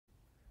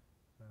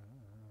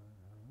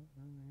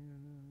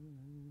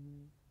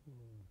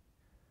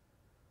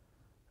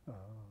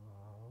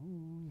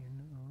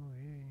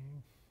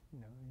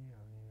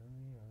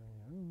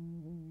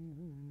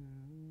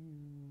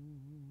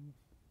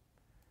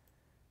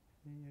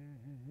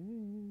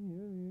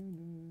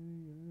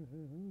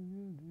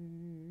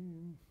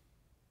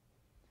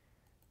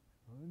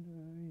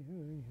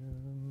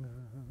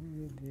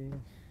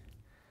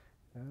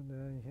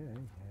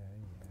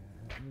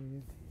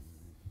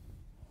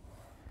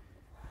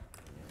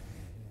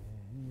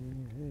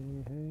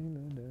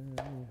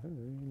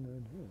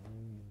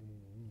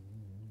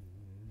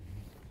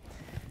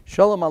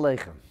Shalom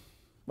Aleichem.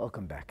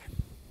 Welcome back.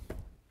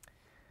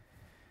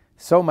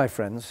 So, my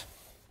friends,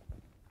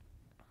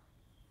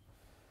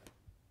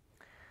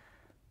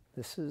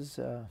 this is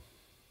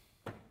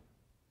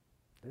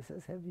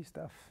heavy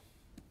stuff.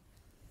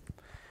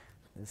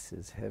 This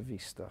is heavy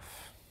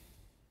stuff.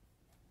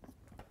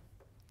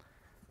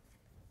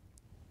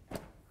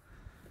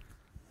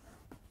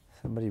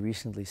 Somebody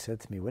recently said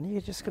to me, "When are you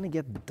just going to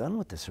get done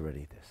with this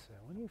already?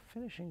 When are you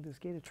finishing this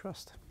gate of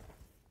trust?"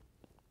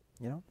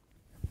 You know.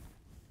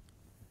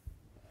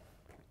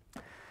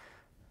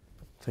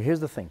 So here's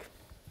the thing.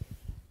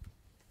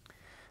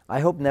 I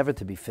hope never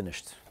to be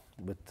finished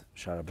with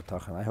Sha'ar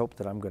HaBitachon. I hope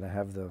that I'm going to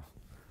have the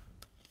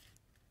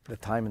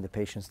time and the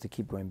patience to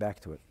keep going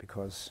back to it,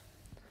 because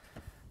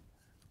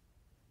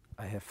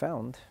I have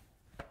found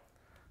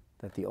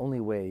that the only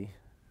way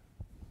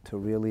to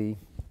really,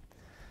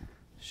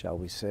 shall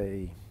we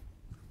say,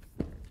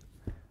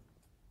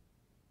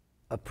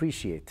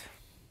 appreciate,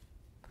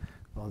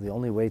 well, the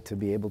only way to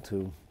be able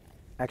to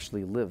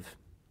actually live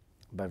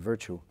by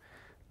virtue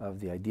of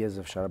the ideas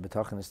of Sha'ar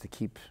HaBitachon is to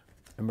keep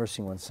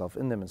immersing oneself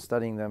in them and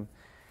studying them.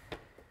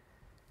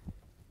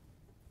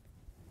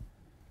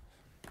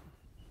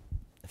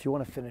 If you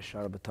want to finish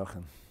Sha'ar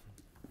HaBitachon,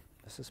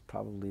 this is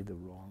probably the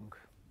wrong,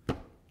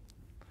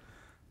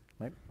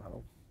 might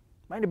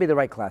not be the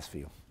right class for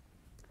you,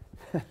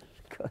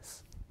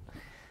 because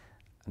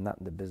I'm not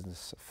in the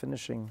business of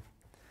finishing.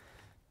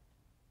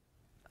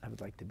 I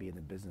would like to be in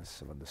the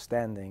business of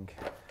understanding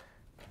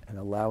and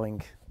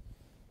allowing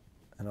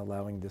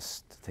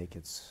this to take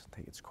its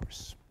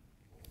course.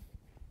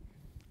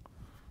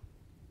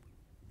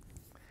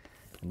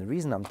 And the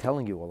reason I'm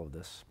telling you all of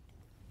this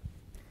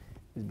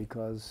is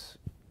because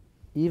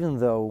even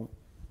though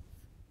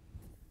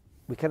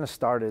we kind of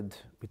started,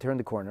 we turned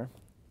the corner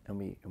and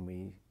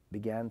we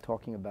began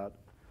talking about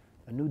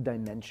a new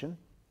dimension.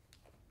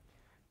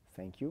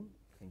 Thank you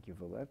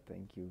Violet,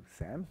 thank you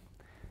Sam,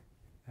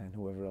 and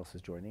whoever else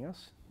is joining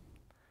us.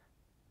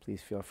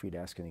 Please feel free to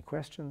ask any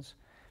questions.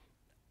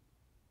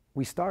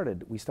 We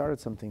started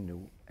something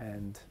new,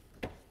 and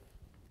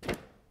we're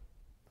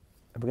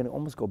going to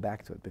almost go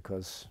back to it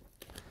because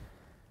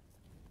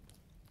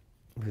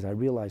I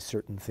realized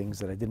certain things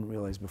that I didn't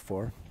realize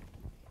before,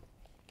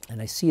 and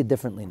I see it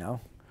differently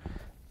now.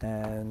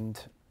 And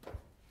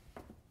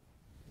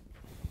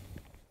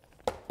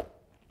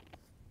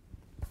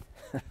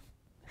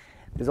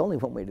there's only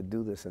one way to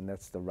do this, and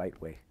that's the right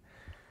way.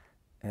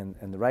 And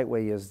the right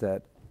way is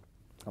that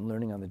I'm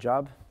learning on the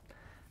job,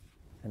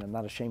 and I'm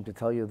not ashamed to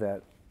tell you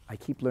that I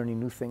keep learning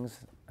new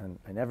things, and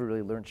I never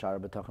really learned Sha'ar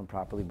HaBitachon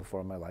properly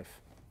before in my life.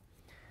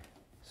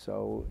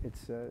 So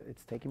it's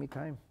taken me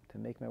time to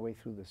make my way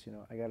through this. You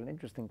know, I got an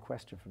interesting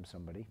question from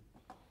somebody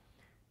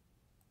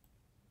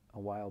a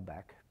while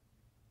back,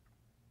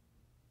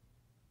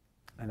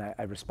 and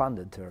I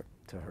responded to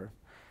her,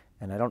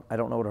 and I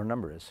don't know what her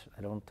number is.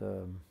 I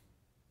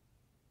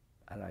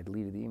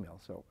deleted the email,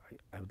 so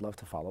I would love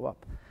to follow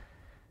up.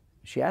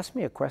 She asked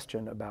me a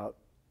question about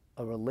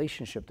a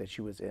relationship that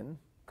she was in,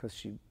 because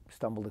she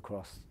stumbled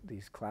across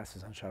these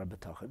classes on Sha'ar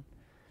HaBitachon.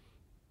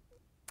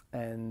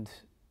 And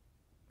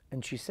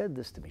she said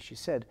this to me. She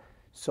said,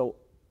 so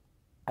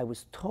I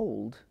was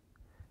told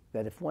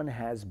that if one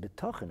has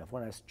bitachon, if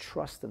one has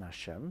trust in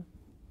Hashem,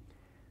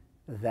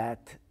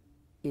 that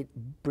it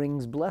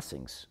brings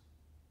blessings.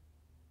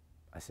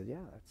 I said,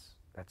 yeah,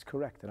 that's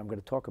correct. And I'm going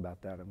to talk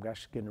about that. I'm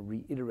actually going to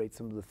reiterate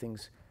some of the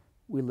things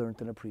we learned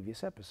in a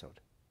previous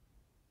episode.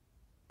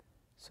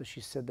 So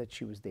she said that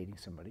she was dating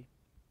somebody,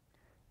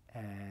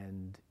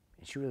 and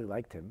she really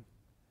liked him,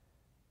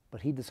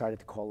 but he decided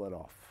to call it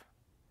off.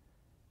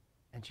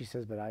 And she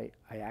says, but I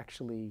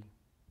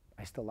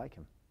still like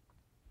him.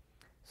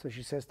 So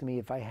she says to me,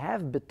 if I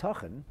have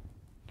bitachon,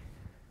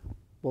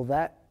 will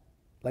that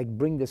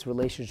bring this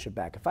relationship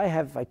back? If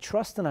I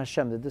trust in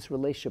Hashem that this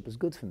relationship is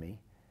good for me,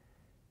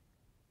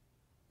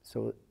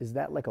 so is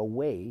that like a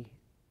way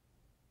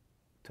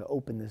to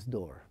open this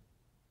door?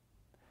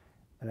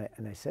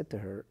 And I said to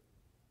her,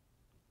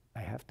 I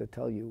have to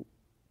tell you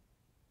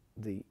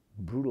the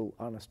brutal,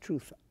 honest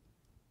truth.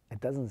 It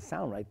doesn't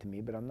sound right to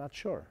me, but I'm not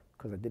sure,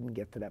 because I didn't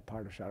get to that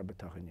part of Sha'ar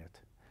HaBitachon yet.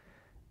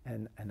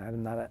 And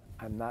I'm not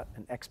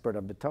an expert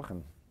on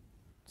bitachon,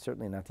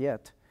 certainly not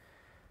yet.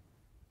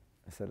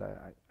 I said,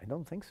 I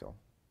don't think so.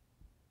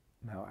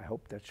 Now, I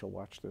hope that she'll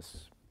watch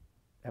this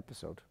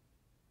episode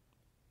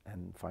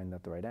and find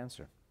out the right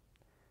answer.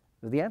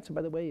 The answer,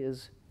 by the way,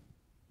 is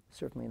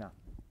certainly not.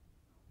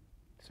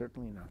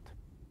 Certainly not.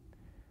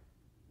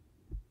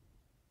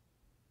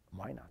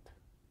 Why not?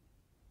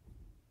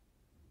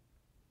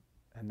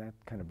 And that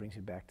kind of brings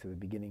me back to the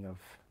beginning of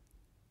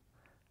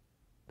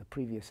the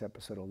previous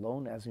episode,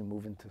 Alone as we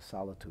move into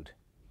solitude.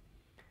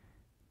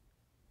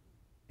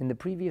 In the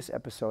previous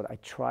episode, I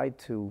tried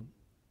to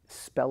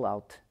spell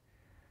out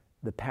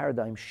the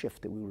paradigm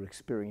shift that we were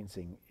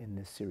experiencing in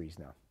this series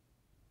now.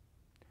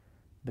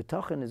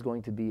 Bitachon is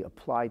going to be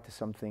applied to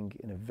something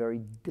in a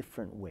very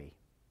different way.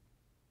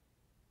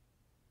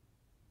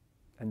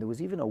 And there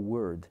was even a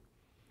word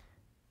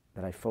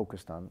that I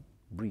focused on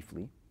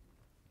briefly,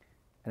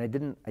 and I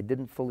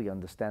didn't fully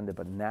understand it,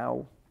 but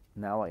now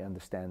I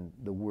understand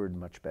the word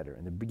much better.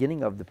 In the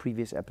beginning of the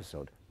previous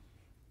episode,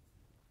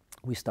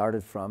 we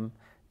started from,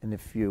 and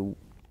if you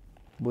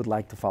would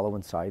like to follow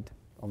inside,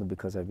 only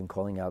because I've been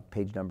calling out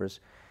page numbers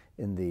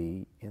in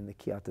the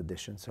Kiat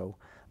edition. So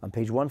on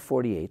page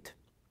 148,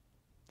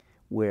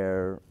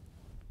 where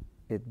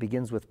it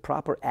begins with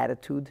proper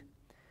attitude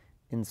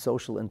in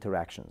social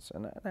interactions.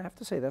 And I have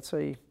to say, that's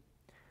a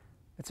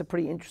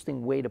pretty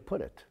interesting way to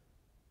put it,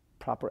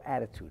 proper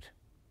attitude.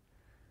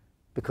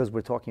 Because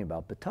we're talking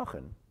about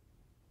Bitachon.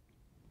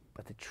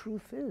 But the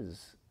truth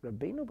is,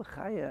 Rabbeinu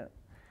Bachaya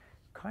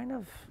kind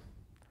of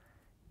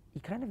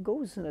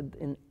goes in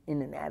an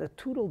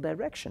attitudinal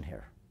direction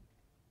here.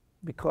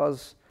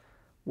 Because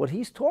what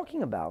he's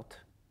talking about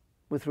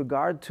with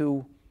regard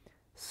to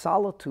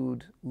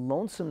solitude,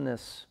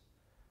 lonesomeness,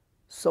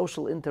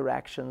 social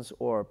interactions,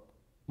 or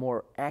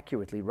more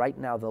accurately, right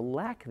now, the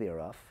lack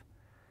thereof,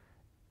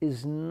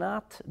 is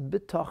not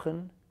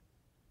Bitachon,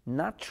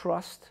 not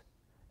trust,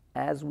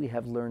 as we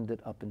have learned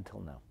it up until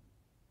now.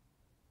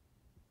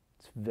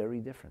 It's very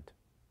different.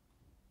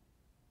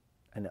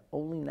 And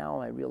only now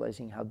am I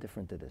realizing how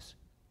different it is.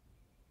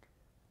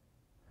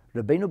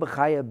 Rabbeinu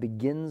Bachaya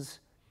begins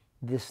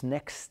this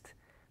next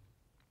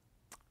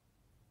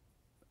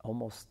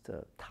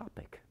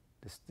topic,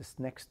 this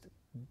next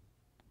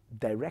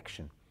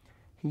direction.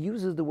 He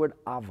uses the word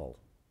aval.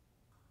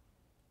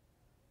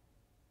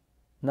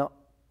 Now,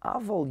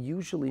 aval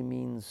usually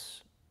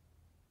means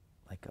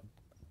like a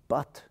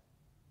but.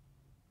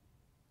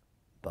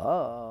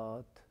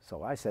 But,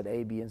 so I said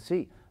A, B, and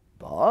C.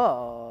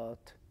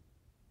 But,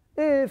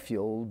 if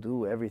you'll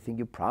do everything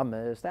you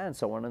promised, and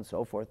so on and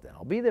so forth, then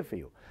I'll be there for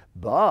you.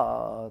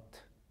 But,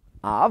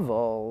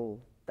 aval,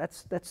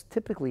 that's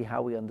typically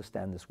how we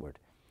understand this word.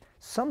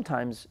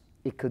 Sometimes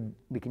we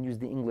can use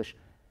the English,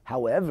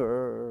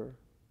 however,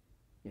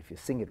 if you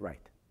sing it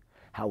right.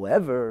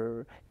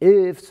 However,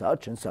 if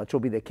such and such will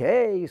be the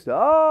case,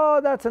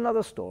 that's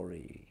another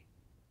story.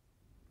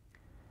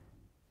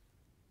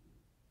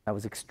 I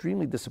was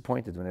extremely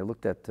disappointed when I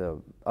looked at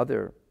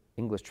other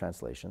English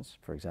translations.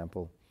 For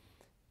example,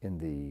 in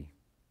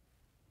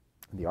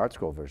the Art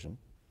Scroll version,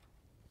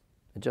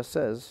 it just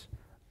says,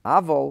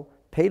 Aval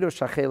Peirosh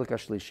HaChelek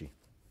HaShlishi.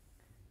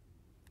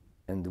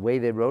 And the way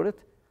they wrote it,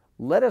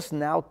 let us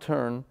now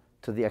turn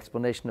to the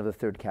explanation of the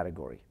third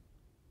category,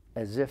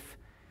 as if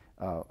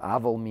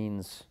Aval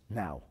means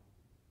now.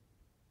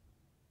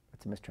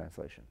 That's a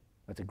mistranslation.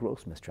 That's a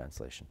gross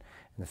mistranslation.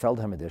 In the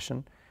Feldheim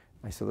edition,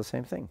 I saw the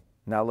same thing.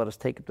 Now let us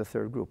take up the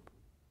third group.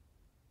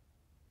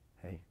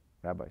 Hey,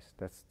 rabbis,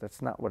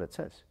 that's not what it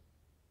says.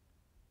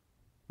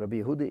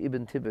 Rabbi Yehuda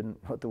ibn Tibbon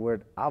wrote the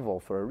word aval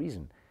for a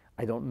reason.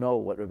 I don't know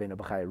what Rabbeinu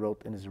Bachaya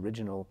wrote in his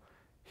original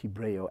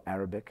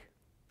Hebreo-Arabic,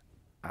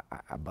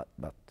 but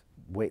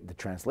wait, the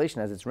translation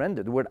as it's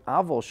rendered, the word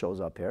aval shows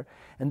up here,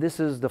 and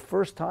this is the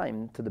first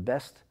time, to the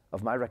best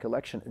of my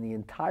recollection, in the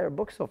entire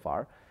book so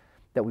far,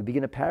 that we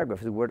begin a paragraph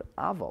with the word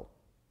aval.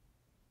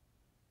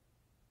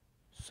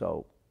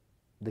 So,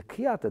 the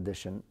Kiat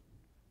edition,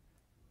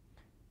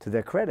 to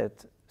their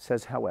credit,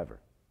 says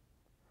however.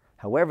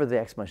 However, the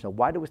explanation. Now,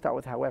 why do we start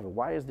with however?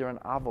 Why is there an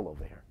aval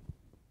over here?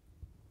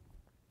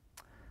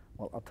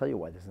 Well, I'll tell you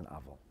why there's an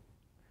aval.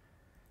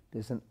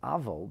 There's an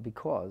aval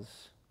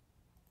because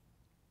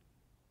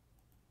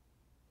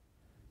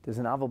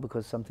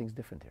something's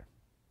different here.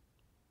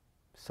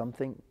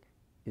 Something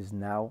is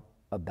now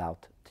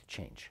about to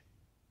change.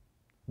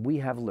 We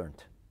have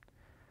learned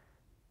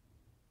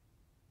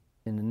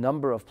in a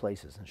number of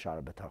places in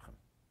Sha'ar HaBitachon.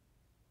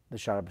 The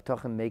Sha'ar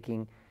HaBitachon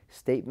making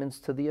statements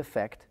to the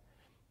effect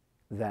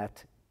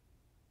that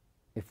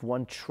if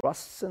one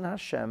trusts in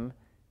Hashem,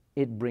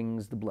 it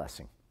brings the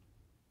blessing.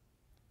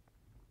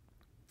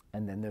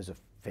 And then there's a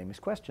famous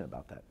question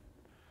about that.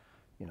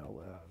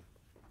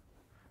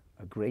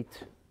 A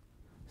great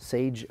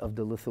sage of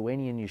the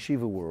Lithuanian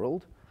yeshiva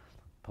world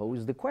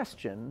posed the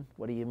question,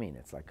 what do you mean?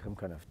 It's like some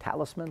kind of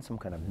talisman, some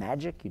kind of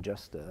magic? You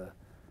just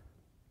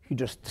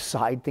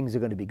decide things are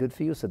going to be good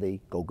for you, so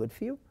they go good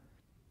for you?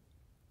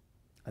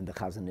 And the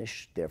Chazon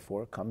Ish,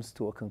 therefore, comes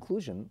to a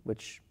conclusion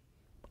which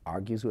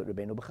argues with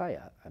Rabbeinu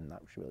Bachaya. I'm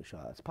not really sure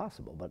how that's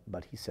possible,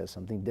 but he says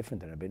something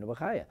different than Rabbeinu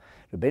Bachaya.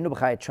 Rabbeinu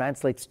Bachaya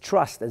translates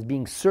trust as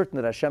being certain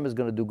that Hashem is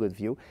going to do good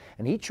for you,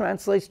 and he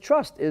translates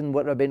trust in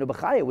what Rabbeinu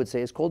Bachaya would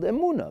say is called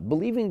emunah,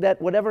 believing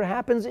that whatever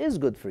happens is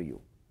good for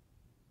you.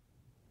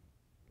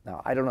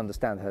 Now, I don't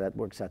understand how that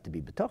works out to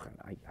be Bitachon,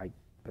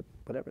 but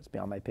whatever, it's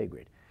beyond my pay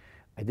grade.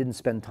 I didn't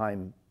spend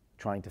time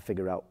trying to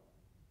figure out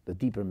the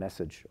deeper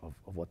message of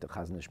what the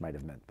Chazon Ish might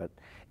have meant. But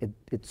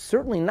it's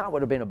certainly not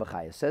what Rabbeinu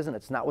Bachaya says, and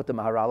it's not what the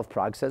Maharal of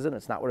Prague says, and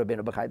it's not what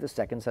Rabbeinu Bachaya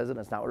II says, and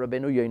it's not what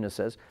Rabbeinu Yearned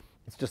says.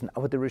 It's just not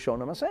what the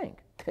Rishonim are saying.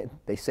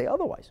 They say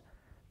otherwise.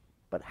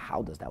 But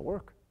how does that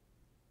work?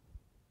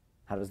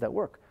 How does that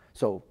work?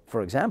 So,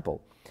 for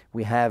example,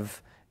 we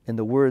have in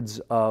the words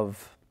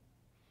of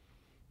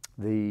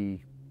the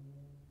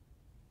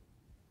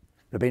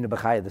Rabbeinu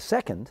Bachaya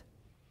II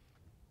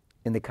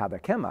in the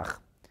𝑑𝒂𝒓𝒕 𝑭𝒐𝒖𝒓,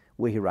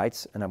 where he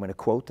writes, and I'm going to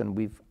quote,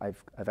 and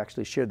I've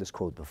actually shared this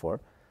quote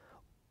before,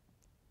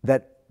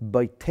 that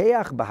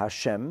Boiteach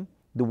b'Hashem,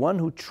 the one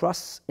who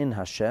trusts in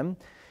Hashem,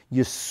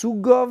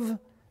 Yesugov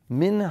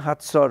min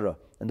hatzara.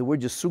 And the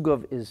word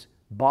Yesugov is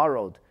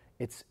borrowed.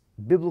 It's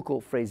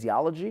biblical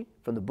phraseology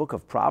from the book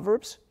of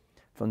Proverbs,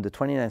 from the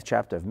 29th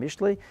chapter of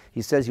Mishlei.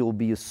 He says he will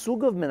be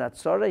Yesugov min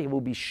hatzara, he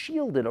will be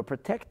shielded or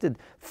protected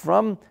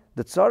from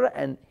the tzara,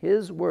 and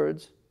his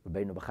words,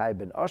 Rabbeinu Bachaya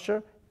ben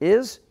Asher,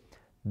 is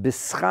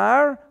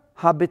Sha'ar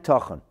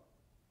HaBitachon,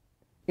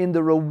 in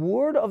the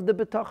reward of the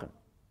Bitachon.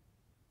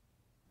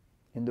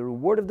 In the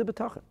reward of the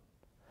Bitachon.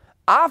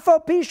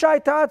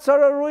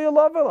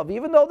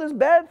 Even though this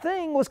bad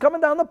thing was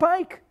coming down the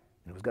pike,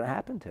 it was going to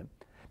happen to him.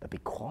 But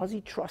because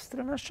he trusted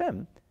in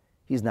Hashem,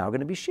 he's now going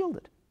to be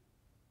shielded.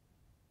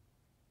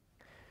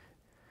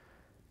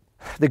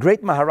 The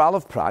great Maharal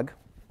of Prague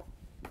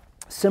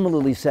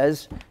similarly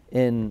says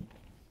in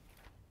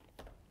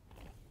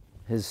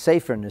his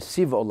Sefer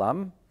Nesiv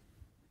Olam,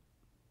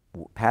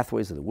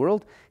 Pathways of the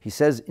World, he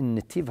says in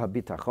Ninety-Five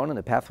𝑑𝒂𝒓𝒄, in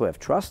the pathway of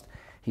trust,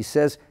 he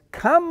says,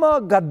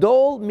 Kama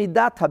gadol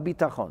midat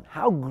habitachon.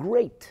 How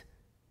great,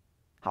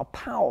 how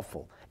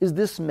powerful is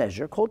this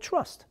measure called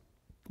trust?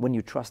 When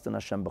you trust in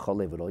Hashem b'chol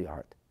lev with all your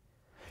heart.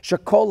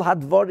 Shekol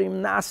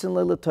hadvarim nasin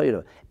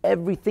le'letoira.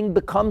 Everything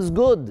becomes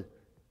good.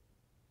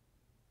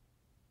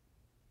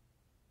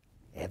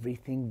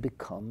 Everything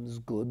becomes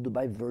good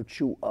by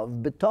virtue of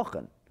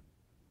Bitachon.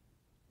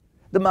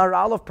 The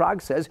Maharal of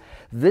Prague says,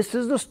 this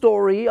is the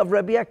story of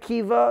Rabbi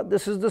Akiva,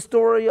 this is the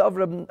story of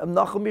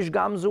Nachum Ish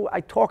Gamzu.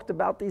 I talked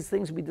about these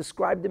things, we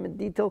described them in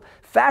detail.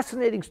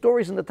 Fascinating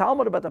stories in the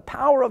Talmud about the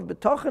power of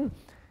Bitachon.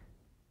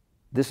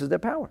 This is their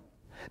power.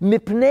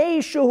 Mipnei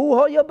shehu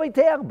hoya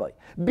b'teach b'y.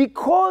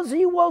 Because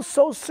he was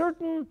so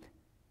certain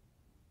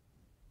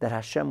that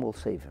Hashem will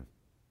save him.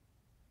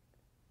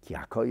 Ki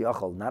hakol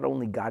yachol. Not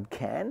only God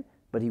can,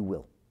 but he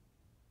will.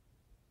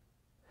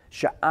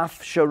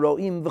 Sha'af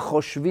sharoim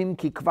v'choshvim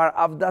ki kvar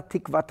avda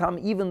tikvatam.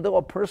 Even though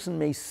a person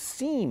may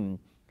seem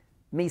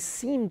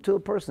to a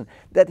person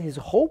that his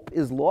hope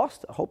is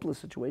lost, a hopeless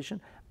situation,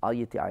 al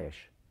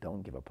yitiayesh.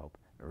 Don't give up hope.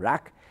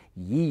 Rak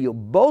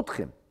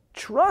yiyobotchim.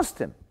 Trust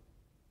him.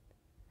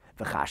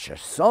 V'chasher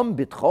som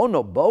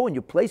bitchono bo, and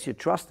you place your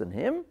trust in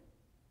him.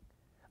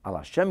 Al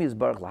Hashem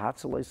yizbarach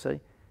lahatzaloi say,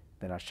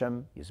 then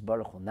Hashem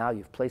yizbarach will, now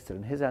you've placed it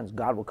in his hands,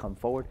 God will come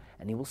forward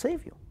and he will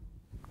save you.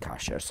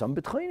 Kasher some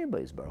bitachon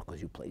b'yizbarach,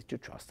 because you placed your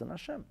trust in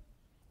Hashem.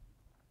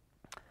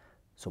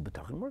 So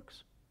bitachon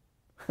works,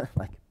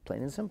 like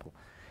plain and simple.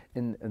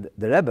 In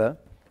the Rebbe,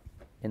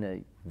 in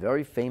a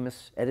very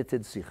famous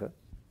edited sikha,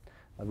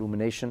 a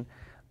rumination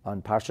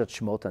on Parshat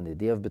Shemot on the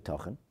idea of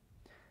bitachon,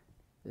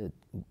 it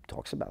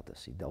talks about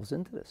this. He delves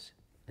into this,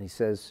 and he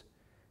says,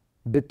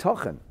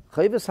 bitachon,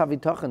 𝑐𝐻𝐴𝑣𝑒𝑠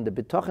HaBitachon, the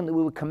bitachon that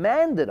we were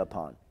commanded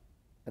upon.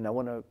 And I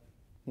want to,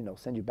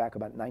 send you back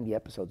about 90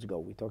 episodes ago.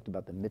 We talked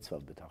about the mitzvah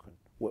of bitachon.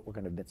 What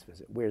kind of mitzvah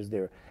is it? Where is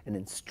there an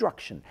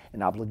instruction,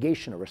 an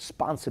obligation, a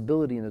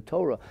responsibility in the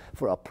Torah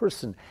for a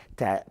person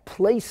to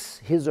place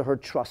his or her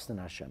trust in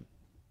Hashem?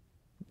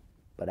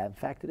 But in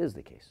fact, it is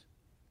the case.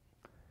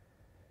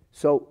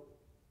 So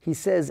he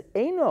says,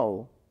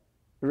 Eino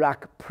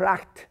rak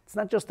prakt. It's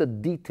not just a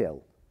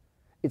detail.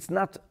 It's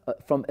not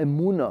from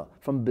emunah,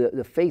 from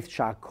the faith,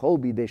 𝑘'H'Kol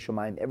b'yedei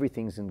Shamayim,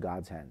 everything's in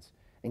God's hands.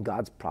 And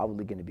God's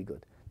probably going to be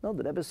good. No,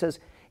 the Rebbe says,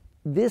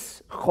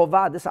 this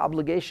chovah, this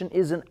obligation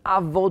is an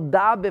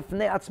avodah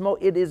b'fnei atzmo.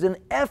 It is an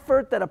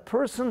effort that a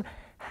person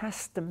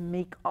has to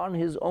make on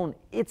his own.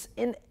 It's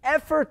an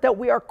effort that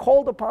we are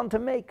called upon to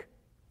make.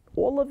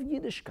 All of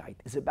Yiddishkeit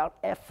is about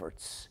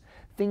efforts.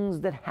 Things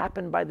that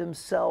happen by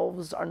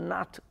themselves are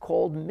not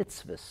called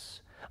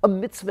mitzvahs. A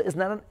mitzvah is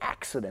not an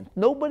accident.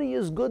 Nobody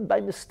is good by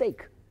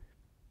mistake.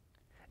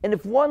 And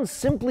if one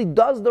simply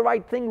does the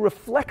right thing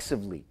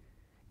reflexively,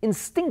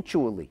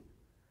 instinctually,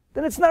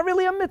 then it's not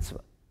really a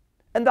mitzvah.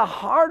 And the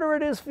harder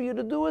it is for you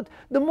to do it,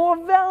 the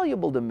more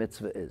valuable the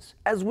mitzvah is.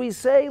 As we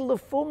say,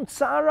 lefum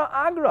tzara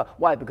agra.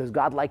 Why? Because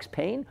God likes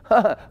pain?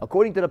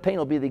 According to the pain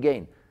will be the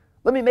gain.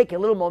 Let me make you a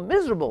little more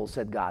miserable,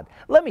 said God.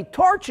 Let me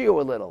torture you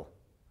a little.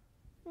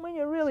 When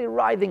you're really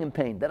writhing in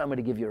pain, then I'm going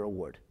to give you a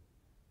reward.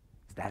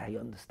 Is that how you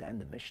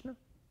understand the Mishnah?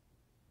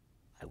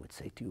 I would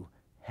say to you,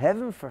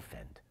 heaven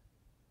forfend.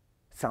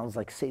 Sounds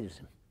like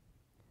sadism.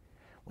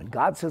 When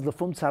God says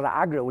lefum tzara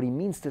agra, what he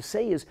means to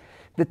say is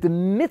that the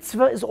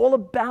mitzvah is all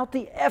about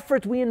the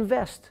effort we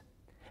invest.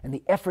 And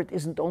the effort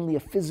isn't only a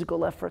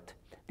physical effort.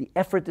 The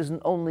effort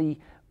isn't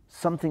only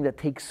something that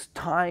takes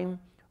time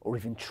or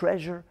even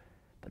treasure,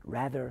 but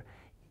rather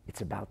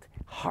It's about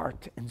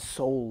heart and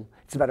soul.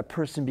 It's about a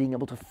person being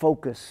able to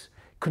focus,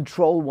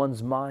 control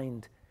one's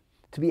mind,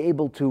 to be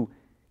able to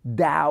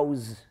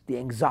douse the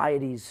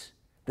anxieties,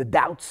 the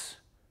doubts,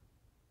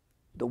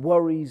 the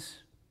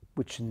worries,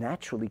 which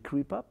naturally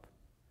creep up.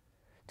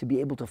 To be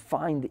able to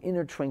find the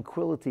inner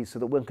tranquility so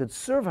that one could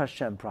serve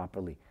Hashem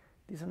properly.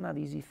 These are not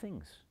easy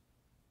things.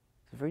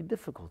 It's a very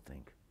difficult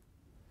thing.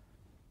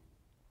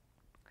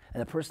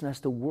 And a person has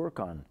to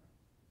work on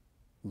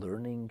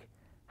learning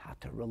how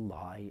to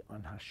rely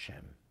on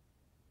Hashem.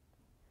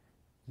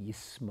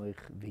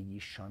 Yismoich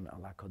v'yishan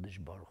ala Kodesh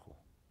Baruch Hu.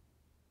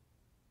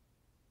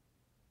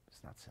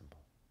 It's not simple.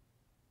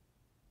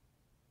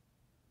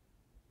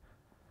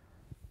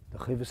 The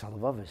𝑑𝒂𝒓𝒕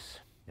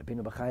𝑭𝒐𝒖�,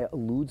 Rabbeinu Bachaya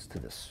alludes to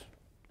this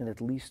in at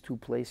least two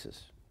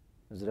places.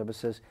 As the Rebbe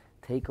says,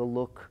 take a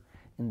look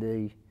in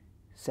the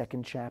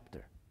second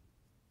chapter.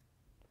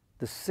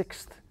 The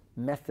sixth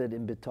method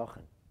in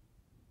Bitachon.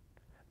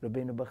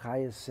 Rabbeinu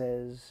Bachaya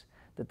says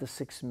that the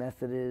sixth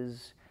method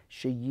is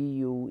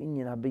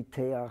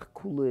𝑑𝒂𝒓𝒕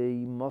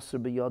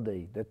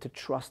𝑭𝒐𝒖𝒓, that to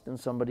trust in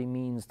somebody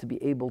means to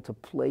be able to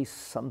place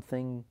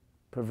something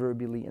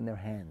proverbially in their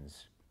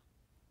hands.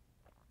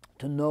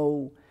 To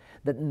know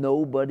that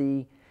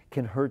nobody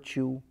can hurt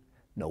you,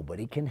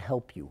 nobody can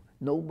help you,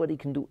 nobody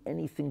can do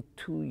anything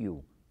to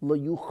you. Lo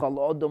yuchal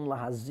adam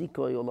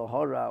lahazikoy or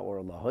lahara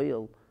or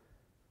lahoyel.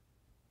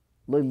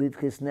 Lo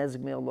𝑑𝒂𝒓𝒕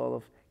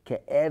𝑭𝒐𝒖�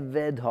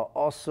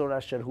 𝑭𝒐𝒖𝒓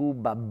asher hu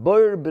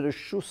babor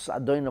b'reshus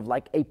adonav,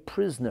 like a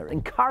prisoner,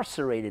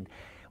 incarcerated,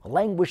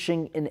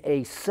 languishing in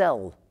a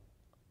cell,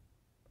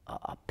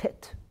 a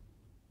pit.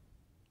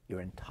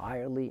 You're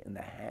entirely in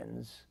the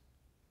hands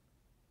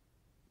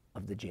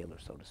of the jailer,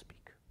 so to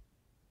speak.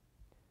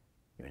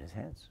 You're in his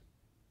hands.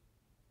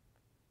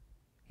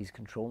 He's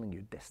controlling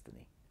your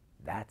destiny.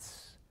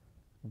 That's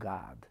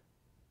God.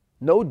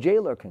 No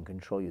jailer can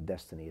control your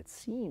destiny. It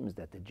seems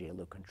that the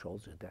jailer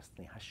controls your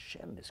destiny.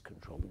 Hashem is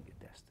controlling your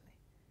destiny.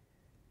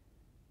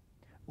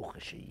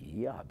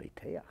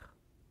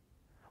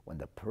 When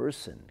the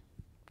person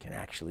can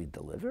actually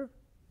deliver,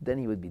 then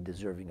he would be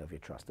deserving of your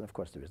trust. And of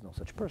course, there is no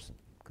such person,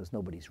 because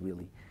nobody's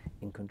really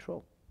in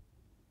control.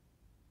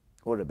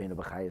 Or Rabbeinu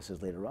Bachaya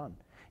says later on,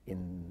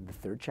 in the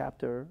third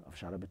chapter of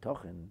Sha'ar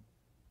HaBitachon,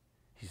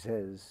 he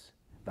says,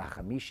 the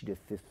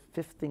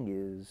fifth thing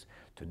is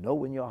to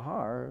know in your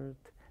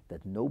heart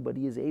that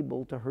nobody is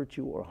able to hurt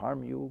you or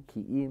harm you.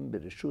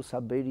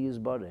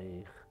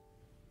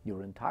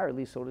 You're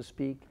entirely, so to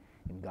speak,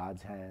 in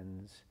God's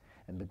hands.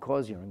 And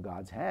because you're in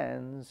God's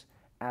hands,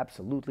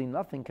 absolutely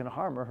nothing can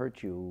harm or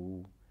hurt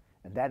you.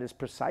 And that is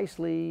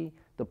precisely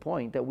the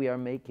point that we are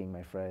making,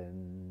 my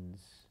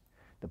friends.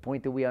 The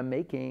point that we are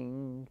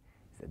making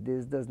is that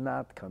this does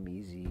not come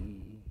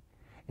easy.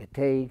 It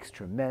takes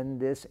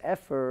tremendous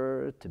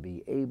effort to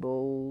be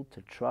able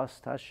to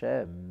trust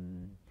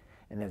Hashem.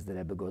 And as the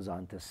Rebbe goes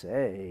on to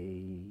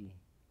say,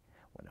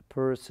 when a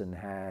person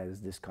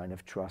has this kind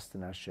of trust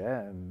in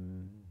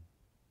Hashem,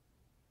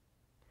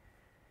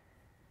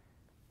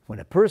 when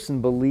a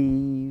person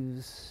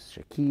believes,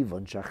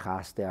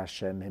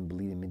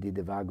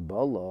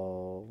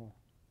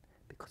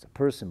 because a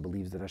person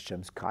believes that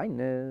Hashem's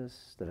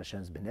kindness, that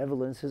Hashem's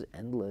benevolence is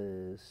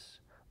endless,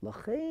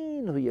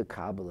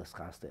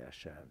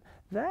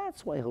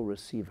 that's why he'll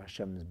receive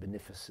Hashem's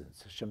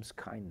beneficence, Hashem's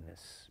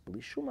kindness,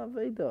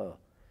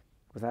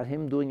 without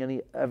him doing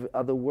any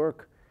other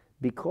work,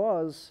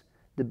 because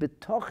the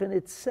Bitachon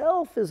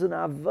itself is an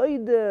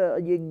avodah,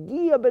 a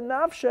yegia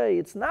benafshe.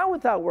 It's not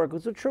without work.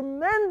 It's a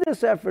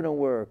tremendous effort and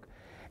work.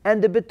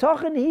 And the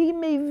Bitachon, he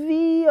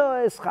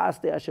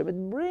𝑚evia Hashem.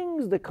 It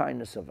brings the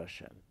kindness of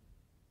Hashem.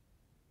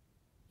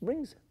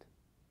 Brings it.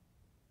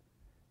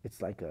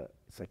 It's like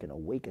an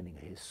awakening,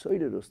 a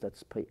hisoidus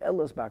that's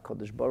pe'elas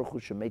ba'kodesh baruch hu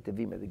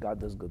𝑗'meitivim, that God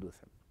does good with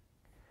him.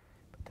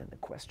 But then the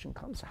question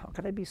comes: how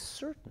can I be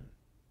certain?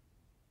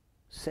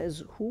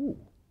 Says who?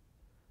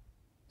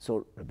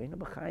 So Rabbeinu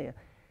Bachaya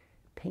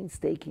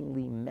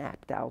painstakingly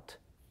mapped out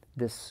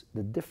the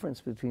difference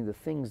between the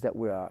things that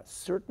we are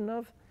certain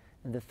of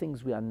and the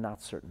things we are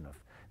not certain of.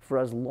 For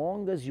as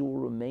long as you will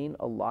remain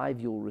alive,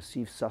 you will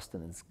receive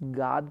sustenance.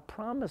 God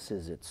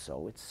promises it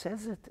so. It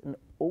says it in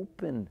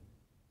open,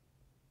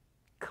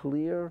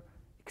 clear,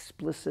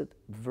 explicit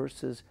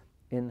verses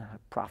in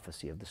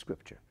prophecy of the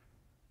scripture.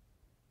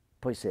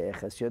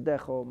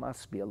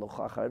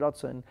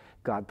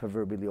 God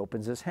proverbially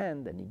opens his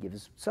hand and he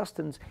gives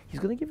sustenance. He's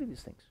going to give you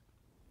these things.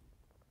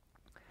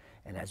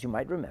 And as you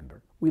might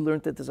remember, we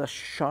learned that there's a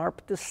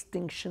sharp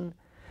distinction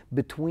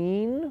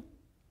between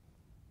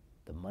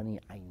the money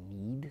I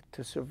need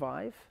to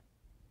survive,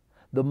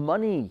 the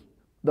money,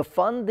 the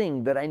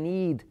funding that I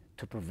need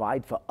to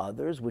provide for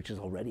others, which is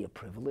already a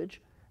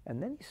privilege,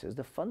 and then he says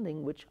the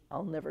funding which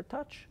I'll never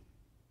touch,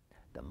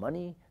 the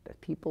money that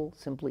people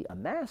simply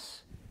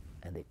amass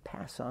and they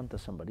pass on to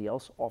somebody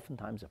else,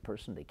 oftentimes a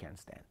person they can't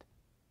stand.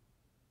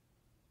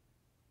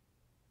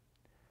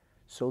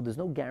 So there's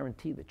no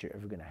guarantee that you're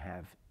ever going to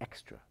have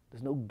extra.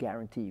 There's no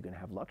guarantee you're going to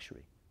have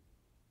luxury.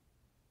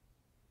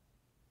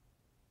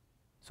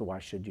 So why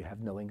should you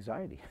have no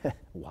anxiety?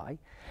 Why?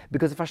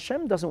 Because if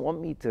Hashem doesn't want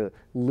me to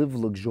live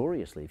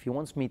luxuriously, if He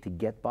wants me to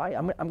get by,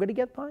 I'm going to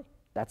get by.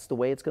 That's the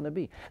way it's going to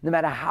be. No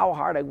matter how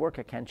hard I work,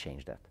 I can't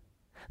change that.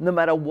 No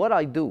matter what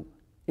I do,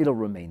 it'll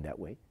remain that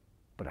way.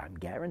 But I'm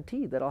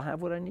guaranteed that I'll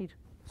have what I need.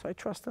 So I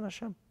trust in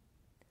Hashem.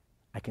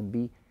 I can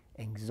be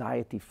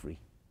anxiety-free.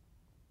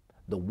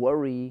 The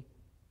worry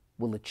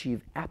will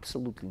achieve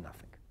absolutely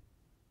nothing.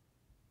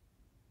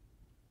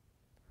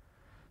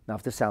 Now,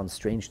 if this sounds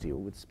strange to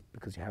you, it's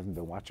because you haven't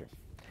been watching.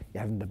 You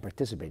haven't been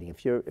participating.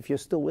 If you're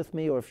still with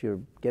me, or if you're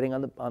getting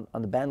on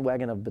the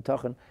bandwagon of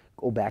Bitachon,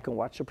 go back and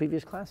watch the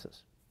previous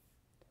classes.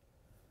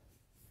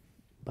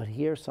 But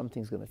here,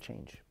 something's going to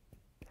change.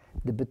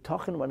 The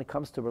Bitachon, when it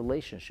comes to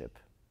relationship,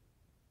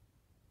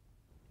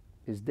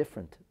 is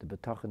different, the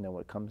Bitachon, than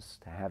when it comes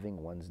to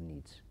having one's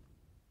needs.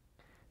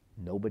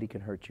 Nobody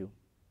can hurt you.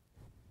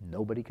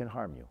 Nobody can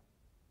harm you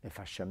if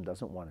Hashem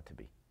doesn't want it to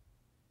be.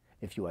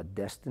 If you are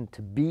destined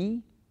to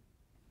be,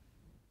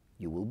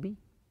 you will be.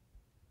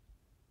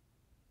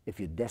 If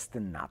you're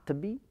destined not to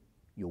be,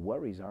 your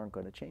worries aren't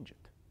going to change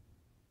it.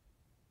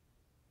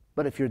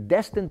 But if you're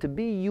destined to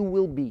be, you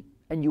will be,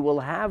 and you will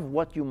have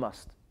what you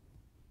must.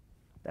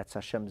 That's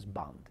Hashem's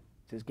bond.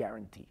 It's His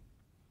guarantee.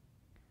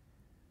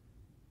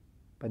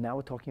 But now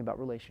we're talking about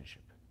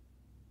relationship.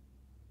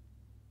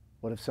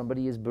 What if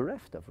somebody is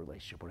bereft of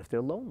relationship? What if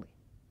they're lonely?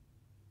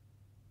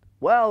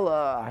 Well,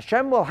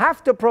 Hashem will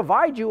have to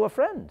provide you a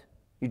friend.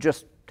 You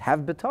just have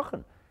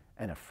Bitachon,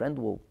 and a friend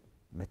will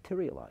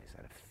materialize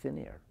out of thin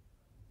air.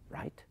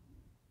 Right?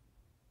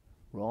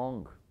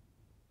 Wrong.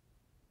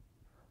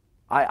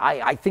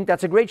 I think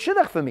that's a great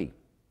shidduch for me.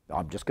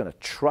 I'm just going to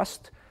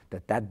trust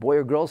that boy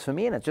or girl's for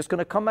me, and it's just going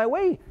to come my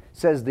way,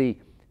 says the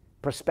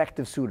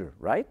prospective suitor,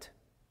 right?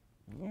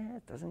 Yeah,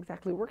 it doesn't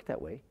exactly work that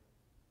way.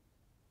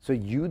 So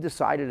you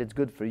decided it's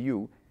good for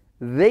you.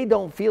 They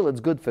don't feel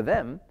it's good for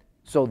them,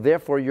 so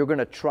therefore you're going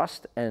to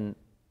trust and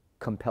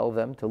compel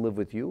them to live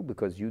with you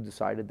because you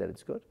decided that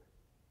it's good?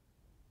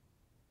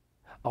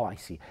 Oh, I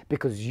see.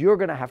 Because you're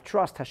going to have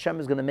trust,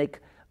 Hashem is going to make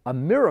a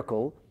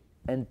miracle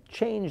and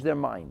change their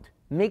mind.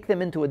 Make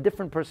them into a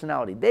different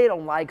personality. They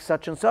don't like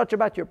such and such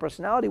about your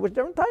personality, which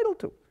they're entitled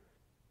to.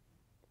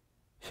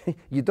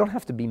 You don't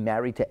have to be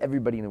married to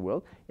everybody in the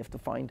world. You have to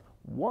find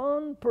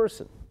one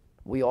person.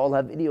 We all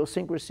have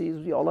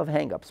idiosyncrasies. We all have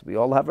hang-ups. We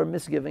all have our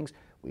misgivings.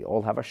 We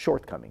all have our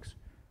shortcomings.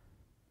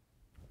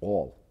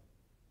 All.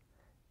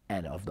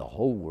 And of the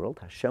whole world,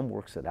 Hashem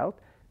works it out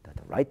that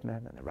the right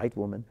man and the right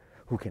woman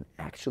who can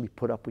actually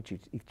put up with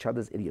each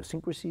other's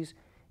idiosyncrasies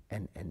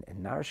and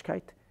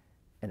narishkeit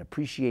and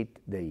appreciate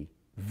the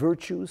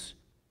virtues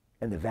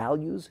and the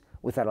values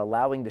without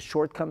allowing the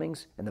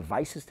shortcomings and the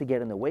vices to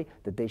get in the way,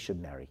 that they should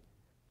marry.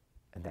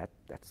 And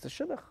that's the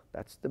shidduch.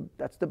 That's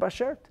the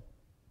bashert.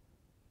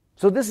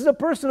 So this is a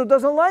person who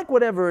doesn't like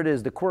whatever it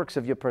is, the quirks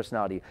of your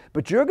personality.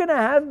 But you're going to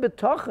have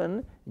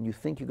Bitachon, and you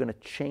think you're going to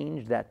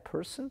change that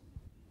person?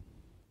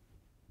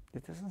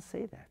 It doesn't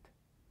say that.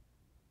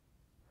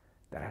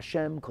 That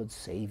Hashem could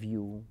save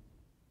you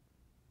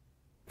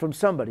from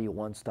somebody who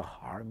wants to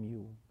harm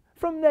you,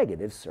 from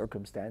negative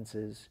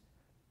circumstances,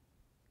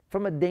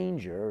 from a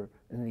danger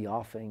in the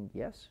offing.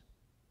 Yes,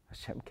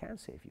 Hashem can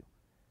save you.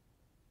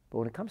 But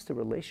when it comes to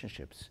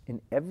relationships,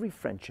 in every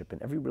friendship,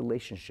 in every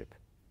relationship,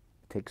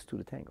 it takes two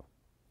to tango.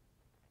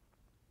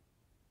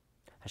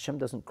 Hashem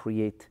doesn't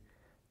create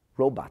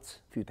robots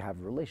for you to have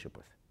a relationship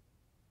with.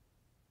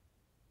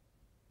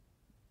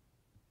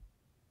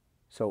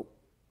 So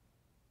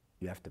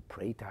you have to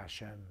pray to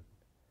Hashem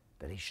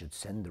that He should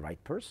send the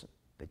right person,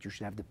 that you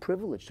should have the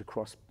privilege to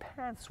cross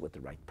paths with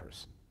the right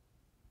person.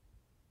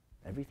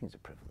 Everything's a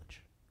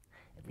privilege.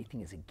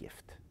 Everything is a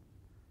gift.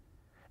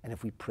 And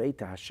if we pray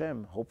to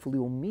Hashem, hopefully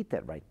we'll meet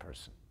that right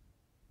person.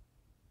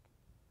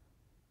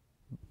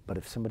 But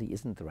if somebody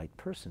isn't the right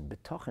person,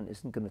 Bitachon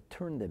isn't going to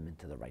turn them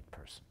into the right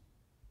person.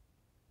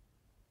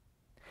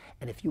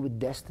 And if you were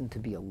destined to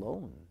be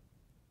alone,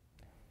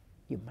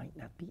 you might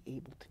not be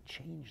able to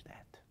change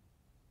that.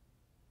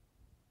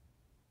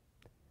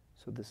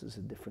 So this is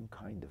a different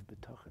kind of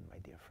Bitachon, my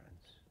dear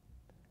friends.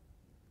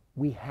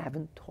 We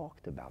haven't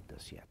talked about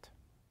this yet.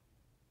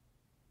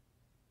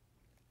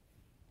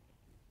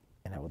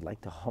 And I would like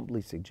to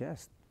humbly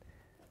suggest,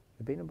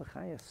 Rabbeinu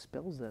Bachaya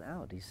spells it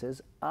out. He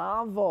says,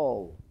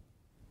 Avol,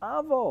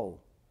 Pirush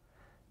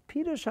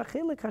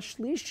HaChelek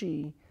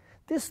HaShlishi,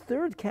 this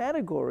third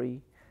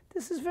category,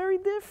 this is very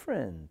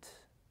different.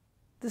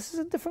 This is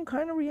a different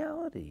kind of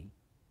reality.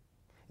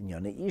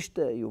 Dealing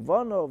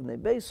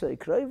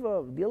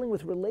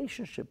with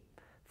relationship,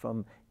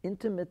 from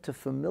intimate to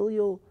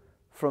familial,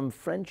 from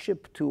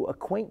friendship to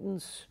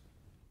acquaintance,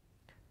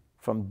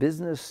 from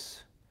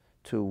business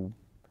to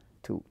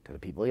the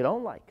people you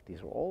don't like.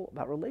 These are all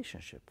about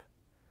relationship.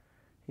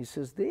 He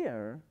says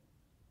there,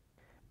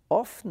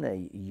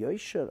 Ofnei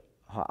Yosher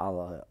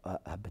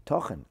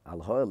HaBitachon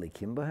al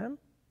ha'elikim b'hem,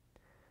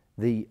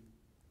 the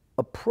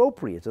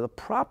appropriate or the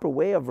proper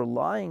way of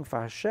relying for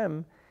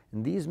Hashem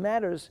in these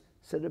matters,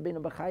 said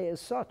Rabbeinu Bachaya,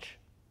 is such.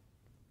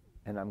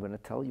 And I'm going to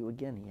tell you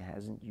again, he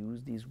hasn't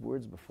used these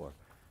words before.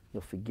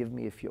 You'll forgive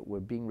me if we're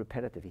being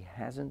repetitive. He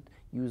hasn't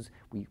used,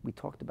 we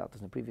talked about this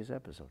in the previous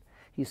episode.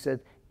 He said,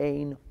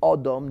 Ein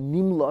Adam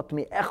nimlot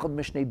mi echad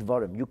mishnei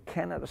dvarim. You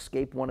cannot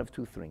escape one of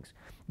two things.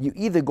 You're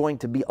either going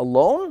to be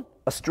alone,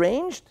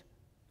 estranged,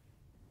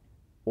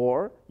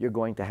 or you're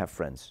going to have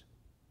friends.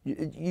 You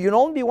can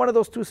only be one of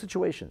those two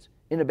situations.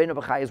 In Rabbeinu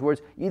Bachaya's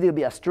words, you're either going to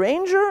be a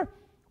stranger,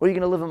 or you're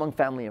going to live among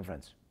family and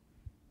friends.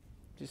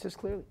 He says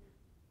clearly.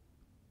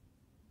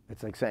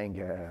 It's like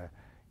saying,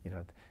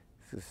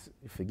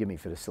 forgive me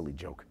for the silly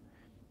joke.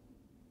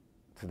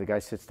 So the guy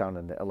sits down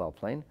in the El Al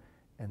plane,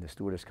 and the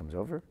stewardess comes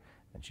over,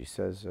 and she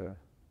says,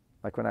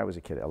 like when I was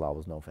a kid, El Al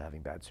was known for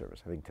having bad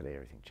service. I think today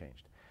everything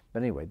changed.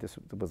 But anyway, this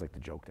was like the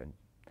joke then.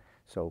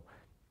 So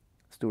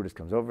the stewardess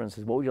comes over and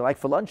says, what would you like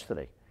for lunch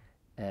today?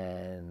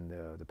 And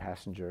the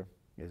passenger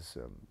is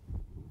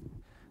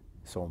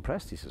so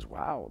impressed. He says,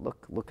 wow,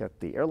 look at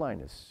the airline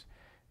is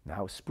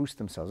now spruced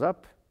themselves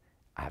up.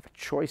 I have a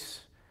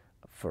choice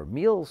for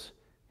meals.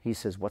 He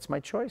says, what's my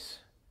choice?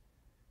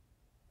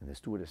 And the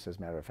stewardess says,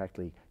 matter of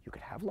factly, you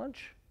could have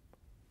lunch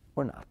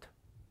or not.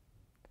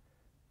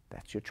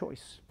 That's your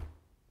choice.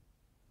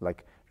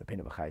 Like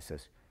Rabbeinu Bachaya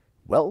says,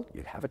 well,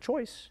 you'd have a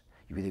choice.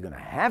 You're either going to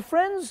have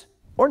friends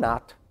or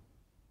not.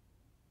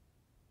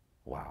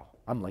 Wow.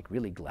 I'm like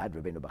really glad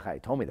Rabbeinu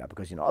Bachaya told me that,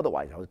 because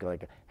otherwise I was going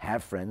to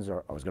have friends,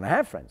 or I was going to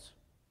have friends.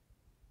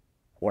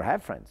 Or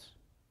have friends.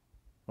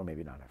 Or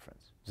maybe not have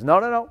friends. He says, no.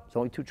 There's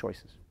only two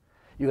choices.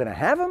 You're going to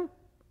have them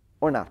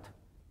or not.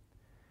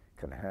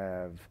 You're going to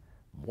have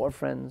more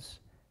friends,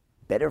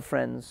 better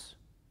friends,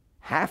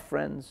 half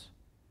friends.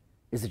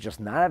 Is it just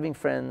not having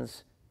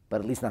friends,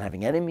 but at least not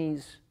having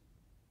enemies?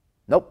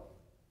 Nope.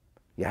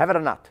 You have it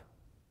or not.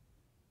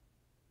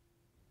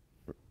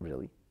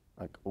 Really?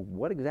 Like,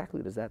 what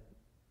exactly does that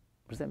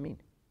mean?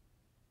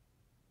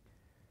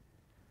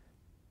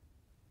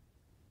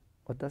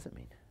 What does it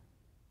mean?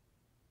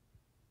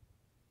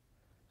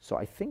 So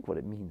I think what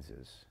it means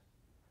is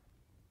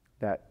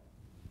that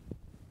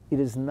it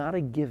is not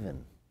a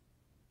given.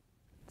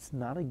 It's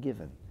not a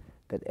given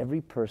that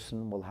every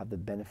person will have the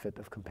benefit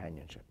of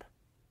companionship.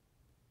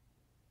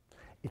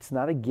 It's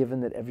not a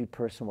given that every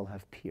person will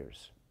have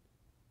peers.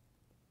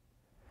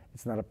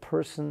 It's not a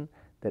person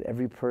that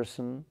every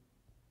person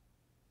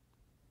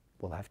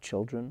will have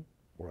children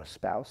or a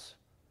spouse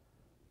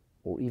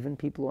or even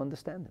people who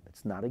understand them.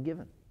 It's not a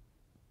given.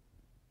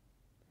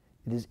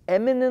 It is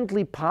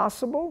eminently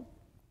possible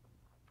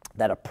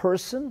that a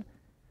person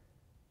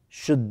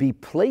should be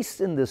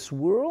placed in this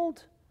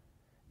world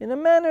in a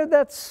manner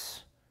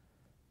that's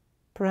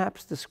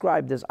perhaps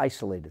described as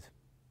isolated,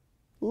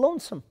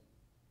 lonesome.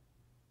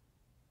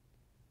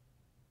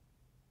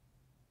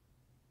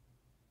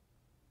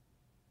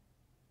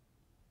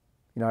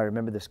 I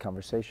remember this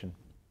conversation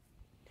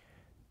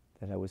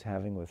that I was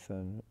having with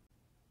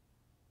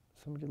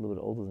somebody a little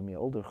bit older than me,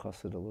 older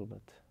chassid a little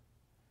bit.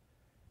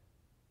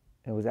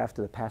 And it was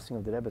after the passing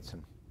of the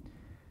𝑷𝒂𝒓𝒕.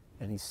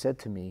 And he said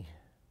to me,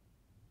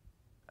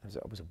 I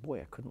was a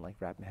boy, I couldn't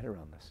wrap my head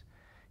around this.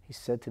 He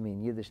said to me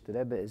in Yiddish, the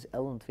Rebbe is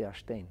elend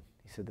v'yashtein.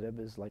 He said the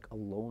Rebbe is like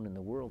alone in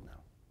the world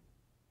now.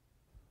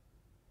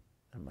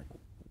 And I'm like,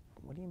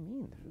 what do you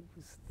mean?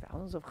 There's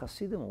thousands of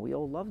chassidim and we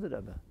all love the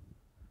Rebbe.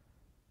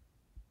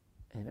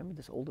 And I remember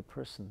this older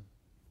person,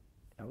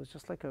 I was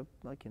just like a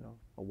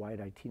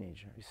wide-eyed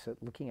teenager. He said,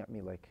 looking at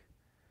me like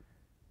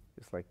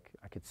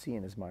I could see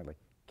in his mind, like,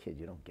 kid,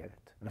 you don't get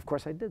it. And of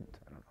course I didn't.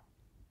 I don't know.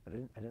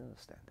 I didn't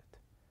understand it.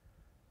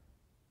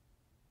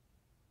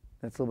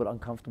 And it's a little bit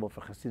uncomfortable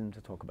for Hasidim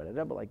to talk about a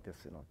Rebbe like this.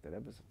 The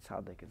Rebbe is a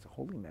tzaddik, it's a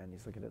holy man.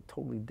 He's like in a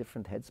totally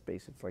different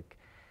headspace. It's like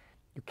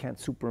you can't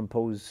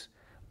superimpose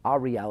our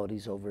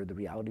realities over the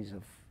realities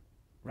of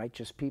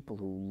righteous people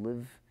who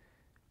live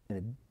in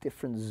a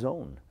different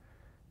zone.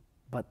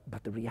 But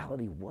the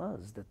reality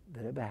was that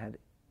the Rebbe had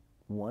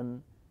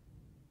one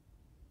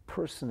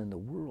person in the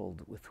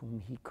world with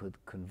whom he could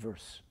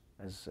converse.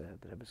 As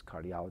the Rebbe's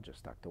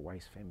cardiologist, Dr.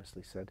 Weiss,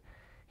 famously said,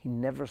 he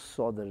never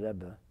saw the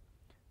Rebbe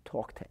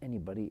talk to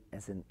anybody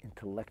as an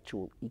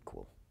intellectual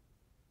equal,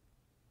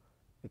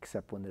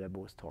 except when the Rebbe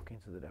was talking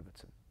to the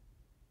𝑷𝒂𝒓𝒕.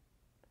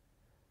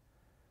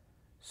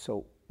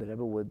 So the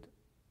Rebbe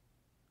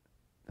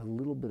a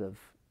little bit of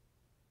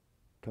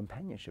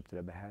companionship the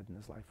Rebbe had in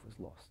his life was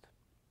lost.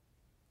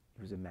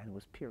 He was a man who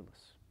was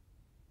peerless.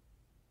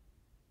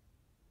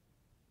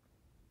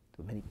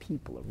 There were many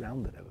people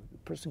around the Rebbe. A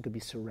person could be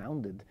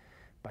surrounded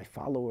by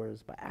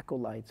followers, by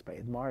acolytes, by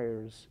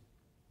admirers.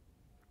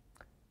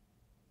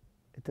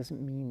 It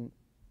doesn't mean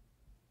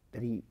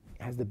that he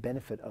has the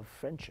benefit of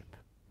friendship.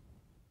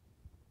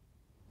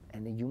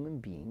 And a human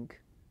being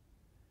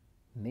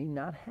may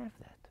not have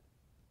that.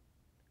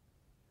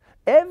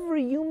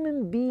 Every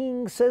human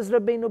being, says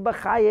Rabbeinu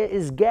Bachaya,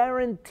 is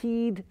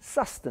guaranteed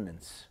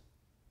sustenance.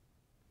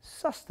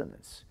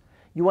 Sustenance.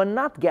 You are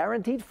not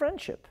guaranteed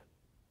friendship.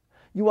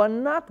 You are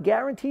not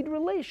guaranteed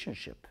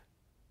relationship.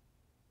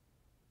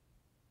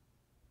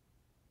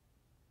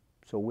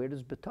 So where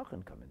does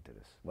Bitachon come into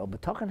this? Well,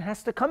 Bitachon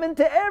has to come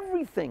into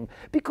everything,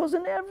 because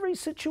in every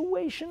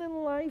situation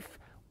in life,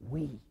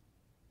 we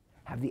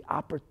have the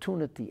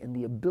opportunity and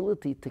the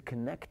ability to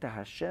connect to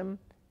Hashem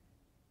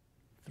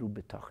through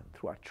Bitachon,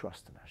 through our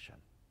trust in Hashem.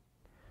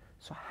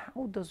 So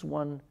how does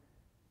one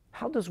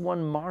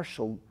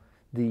marshal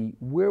the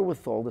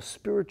wherewithal, the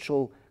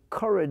spiritual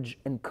courage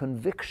and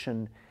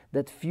conviction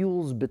that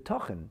fuels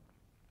Bitachon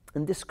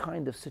in this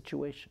kind of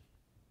situation?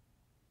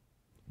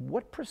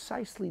 What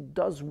precisely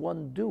does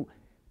one do?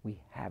 We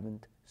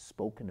haven't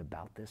spoken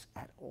about this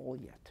at all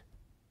yet.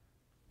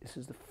 This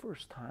is the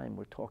first time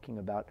we're talking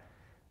about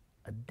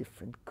a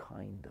different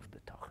kind of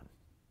Bitachon.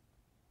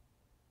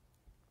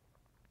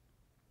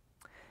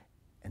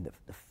 And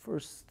the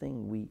first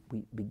thing we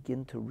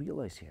begin to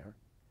realize here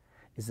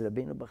is that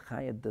Rabbeinu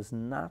Bachaya does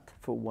not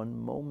for one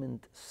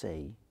moment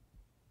say,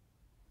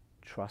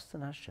 trust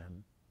in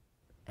Hashem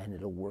and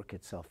it'll work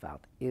itself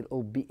out.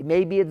 It'll be,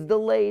 maybe it's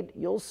delayed,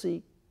 you'll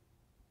see.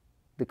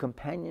 The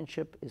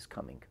companionship is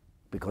coming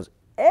because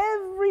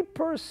every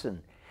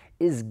person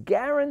is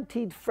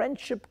guaranteed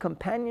friendship,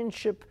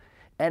 companionship,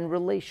 and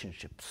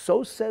relationship.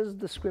 So says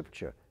the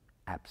scripture.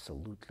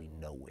 Absolutely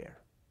nowhere.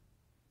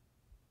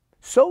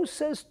 So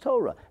says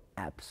Torah.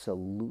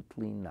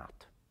 Absolutely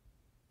not.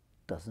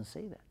 Doesn't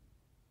say that.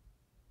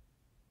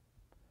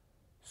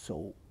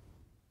 So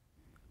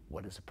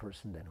what is a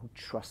person then who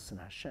trusts in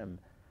Hashem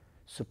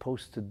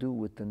supposed to do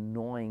with the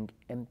gnawing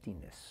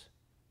emptiness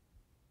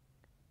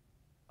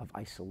of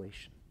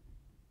isolation?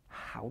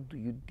 How do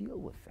you deal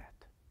with that?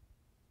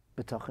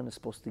 Bitachon is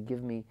supposed to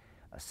give me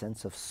a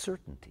sense of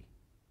certainty,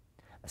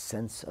 a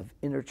sense of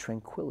inner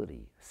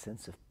tranquility, a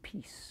sense of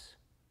peace.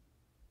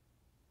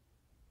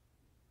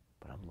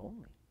 But I'm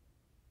lonely.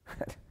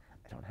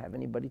 I don't have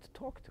anybody to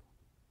talk to.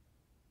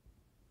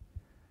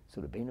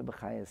 So the Rabbeinu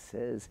Bachaya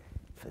says,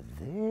 for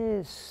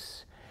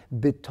this,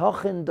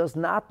 Bitachon does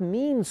not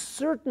mean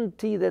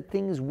certainty that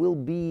things will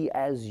be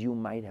as you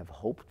might have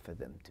hoped for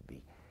them to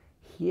be.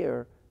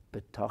 Here,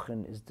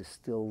 Bitachon is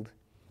distilled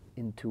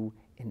into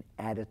an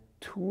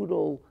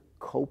attitudinal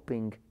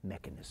coping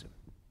mechanism.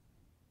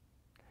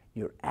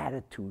 Your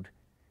attitude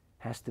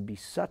has to be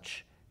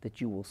such that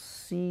you will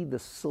see the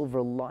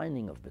silver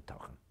lining of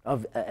Bitachon,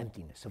 of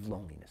emptiness, of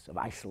loneliness, of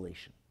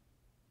isolation.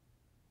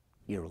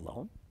 You're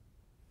alone,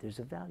 there's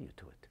a value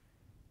to it.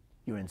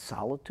 You're in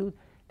solitude,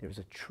 there's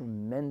a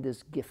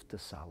tremendous gift to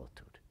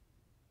solitude.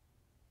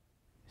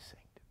 You're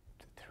saying,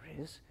 there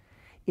is?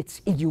 It's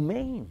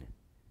inhumane.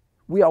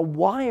 We are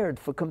wired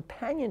for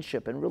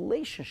companionship and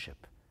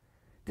relationship.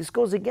 This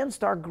goes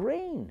against our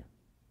grain.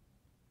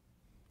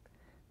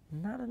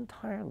 Not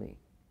entirely.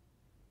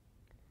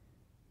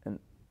 And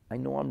I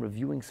know I'm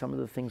reviewing some of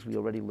the things we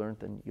already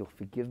learned, and you'll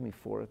forgive me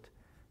for it,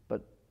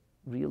 but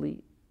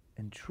really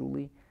and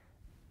truly,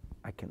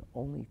 I can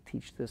only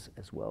teach this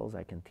as well as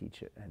I can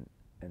teach it. And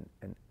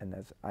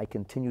as I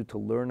continue to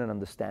learn and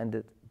understand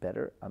it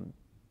better, I'm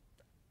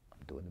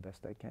doing the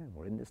best I can.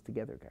 We're in this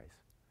together, guys.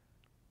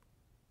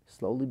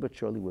 Slowly but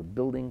surely, we're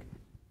building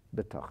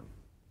Bitachon.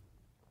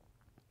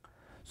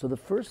 So the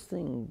first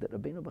thing that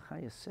Rabbeinu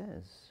Bachaya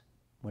says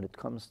when it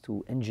comes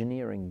to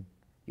engineering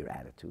your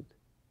attitude,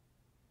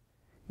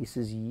 he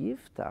says,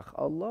 Yiftach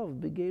alav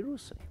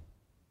b'geirusay.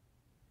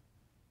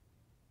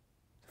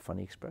 It's a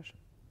funny expression.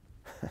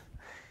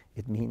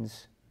 It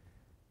means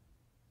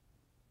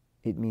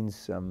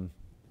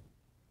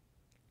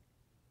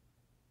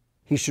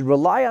he should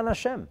rely on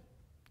Hashem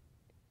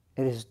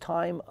at his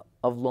time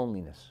of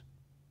loneliness.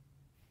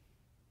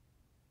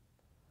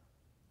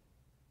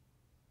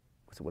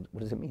 So what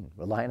does it mean?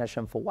 Rely on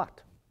Hashem for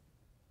what?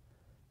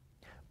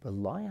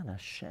 Rely on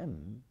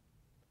Hashem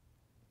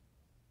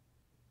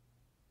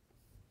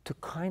to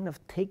kind of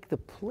take the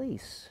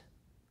place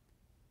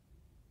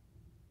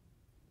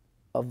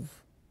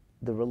of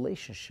the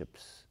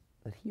relationships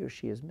that he or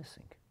she is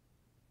missing.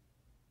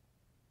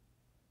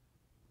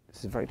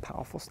 This is very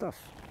powerful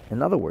stuff.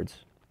 In other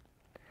words,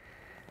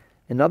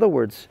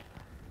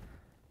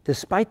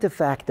 despite the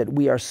fact that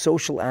we are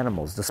social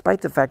animals,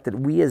 despite the fact that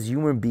we as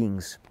human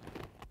beings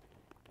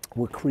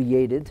were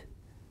created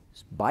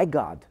by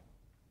God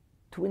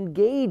to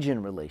engage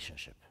in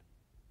relationship.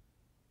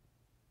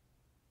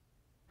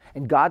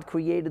 And God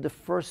created the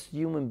first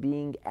human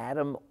being,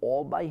 Adam,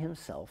 all by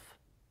himself.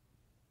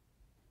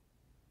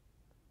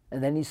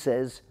 And then he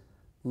says,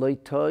 Lo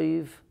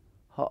toiv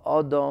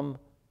ha'adam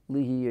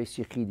lihiyos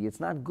yechidi.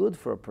 It's not good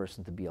for a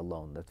person to be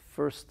alone. That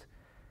first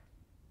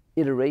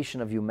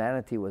iteration of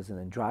humanity was an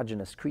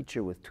androgynous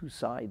creature with two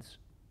sides.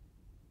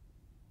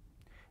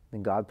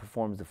 Then God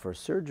performs the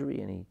first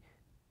surgery and he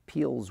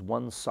peels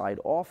one side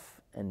off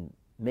and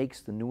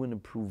makes the new and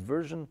improved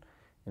version,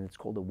 and it's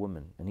called a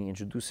woman. And he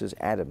introduces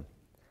Adam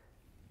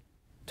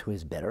to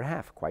his better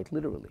half, quite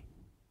literally.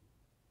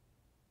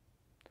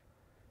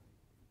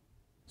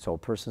 So a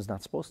person's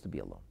not supposed to be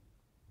alone.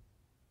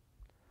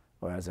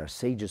 Or as our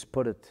sages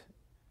put it,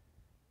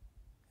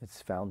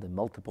 it's found in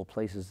multiple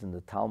places in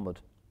the Talmud,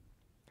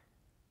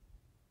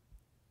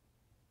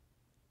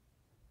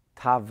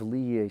 Tav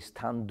liyes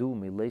tandu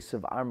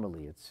milesav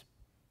armali. It's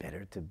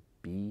better to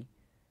be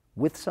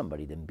with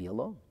somebody than be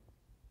alone.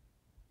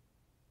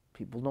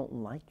 People don't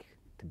like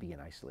to be in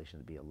isolation,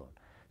 to be alone.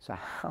 So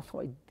how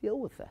do I deal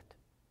with that?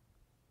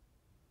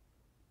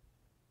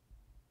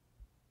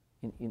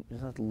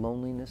 Isn't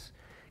loneliness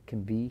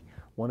can be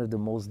one of the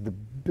most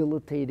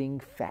debilitating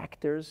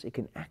factors? It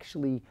can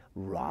actually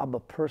rob a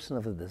person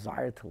of the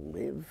desire to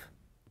live.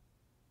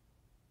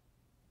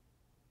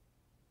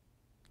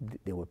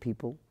 There were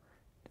people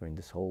during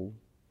this whole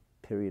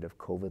period of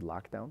COVID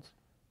lockdowns,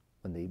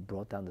 when they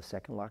brought down the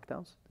second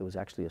lockdowns, there was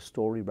actually a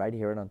story right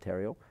here in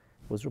Ontario,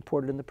 it was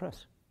reported in the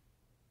press,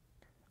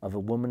 of a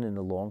woman in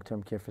a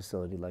long-term care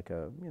facility, like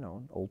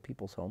an old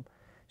people's home.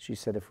 She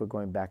said, if we're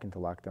going back into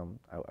lockdown,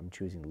 I'm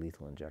choosing the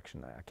lethal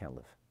injection. I can't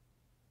live.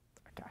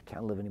 I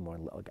can't live anymore.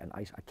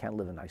 I can't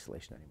live in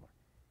isolation anymore.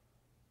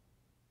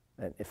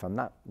 And if I'm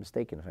not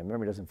mistaken, if my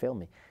memory doesn't fail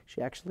me,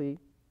 she actually,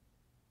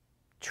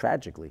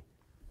 tragically,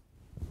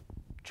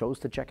 chose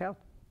to check out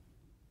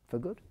for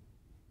good.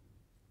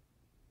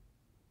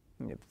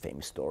 The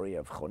famous story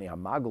of 𝑘'honi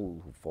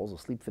HaMagul, who falls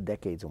asleep for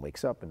decades and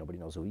wakes up and nobody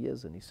knows who he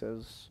is, and he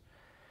says,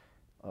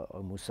 like,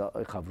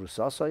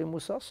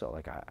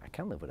 I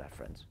can't live without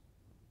friends.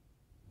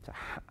 So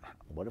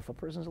what if a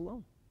person's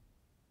alone?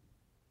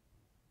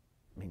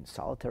 I mean,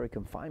 solitary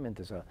confinement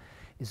is a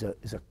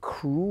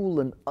cruel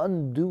and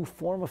undue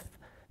form of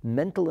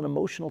mental and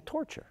emotional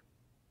torture.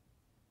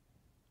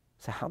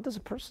 So how does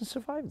a person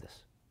survive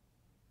this?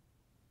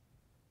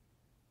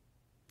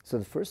 So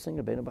the first thing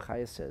Rabbeinu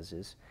Bachaya says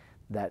is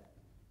that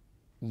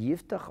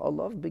yiftach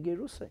alav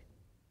b'gerusay,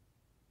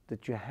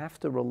 that you have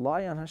to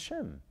rely on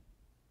Hashem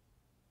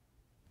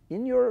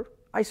in your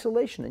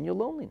isolation, in your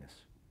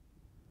loneliness.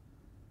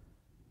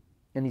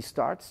 And he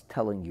starts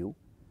telling you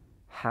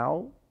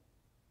how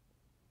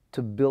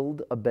to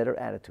build a better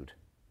attitude.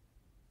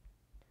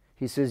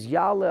 He says,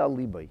 Ya'ale al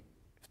libay,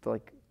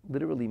 like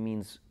literally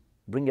means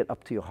bring it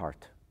up to your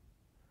heart.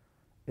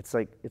 It's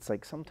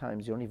like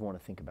sometimes you don't even want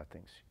to think about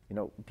things.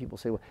 People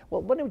say,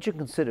 well, why don't you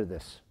consider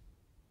this?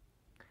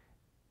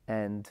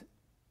 And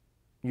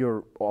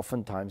your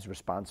oftentimes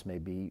response may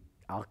be,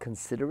 I'll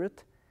consider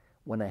it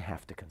when I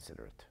have to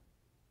consider it.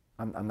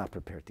 I'm not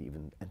prepared to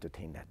even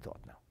entertain that thought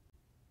now.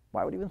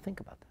 Why would you even think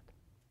about that?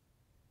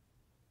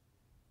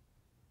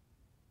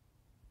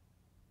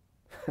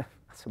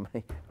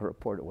 A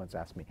reporter once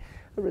asked me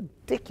a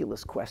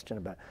ridiculous question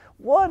about,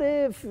 what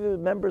if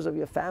members of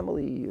your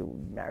family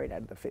married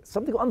out of the faith?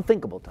 Something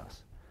unthinkable to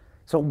us.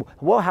 So,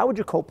 how would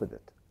you cope with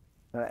it?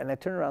 And I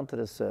turned around to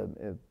this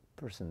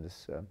person,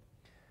 this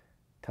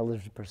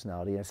television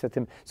personality, and I said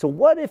to him, so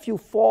what if you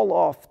fall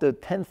off the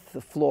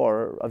 10th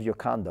floor of your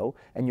condo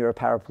and you're a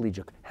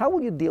paraplegic? How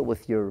will you deal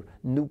with your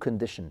new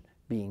condition,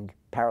 being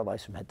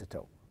paralyzed from head to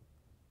toe?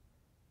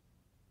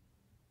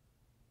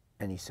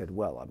 And he said,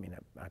 well, I mean,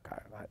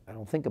 I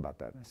don't think about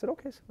that. I said,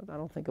 okay, so I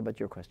don't think about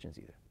your questions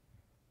either.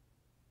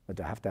 But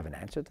do I have to have an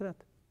answer to that?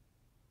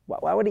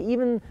 Why would he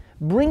even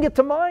bring it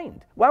to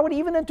mind? Why would he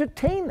even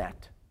entertain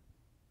that?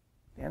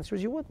 The answer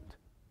is you wouldn't.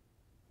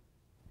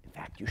 In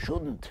fact, you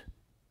shouldn't.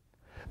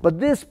 But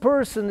this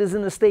person is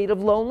in a state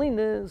of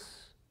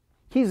loneliness.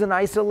 He's in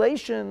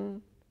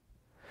isolation.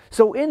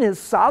 So in his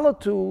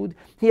solitude,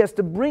 he has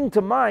to bring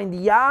to mind,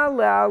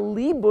 Ya'ale al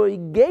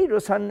libay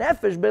gerus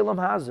hanefesh b'olam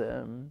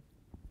hazeh.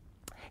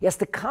 He has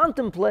to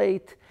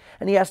contemplate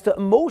and he has to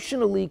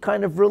emotionally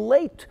kind of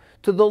relate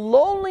to the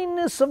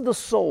loneliness of the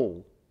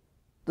soul,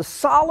 the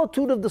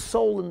solitude of the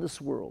soul in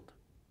this world.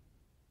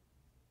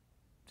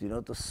 Do you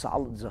know the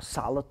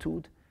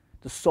solitude?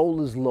 The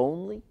soul is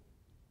lonely.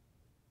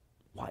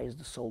 Why is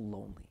the soul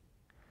lonely?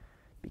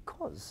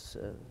 Because,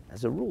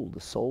 as a rule, the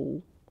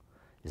soul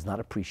is not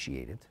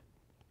appreciated.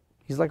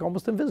 He's like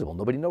almost invisible.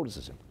 Nobody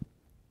notices him.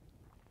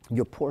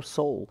 Your poor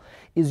soul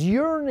is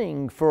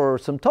yearning for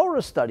some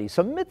Torah study,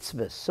 some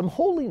mitzvahs, some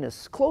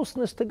holiness,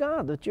 closeness to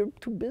God, that you're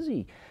too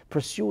busy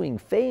pursuing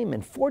fame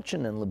and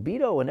fortune and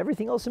libido and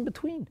everything else in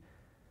between.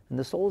 And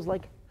the soul is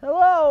like,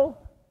 hello,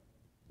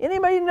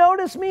 anybody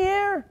notice me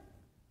here?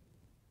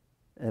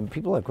 And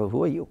people are like, well,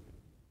 who are you?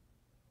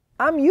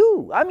 I'm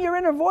you. I'm your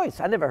inner voice.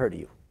 I never heard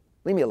of you.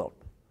 Leave me alone.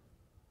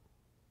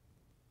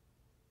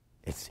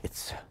 It's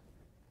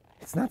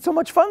not so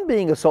much fun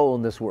being a soul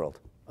in this world,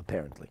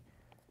 apparently.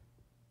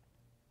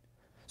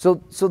 So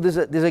there's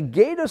a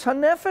gerus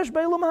hanefesh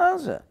b'olam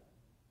hazeh.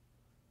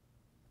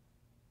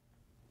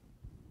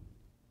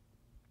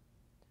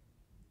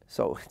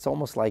 So it's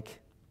almost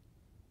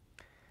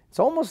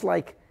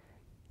like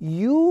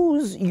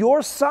use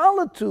your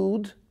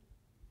solitude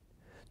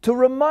to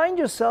remind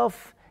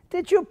yourself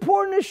that your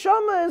poor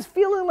neshama is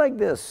feeling like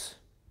this.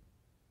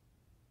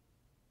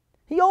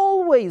 He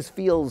always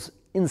feels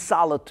in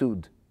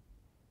solitude.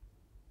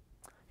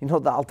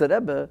 The Alter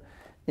Rebbe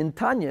in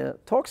Tanya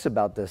talks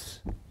about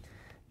this.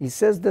 He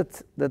says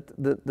that the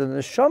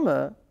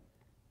neshama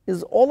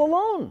is all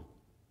alone.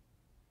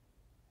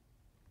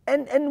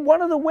 And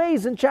one of the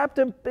ways in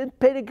chapter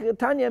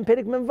Tanya and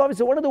Perek Mem-Vav,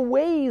 so one of the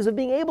ways of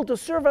being able to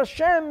serve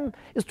Hashem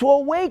is to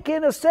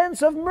awaken a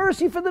sense of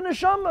mercy for the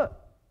neshama.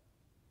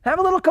 Have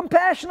a little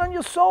compassion on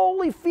your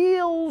soul. He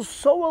feels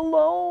so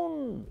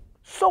alone,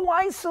 so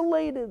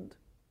isolated.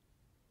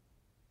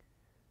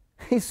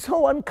 He's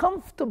so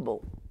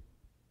uncomfortable.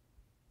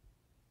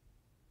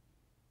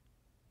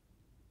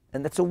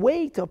 And that's a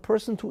way to a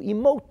person to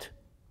emote,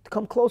 to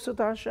come closer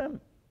to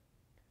Hashem.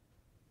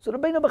 So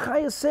Rabbeinu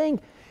Bachaya is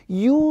saying,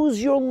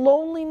 use your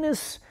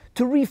loneliness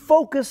to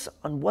refocus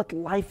on what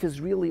life is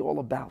really all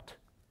about.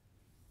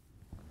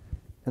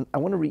 And I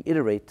want to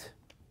reiterate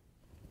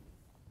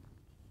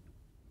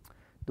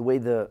the way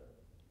the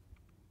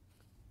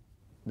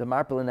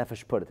𝑀'Rpeh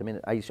Nefesh put it. I mean,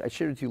 I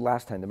shared it with you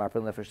last time. The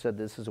𝑀'Rpeh Nefesh said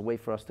this is a way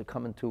for us to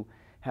come into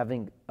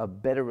having a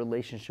better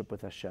relationship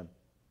with Hashem.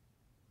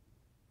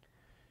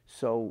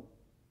 So,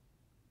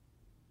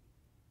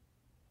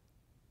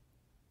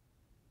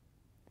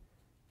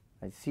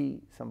 I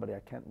see somebody, I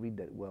can't read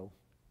that well,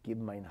 Gib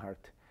mein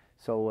Hart.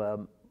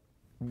 So,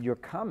 your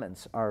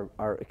comments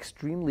are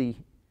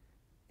extremely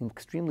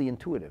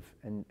intuitive,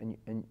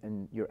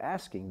 and you're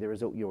asking,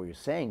 you're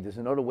saying, there's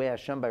another way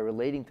Hashem by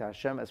relating to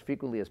Hashem as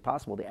frequently as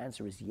possible. The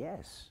answer is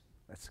yes.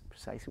 That's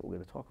precisely what we're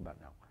going to talk about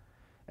now.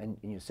 And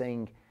you're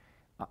saying,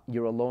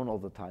 you're alone all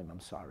the time, I'm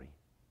sorry.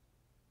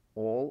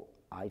 All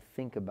I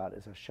think about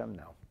is Hashem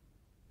now.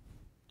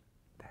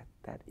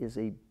 That is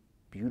a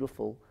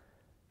beautiful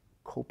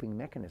coping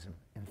mechanism.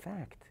 In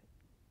fact,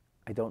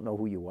 I don't know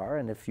who you are,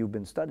 and if you've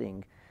been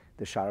studying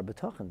the Sha'ar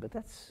HaBitachon, but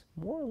that's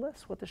more or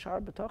less what the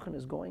Sha'ar HaBitachon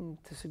is going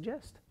to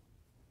suggest.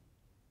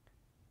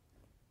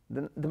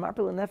 The 𝑀'Rpeh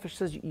Nefesh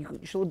says,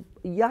 Ya'ala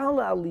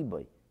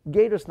aliboy,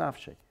 gators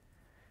nafshe.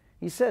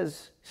 He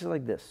says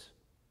like this.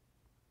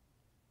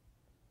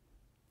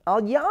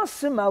 Al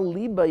yasim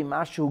aliboy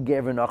mashu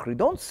gever nachri.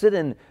 Don't sit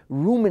and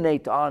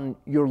ruminate on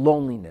your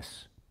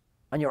loneliness,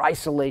 on your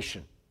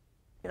isolation.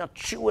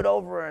 Chew it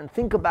over and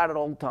think about it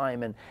all the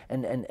time and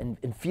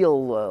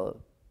feel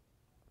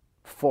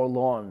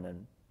forlorn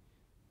and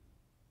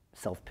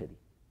self-pity.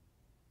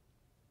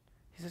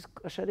 He says,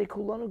 Asharei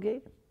kulanu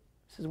geirim.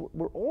 He says,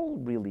 we're all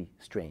really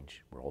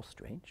strange. We're all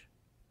strange.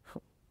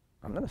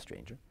 I'm not a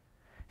stranger.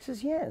 He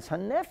says, yes,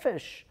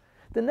 hanefesh.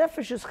 The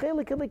nefesh is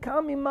chelik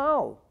elikam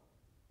mimal,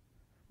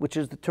 which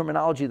is the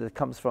terminology that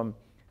comes from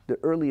the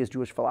earliest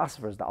Jewish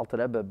philosophers. The Alter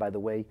Rebbe, by the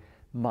way,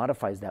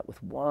 modifies that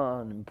with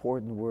one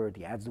important word.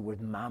 He adds the word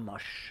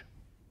mamash.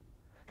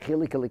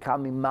 Chelik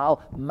elikam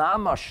mimal,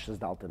 mamash, says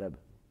the Alter Rebbe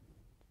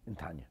in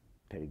Tanya,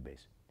 Perik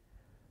Beis.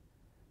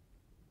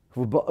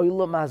 He's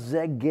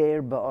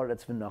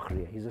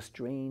a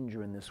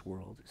stranger in this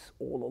world. He's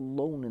all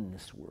alone in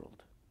this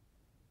world.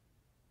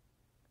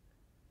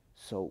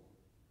 So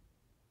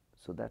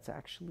that's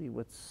actually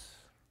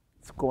what's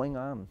going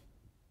on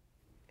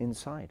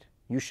inside.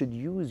 You should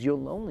use your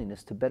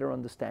loneliness to better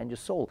understand your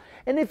soul.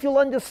 And if you'll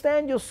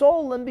understand your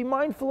soul and be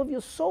mindful of your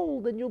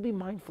soul, then you'll be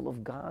mindful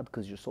of God,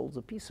 because your soul's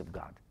a piece of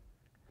God.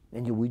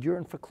 And you will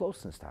yearn for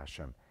closeness to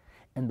Hashem.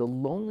 And the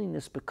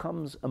loneliness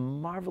becomes a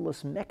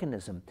marvelous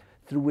mechanism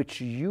through which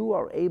you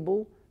are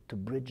able to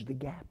bridge the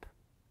gap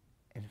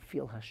and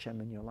feel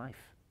Hashem in your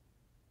life.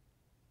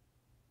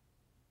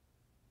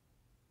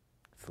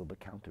 It's a little bit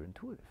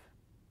counterintuitive.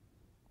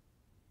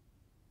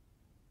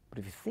 But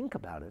if you think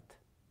about it,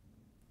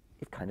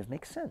 it kind of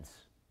makes sense.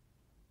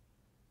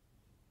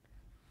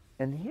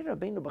 And here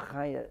Rabbeinu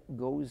Bachaya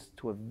goes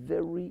to a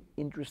very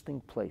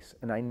interesting place.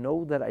 And I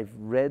know that I've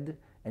read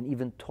and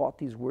even taught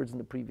these words in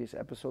the previous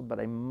episode, but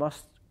I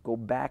must go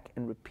back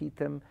and repeat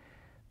them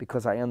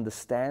because I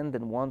understand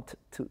and want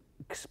to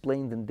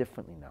explain them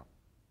differently now.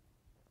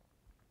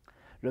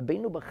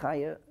 Rabbeinu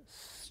Bachaya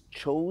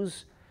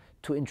chose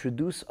to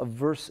introduce a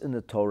verse in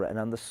the Torah, and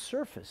on the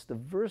surface, the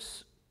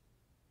verse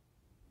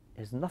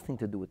has nothing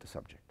to do with the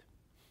subject.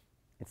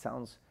 It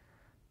sounds,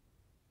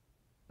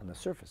 on the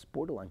surface,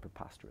 borderline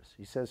preposterous.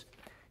 He says,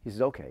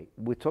 okay,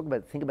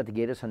 think about the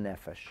gators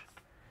hanefesh.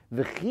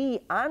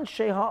 V'chi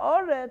anshe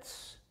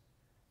ha'aretz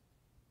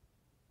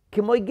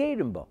k'moy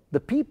geirim bo.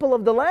 The people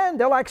of the land,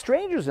 they're like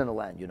strangers in the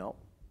land,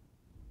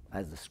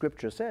 As the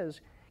scripture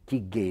says,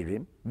 ki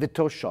geirim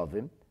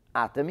v'toshavim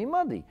atem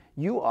imadi.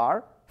 You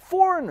are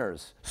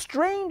foreigners,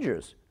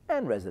 strangers,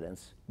 and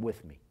residents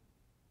with me.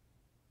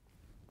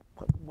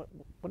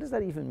 What does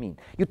that even mean?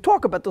 You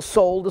talk about the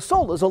soul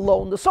is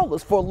alone, the soul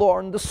is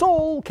forlorn, the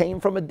soul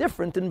came from a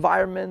different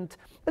environment,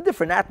 a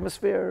different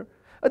atmosphere,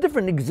 a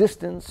different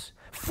existence,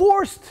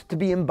 forced to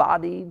be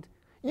embodied,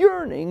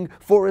 yearning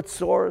for its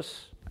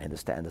source. I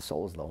understand the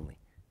soul is lonely,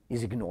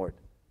 is ignored.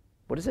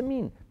 What does it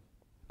mean?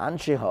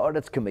 Anshe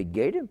ha'aretz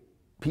k'meigerim?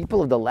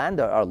 People of the land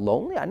are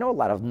lonely? I know a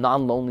lot of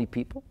non-lonely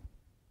people.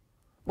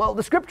 Well,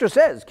 the scripture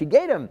says,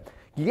 Ki-geirim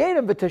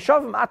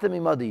v'teshavim atem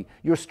imadi.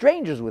 You're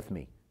strangers with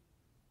me.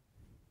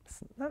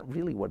 It's not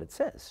really what it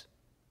says.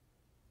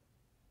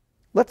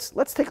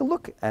 Let's take a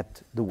look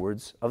at the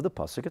words of the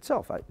pasuk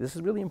itself. This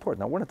is really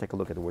important. I want to take a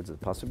look at the words of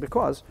the pasuk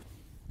because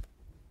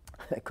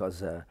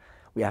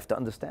we have to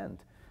understand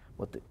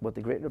what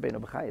the great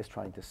Rabbeinu Bachaya is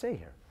trying to say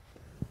here.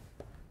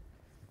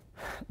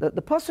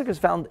 The pasuk is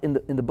found in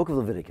the book of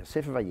Leviticus,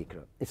 Sefer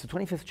Vayikra. It's the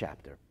 25th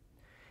chapter.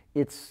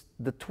 It's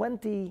the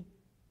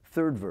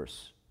 23rd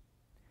verse.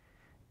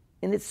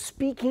 And it's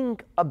speaking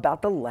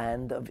about the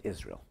land of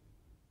Israel.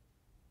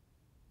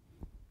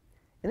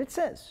 And it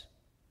says,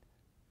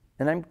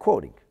 and I'm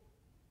quoting,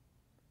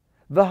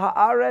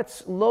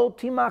 V'ha'aretz lo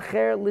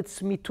timacher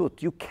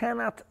litzmitut. You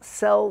cannot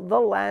sell the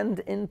land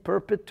in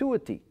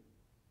perpetuity.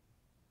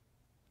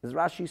 As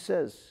Rashi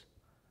says,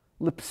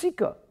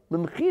 l'psika,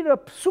 l'mchira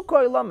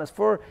𝑑𝒂𝒓𝒕,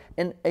 for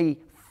a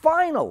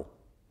final,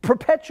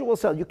 perpetual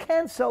sale. You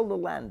can't sell the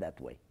land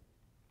that way.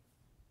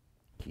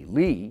 Ki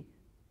li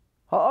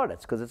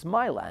ha'aretz, because it's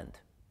my land.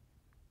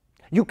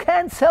 You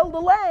can't sell the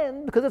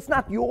land because it's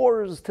not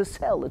yours to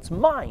sell. It's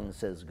mine,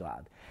 says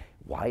God.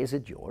 Why is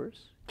it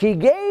yours? Ki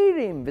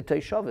geirim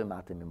v'toshevim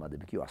atem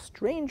imadi. You are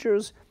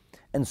strangers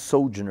and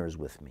sojourners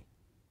with me.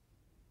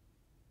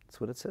 That's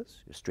what it says.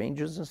 You're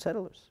strangers and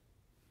settlers.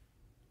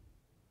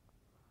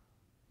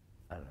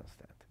 I don't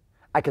understand.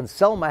 I can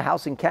sell my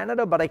house in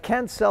Canada, but I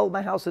can't sell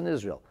my house in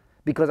Israel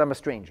because I'm a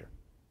stranger.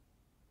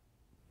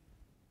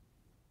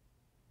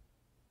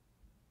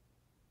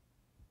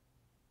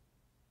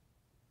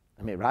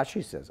 I mean,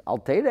 Rashi says, "Al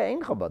teira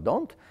ein chaba."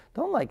 Don't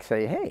like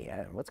say,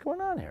 "Hey, what's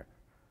going on here?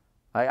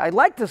 I'd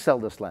like to sell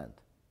this land."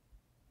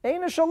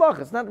 Ein shalach.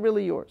 It's not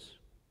really yours.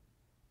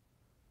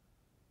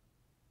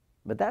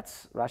 But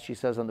that's Rashi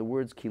says on the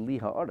words "ki li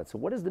ha'aretz." So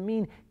what does it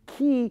mean?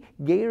 Ki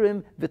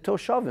geirim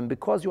v'toshevim,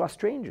 because you are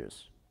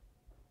strangers.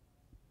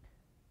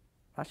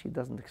 Rashi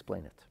doesn't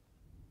explain it.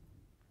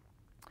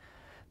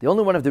 The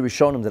only one of the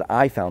Rishonim that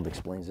I found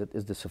explains it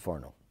is the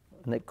Seforno,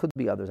 and it could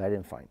be others I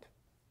didn't find.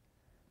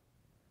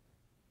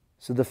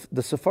 So the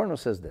Seforno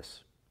says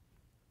this: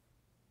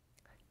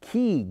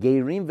 Ki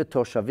geirim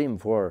v'toshavim,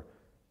 for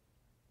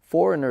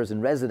foreigners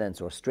and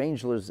residents or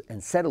strangers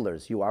and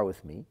settlers, you are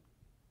with me.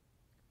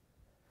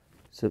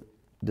 So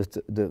the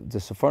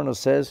Seforno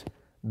says,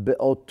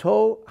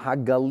 Be'oto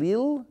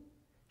hagalil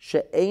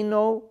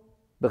she'eino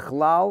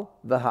b'chlal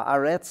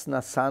v'ha'aretz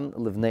nasan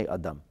livnei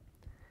adam.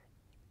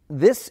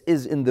 This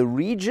is in the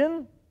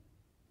region,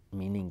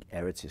 meaning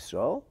Eretz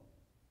Yisrael.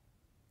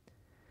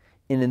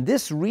 And in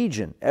this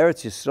region,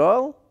 Eretz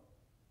Yisrael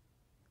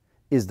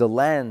is the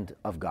land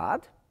of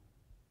God.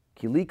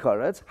 Kili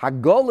karetz,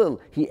 hagolil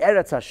hi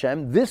Eretz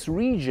Hashem. This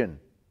region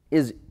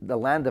is the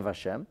land of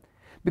Hashem.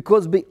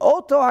 Because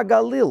be'oto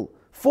hagalil,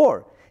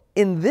 for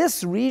in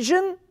this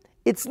region,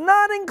 it's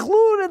not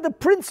included the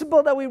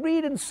principle that we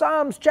read in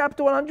Psalms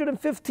chapter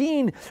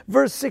 115,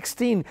 verse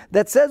 16,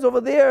 that says over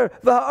there,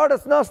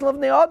 V'ha'aretz nasan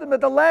livnei adam, that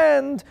the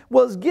land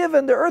was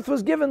given, the earth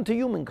was given to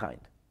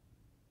humankind.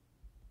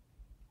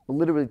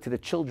 Literally to the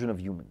children of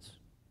humans.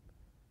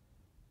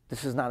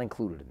 This is not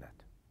included in that.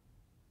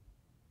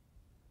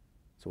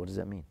 So what does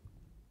that mean?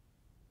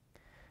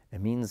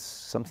 It means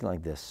something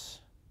like this,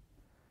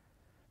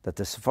 that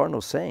the Seforno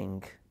is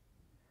saying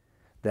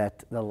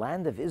that the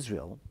land of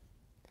Israel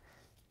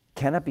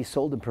cannot be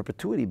sold in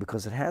perpetuity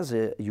because it has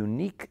a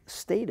unique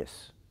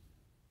status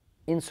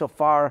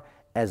insofar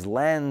as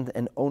land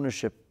and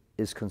ownership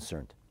is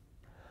concerned.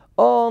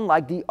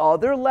 Unlike the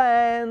other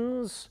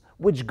lands,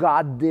 which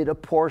God did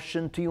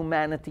apportion to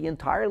humanity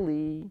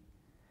entirely,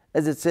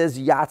 as it says,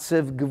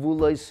 Yatsev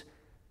Gevulos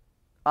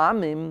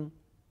Amim,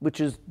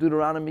 which is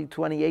Deuteronomy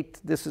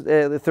 28, this is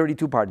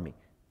 32, pardon me.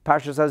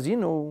 Parshas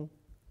Hazinu.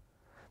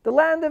 The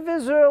land of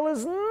Israel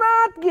is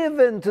not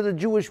given to the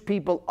Jewish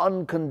people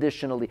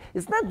unconditionally.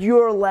 It's not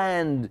your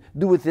land,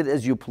 do with it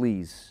as you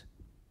please.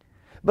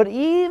 But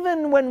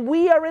even when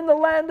we are in the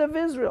land of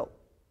Israel,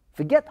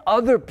 forget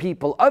other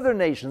people, other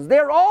nations,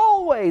 they're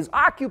always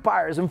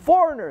occupiers and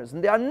foreigners,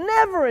 and they are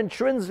never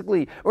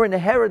intrinsically or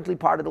inherently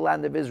part of the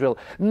land of Israel.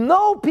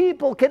 No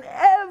people can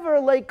ever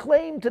lay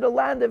claim to the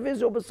land of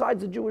Israel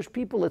besides the Jewish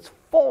people. It's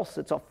false.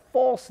 It's a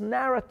false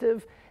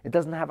narrative. It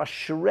doesn't have a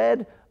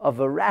shred of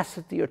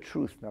veracity or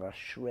truth, not a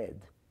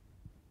shred.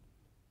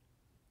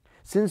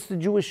 Since the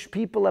Jewish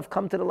people have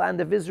come to the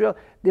land of Israel,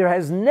 there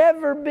has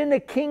never been a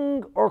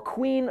king or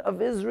queen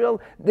of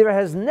Israel. There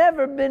has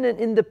never been an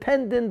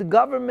independent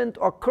government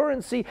or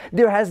currency.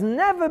 There has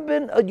never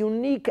been a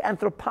unique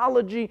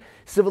anthropology,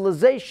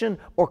 civilization,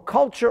 or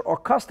culture or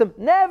custom.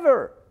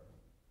 Never.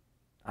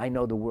 I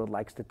know the world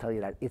likes to tell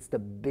you that. It's the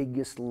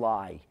biggest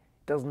lie.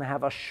 It doesn't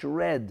have a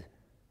shred,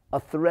 a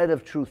thread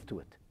of truth to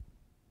it.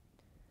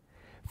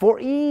 For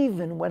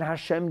even when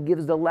Hashem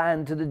gives the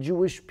land to the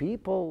Jewish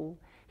people,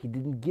 He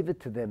didn't give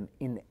it to them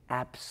in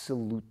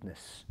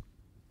absoluteness.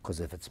 Because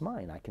if it's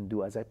mine, I can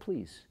do as I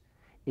please.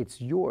 It's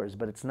yours,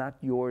 but it's not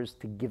yours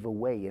to give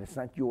away, and it's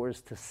not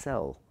yours to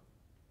sell.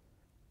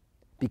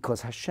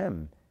 Because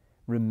Hashem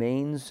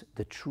remains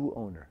the true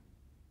owner.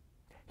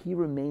 He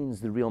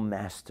remains the real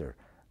master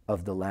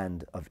of the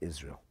land of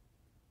Israel.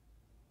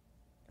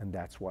 And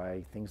that's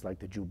why things like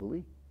the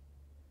Jubilee,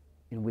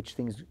 in which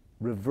things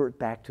revert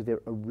back to their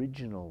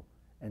original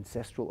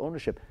ancestral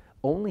ownership,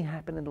 only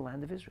happen in the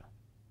land of Israel.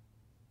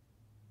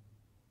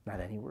 Not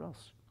anywhere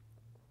else.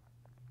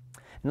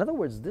 In other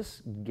words,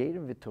 this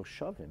Geirim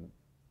v'Toshavim,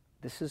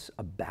 this is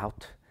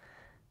about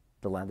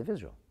the land of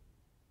Israel.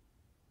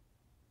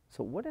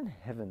 So what in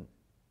heaven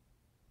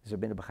is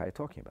Rabbeinu Bachaya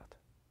talking about?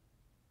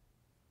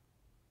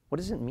 What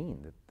does it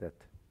mean that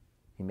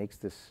he makes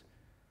this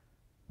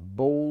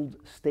bold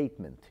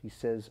statement? He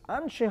says,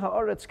 Anshe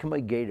ha'aretz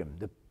k'may Geirim,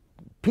 the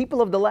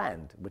people of the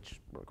land, which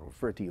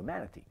refer to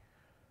humanity.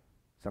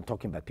 So I'm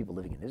talking about people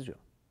living in Israel.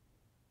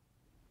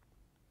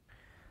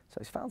 So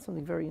I found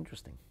something very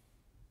interesting.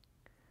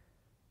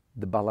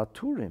 The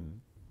Balaturim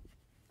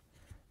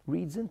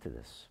reads into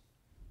this.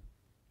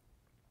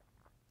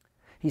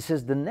 He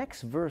says the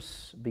next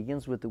verse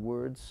begins with the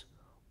words,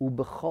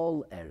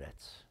 Ubechol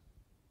Eretz.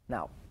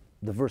 Now,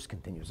 the verse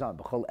continues on,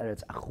 Bechol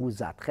Eretz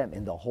achuzatchem,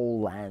 in the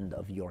whole land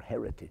of your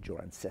heritage,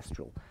 your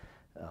ancestral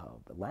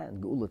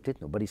land, Geula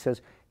Titnu. But he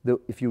says,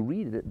 if you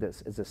read it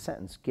this as a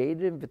sentence,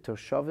 Geirim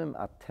v'toshavim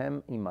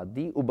atem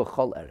imadi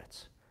ubechol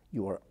Eretz.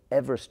 You are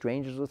ever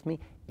strangers with me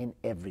in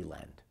every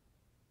land.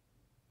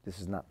 This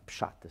is not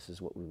pshat, this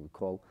is what we would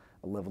call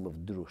a level of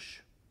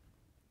drush.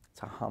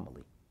 It's a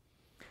homily.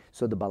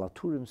 So the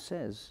Balaturim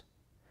says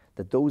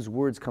that those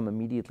words come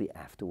immediately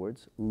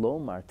afterwards,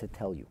 lomar, to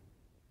tell you.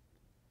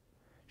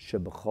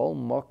 Shebechol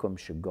makom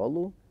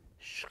shegolu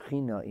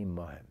shchina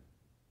imahem.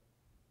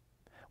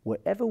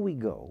 Wherever we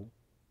go,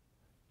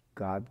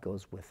 God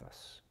goes with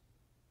us.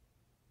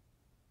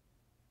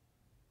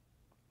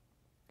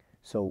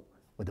 So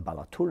what the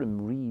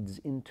Balaturim reads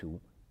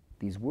into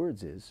these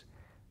words is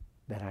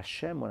that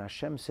Hashem, when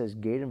Hashem says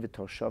Geirim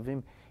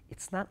v'toshavim,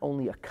 it's not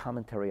only a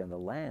commentary on the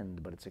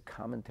land, but it's a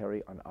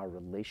commentary on our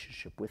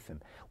relationship with Him.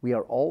 We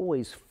are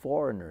always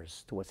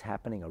foreigners to what's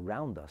happening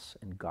around us,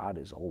 and God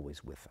is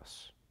always with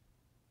us.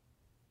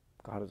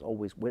 God is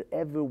always,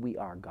 wherever we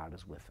are, God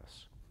is with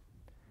us.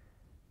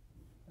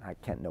 I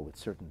can't know with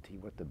certainty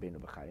what the Rabbeinu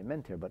Bachaya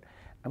meant here, but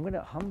I'm going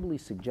to humbly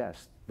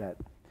suggest that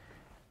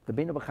the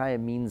Rabbeinu Bachaya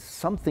means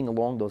something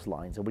along those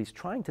lines. And what he's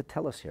trying to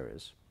tell us here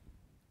is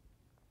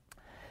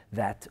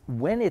that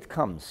when it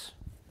comes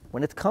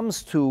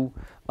to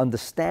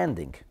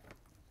understanding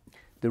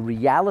the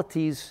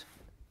realities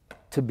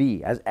to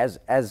be as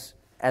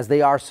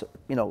they are,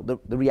 the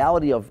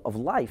reality of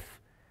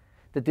life,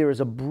 that there is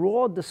a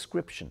broad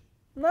description,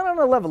 not on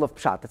a level of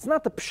pshat. It's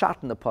not the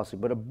pshat in the pasuk,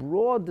 but a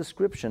broad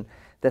description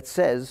that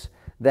says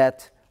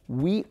that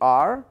we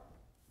are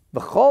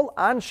v'chol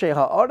anshe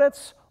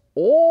ha'aretz,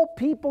 all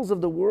peoples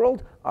of the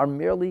world are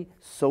merely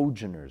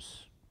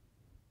sojourners.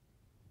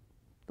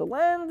 The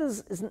land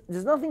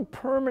there's nothing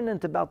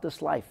permanent about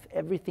this life.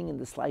 Everything in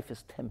this life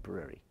is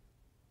temporary.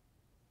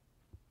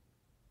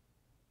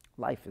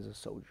 Life is a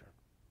sojourn.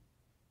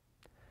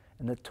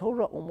 And the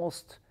Torah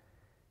almost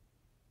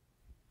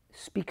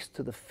speaks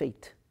to the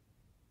fate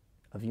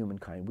of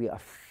humankind. We are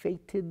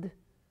fated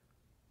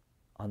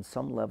on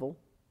some level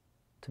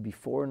to be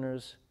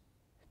foreigners,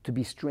 to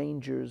be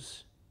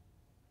strangers,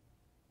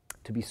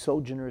 to be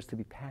sojourners, to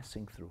be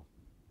passing through.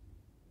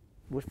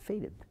 We're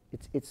fated.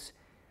 It's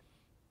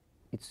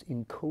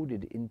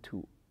encoded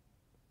into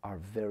our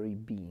very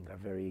being, our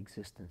very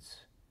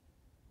existence.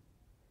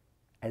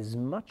 As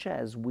much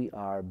as we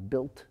are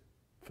built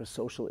for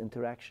social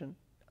interaction,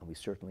 and we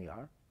certainly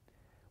are,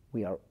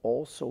 we are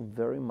also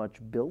very much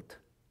built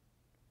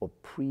or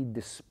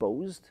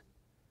predisposed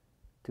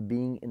to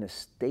being in a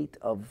state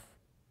of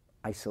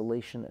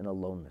isolation and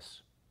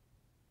aloneness.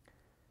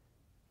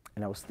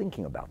 And I was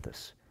thinking about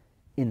this.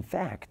 In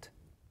fact,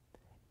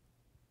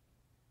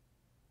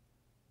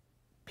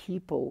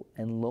 people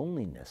and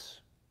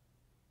loneliness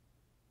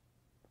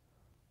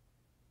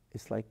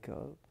is like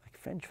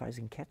French fries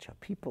and ketchup.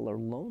 People are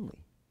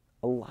lonely.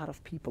 A lot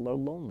of people are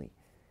lonely.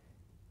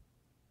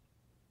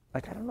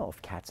 Like, I don't know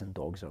if cats and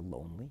dogs are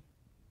lonely.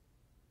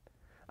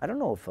 I don't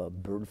know if a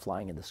bird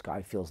flying in the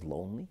sky feels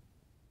lonely.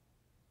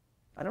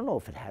 I don't know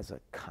if it has a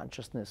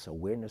consciousness,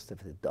 awareness,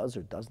 if it does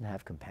or doesn't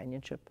have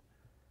companionship.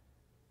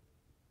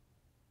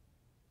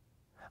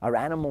 Are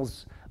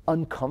animals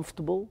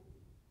uncomfortable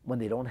when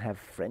they don't have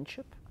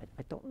friendship?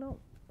 I don't know.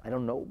 I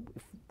don't know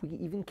if we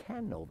even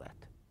can know that.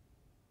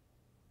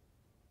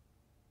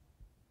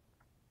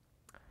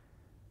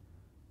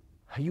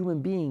 A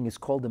human being is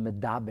called a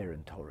medaber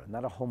in Torah,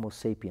 not a homo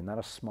sapien, not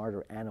a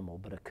smarter animal,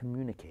 but a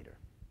communicator.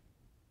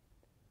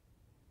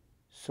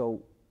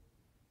 So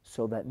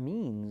that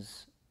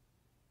means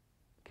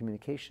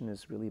communication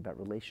is really about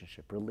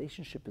relationship.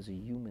 Relationship is a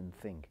human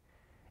thing.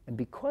 And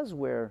because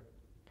we're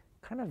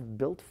kind of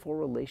built for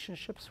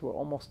relationships, we're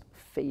almost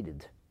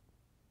fated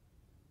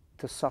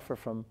to suffer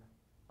from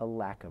a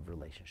lack of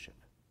relationship.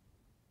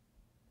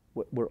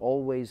 We're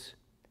always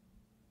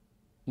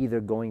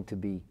either going to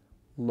be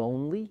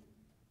lonely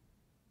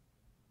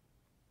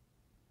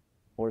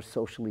or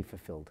socially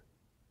fulfilled,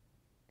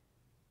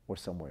 or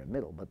somewhere in the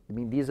middle. But I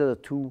mean, these are the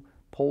two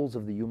poles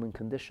of the human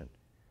condition.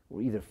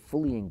 We're either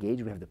fully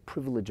engaged, we have the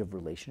privilege of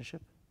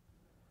relationship,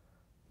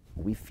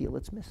 or we feel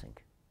it's missing.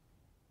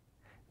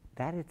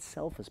 That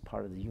itself is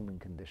part of the human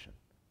condition.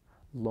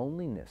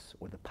 Loneliness,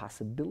 or the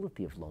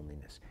possibility of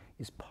loneliness,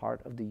 is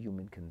part of the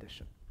human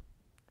condition.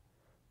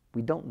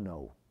 We don't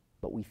know,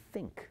 but we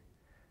think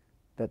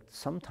that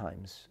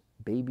sometimes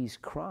babies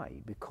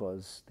cry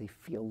because they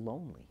feel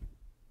lonely.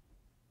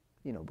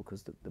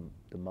 Because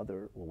the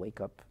mother will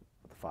wake up,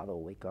 the father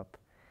will wake up,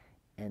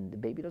 and the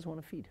baby doesn't want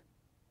to feed,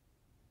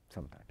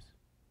 sometimes.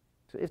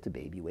 So if the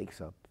baby wakes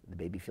up, the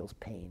baby feels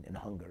pain and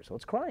hunger, so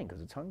it's crying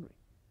because it's hungry.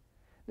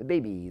 The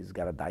baby's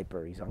got a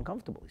diaper, he's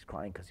uncomfortable, he's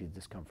crying because he's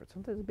discomfort.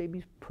 Sometimes the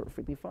baby's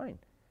perfectly fine.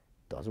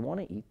 doesn't want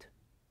to eat,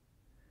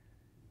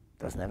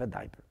 doesn't have a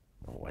diaper.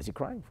 Well, what is he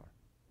crying for?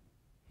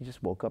 He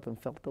just woke up and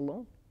felt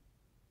alone.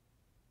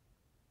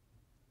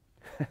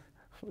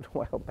 A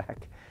while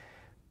back,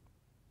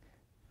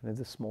 there's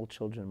a small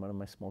children, one of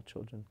my small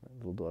children, my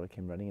little daughter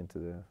came running into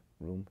the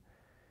room,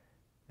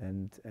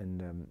 and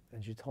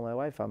she told my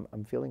wife,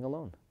 I'm feeling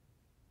alone.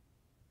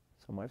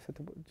 So my wife said,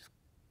 just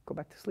go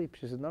back to sleep.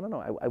 She said,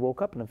 no, I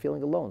woke up and I'm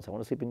feeling alone, so I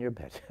want to sleep in your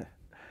bed.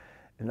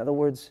 In other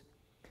words,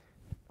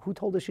 who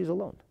told her she's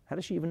alone? How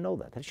does she even know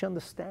that? How does she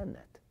understand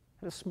that?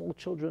 How do small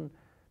children,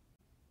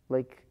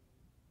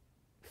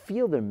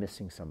 feel they're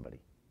missing somebody?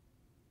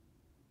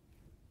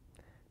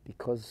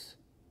 Because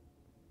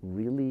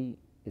really,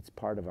 it's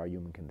part of our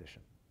human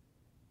condition.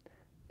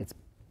 It's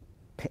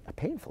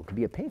painful. It could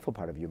be a painful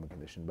part of human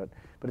condition, but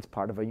it's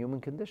part of our human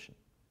condition.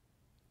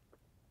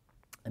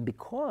 And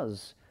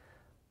because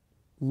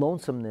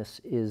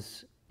lonesomeness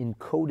is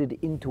encoded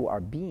into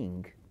our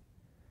being,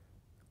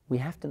 we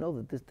have to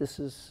know that this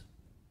is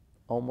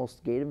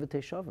almost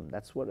𝑔𝐾𝒄.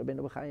 That's what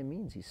Rabbeinu Bachaya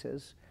means. He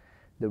says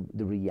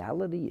the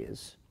reality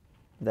is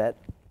that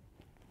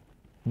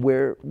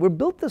we're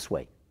built this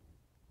way.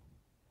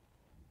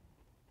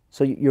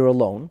 So you're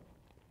alone.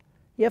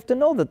 You have to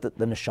know that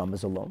the neshama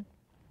is alone.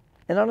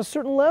 And on a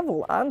certain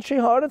level,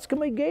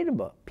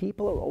 𝑗'Sha'ar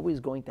people are always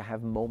going to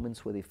have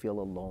moments where they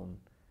feel alone,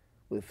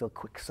 where they feel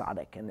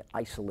quixotic and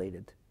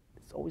isolated.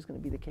 It's always going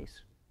to be the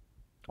case.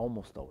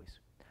 Almost always.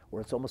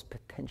 Or it's almost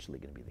potentially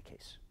going to be the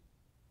case.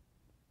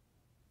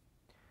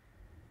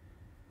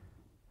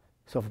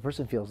 So if a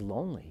person feels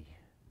lonely,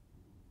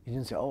 you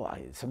didn't say,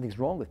 something's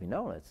wrong with me.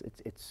 No,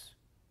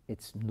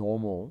 it's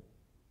normal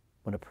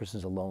when a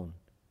person's alone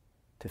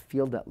to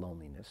feel that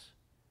loneliness.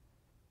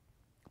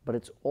 But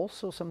it's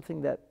also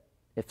something that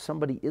if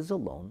somebody is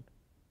alone,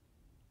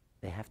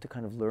 they have to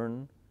kind of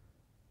learn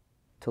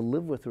to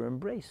live with or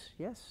embrace.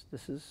 Yes,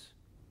 this is,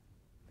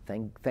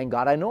 thank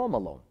God I know I'm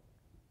alone.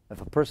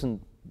 If a person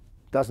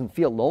doesn't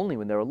feel lonely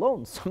when they're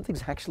alone,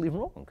 something's actually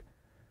wrong.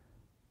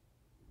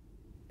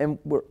 And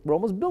we're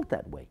almost built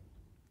that way.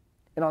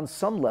 And on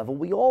some level,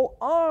 we all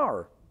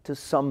are, to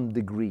some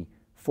degree,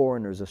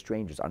 foreigners or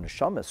strangers. Our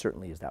neshama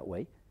certainly is that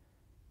way.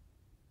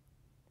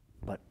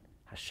 But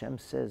Hashem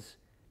says,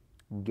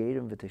 but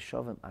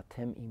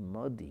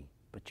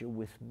you're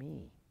with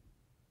me.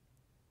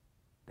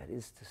 That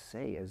is to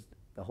say, as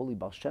the holy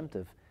Baal Shem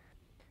Tov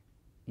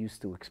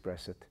used to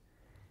express it,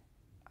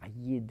 a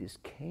yid is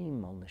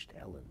keinmal nicht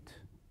elend.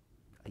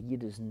 A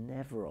yid is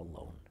never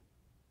alone,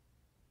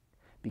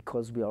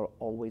 because we are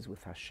always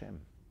with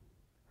Hashem.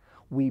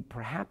 We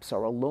perhaps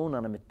are alone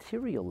on a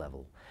material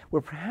level.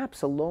 We're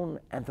perhaps alone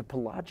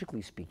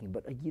anthropologically speaking,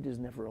 but a yid is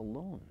never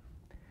alone,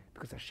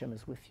 because Hashem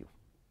is with you.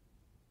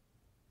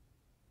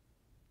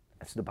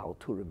 That's the Baal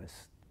Turim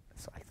is.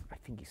 I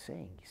think he's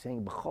saying,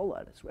 b'chol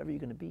haaretz, wherever you're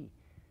going to be,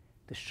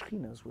 the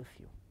Shekhinah is with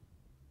you.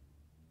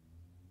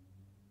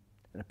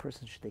 And a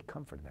person should take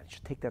comfort in that. He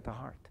should take that to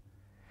heart.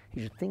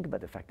 He should think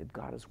about the fact that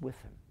God is with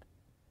him.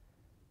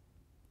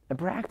 And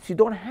perhaps you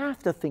don't have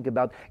to think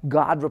about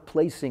God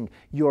replacing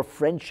your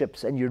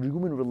friendships and your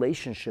human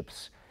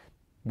relationships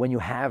when you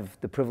have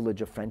the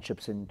privilege of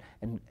friendships and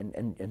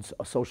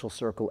a social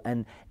circle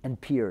and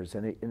peers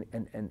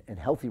and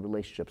healthy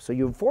relationships. So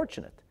you're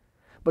fortunate.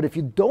 But if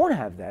you don't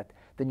have that,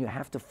 then you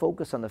have to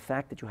focus on the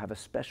fact that you have a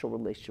special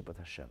relationship with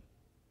Hashem.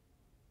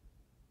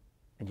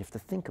 And you have to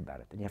think about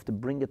it, and you have to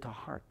bring it to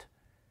heart.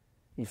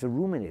 You have to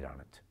ruminate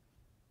on it.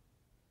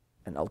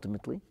 And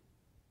ultimately,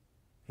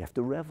 you have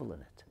to revel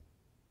in it.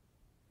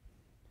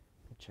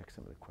 Let me check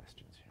some of the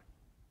questions here.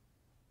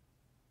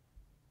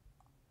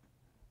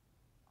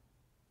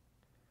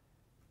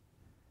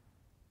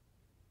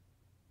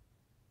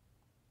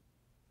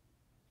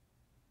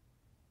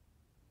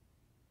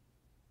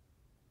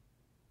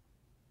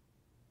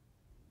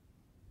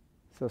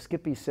 So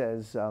Skippy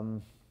says,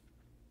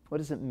 what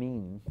does it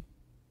mean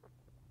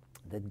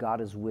that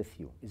God is with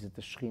you? Is it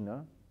the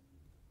Shekhinah?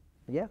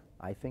 Yeah,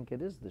 I think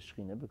it is the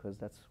Shekhinah, because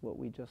that's what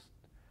we just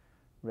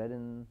read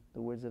in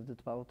the words of the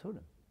Baal Turim.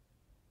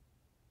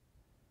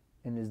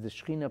 And is the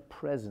Shekhinah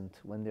present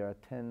when there are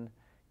 10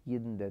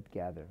 Yidden that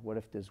gather? What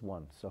if there's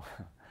one? So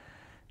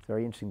it's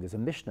very interesting. There's a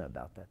Mishnah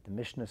about that. The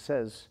Mishnah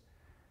says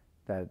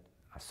that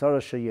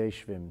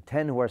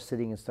 10 who are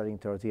sitting and studying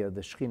Torah, the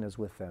Shekhinah is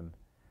with them.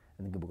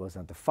 And then it goes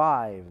down to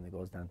 5, and it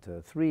goes down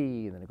to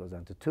 3, and then it goes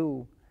down to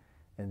 2.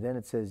 And then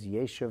it says,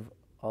 Yeshiv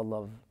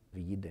alav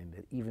v'yidem,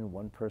 that even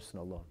one person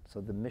alone. So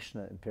the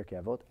Mishnah in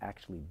Pirkei Avot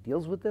actually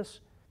deals with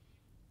this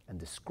and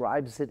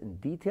describes it in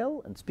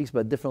detail and speaks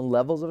about different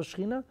levels of a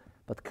Shekhinah,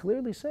 but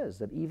clearly says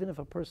that even if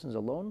a person is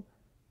alone,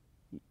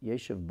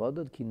 Yeshiv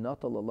badad ki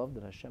natal alav,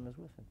 that Hashem is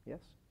with him.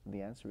 Yes? And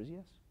the answer is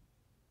yes.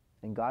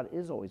 And God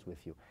is always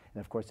with you.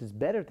 And of course, it's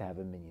better to have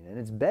a minyan, and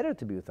it's better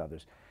to be with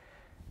others.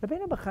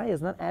 Rabbeinu Bachaya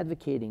is not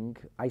advocating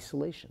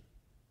isolation.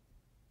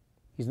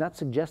 He's not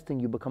suggesting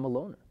you become a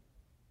loner.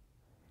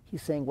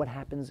 He's saying, what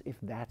happens if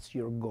that's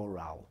your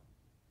goral?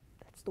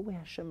 That's the way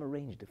Hashem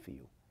arranged it for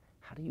you.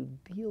 How do you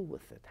deal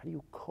with it? How do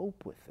you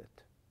cope with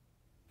it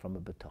from a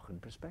Bitachon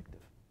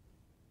perspective?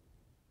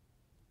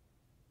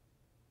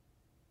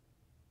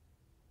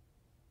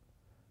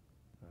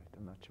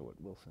 I'm not sure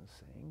what Wilson's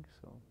saying,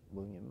 so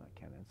William, I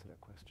can't answer that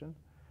question.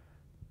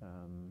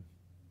 I'm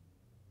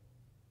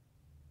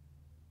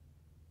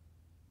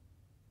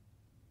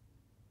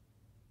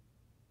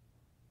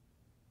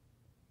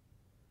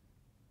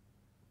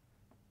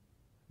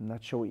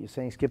not sure what you're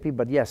saying, Skippy,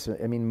 but yes,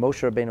 I mean,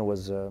 Moshe Rabbeinu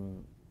was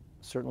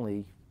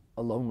certainly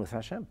alone with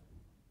Hashem.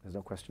 There's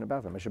no question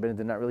about that. Moshe Rabbeinu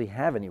did not really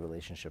have any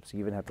relationships. He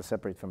even had to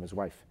separate from his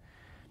wife.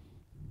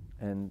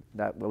 And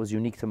that was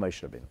unique to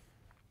Moshe Rabbeinu.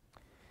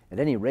 At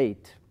any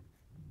rate,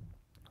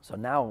 so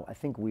now I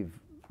think we've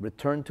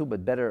returned to,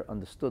 but better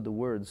understood the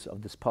words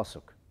of this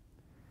pasuk.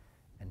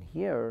 And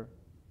here,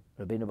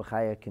 Rabbeinu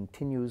Bachaya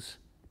continues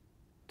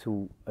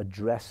to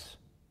address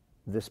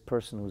this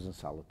person who's in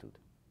solitude.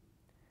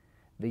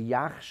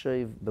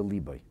 𝑉'yachshav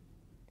b'liboy.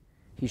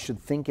 He should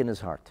think in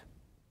his heart.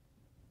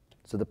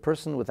 So the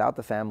person without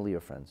the family or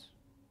friends.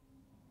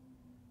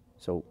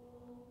 So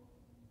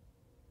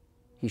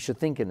he should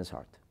think in his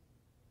heart.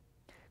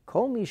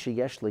 Kol mi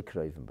sheyesh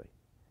le'kroivim b'y.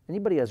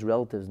 Anybody who has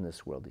relatives in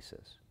this world, he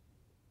says.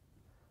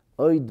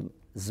 Oid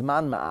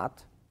zman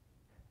ma'at,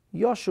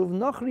 yoshuv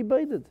nochri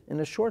beided. In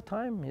a short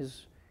time,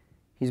 he's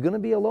going to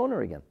be a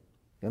loner again.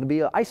 He's going to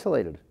be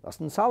isolated,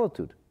 in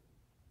solitude.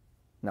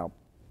 Now,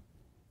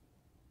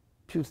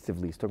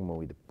 putatively, he's talking about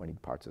when he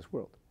departs this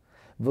world.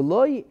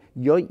 V'loi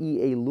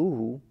yo'i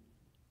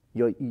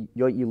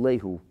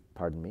lehu,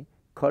 pardon me,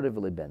 karev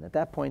leben. At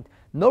that point,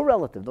 no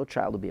relative, no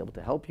child will be able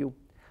to help you.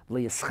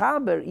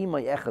 V'yischaber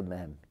imay echad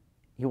mehem.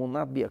 He will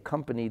not be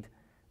accompanied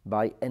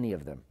by any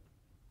of them.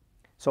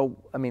 So,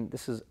 I mean,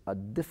 this is a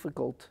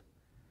difficult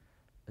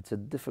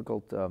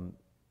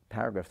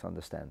paragraph to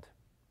understand.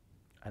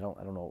 I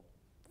don't know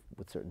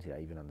with certainty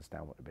I even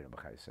understand what Rabbeinu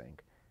Bachaya is saying.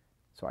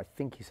 So I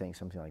think he's saying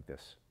something like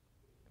this.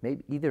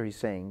 Maybe either he's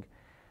saying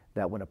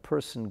that when a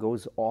person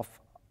goes off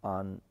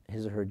on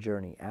his or her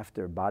journey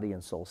after body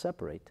and soul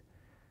separate,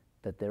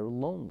 that they're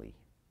lonely.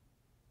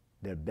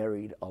 They're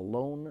buried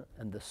alone,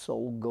 and the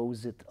soul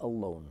goes it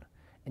alone.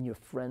 And your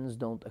friends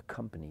don't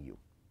accompany you.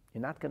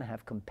 You're not going to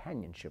have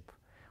companionship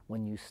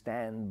when you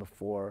stand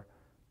before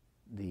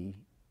the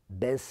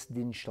Beis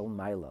Din Shel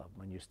Maila,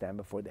 when you stand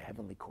before the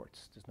heavenly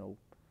courts. You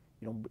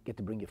don't get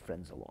to bring your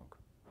friends along.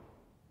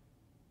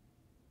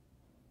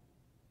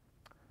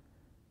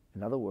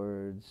 In other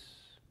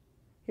words,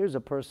 here's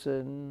a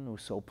person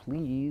who's so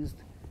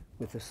pleased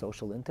with the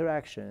social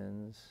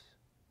interactions.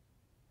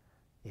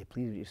 You're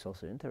pleased with your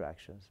social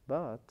interactions,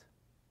 but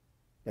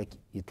like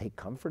you take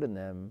comfort in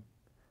them.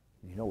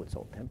 You know it's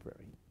all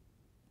temporary.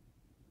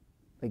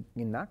 Like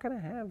you're not going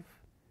to have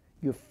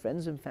your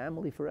friends and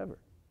family forever.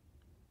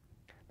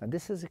 Now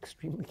this is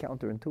extremely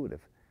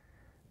counterintuitive,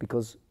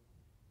 because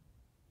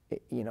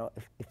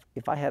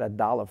if I had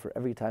 $1 for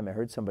every time I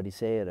heard somebody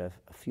say at a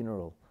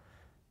funeral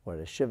or at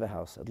a shiva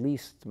house, at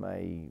least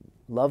my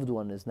loved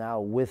one is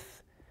now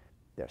with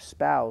their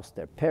spouse,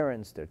 their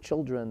parents, their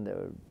children,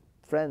 their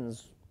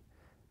friends,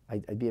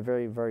 I'd be a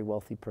very, very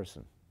wealthy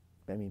person.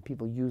 I mean,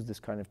 people use this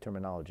kind of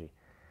terminology.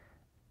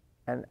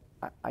 And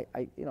I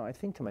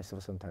think to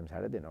myself sometimes, how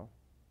did they know?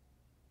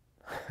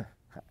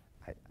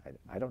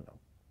 I don't know.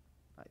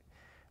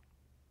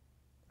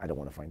 I don't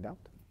want to find out.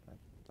 I'd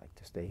like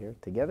to stay here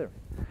together,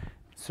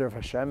 serve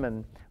Hashem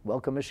and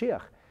welcome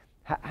Mashiach.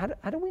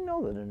 How do we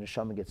know that a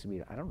neshama gets to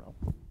be? I don't know.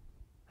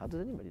 How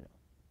does anybody know?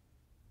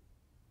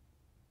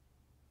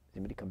 Does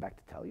anybody come back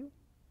to tell you?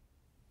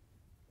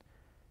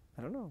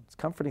 I don't know. It's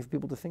comforting for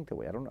people to think that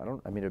way. I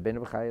mean,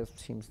 Rabbeinu Bachaya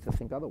seems to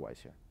think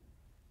otherwise here.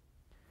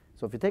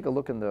 So if you take a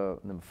look in the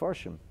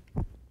Mefarshim,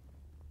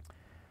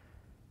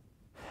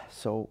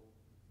 so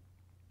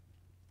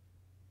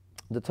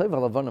the Tov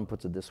HaLavanim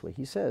puts it this way.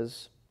 He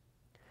says,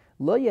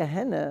 Lo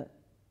yehena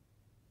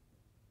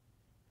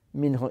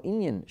min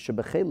ha'inyan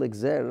shebechelek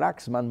zeh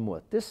rak zman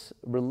muat. This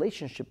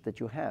relationship that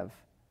you have,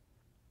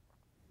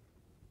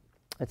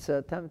 it's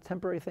a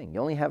temporary thing. You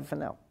only have it for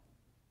now.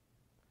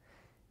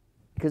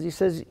 Because he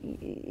says,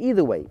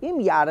 either way, im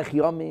yarech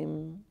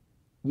yomim,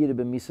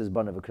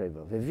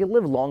 if you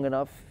live long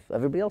enough,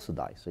 everybody else will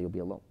die, so you'll be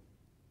alone.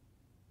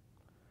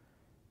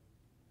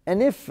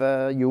 And if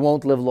you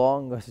won't live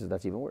long, that's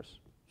even worse.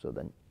 So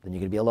then you're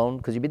going to be alone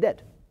because you'll be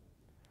dead.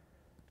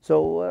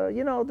 So,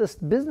 this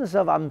business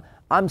of I'm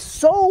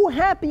so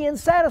happy and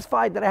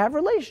satisfied that I have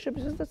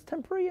relationships, that's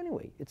temporary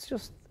anyway. It's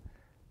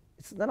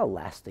not a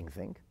lasting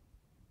thing.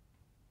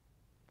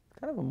 It's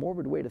kind of a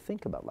morbid way to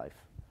think about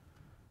life.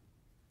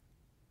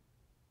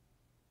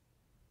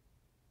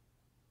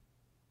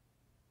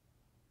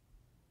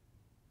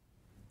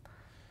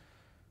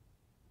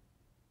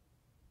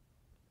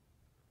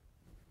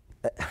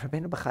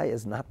 Rabbeinu Bachaya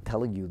is not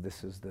telling you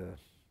this is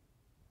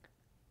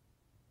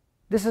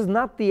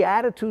not the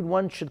attitude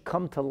one should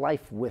come to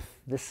life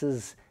with. This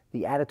is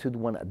the attitude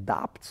one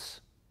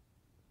adopts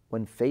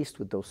when faced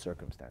with those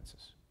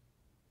circumstances.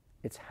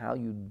 It's how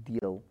you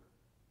deal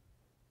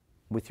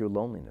with your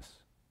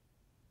loneliness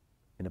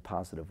in a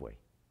positive way.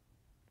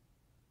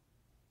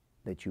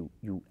 That your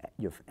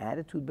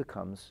attitude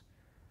becomes,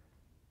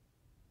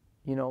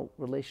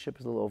 relationship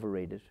is a little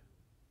overrated.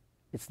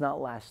 It's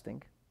not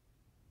lasting.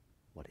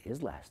 What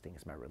is lasting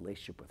is my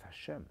relationship with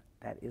Hashem.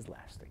 That is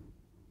lasting.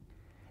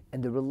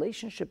 And the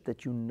relationship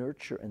that you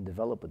nurture and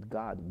develop with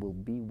God will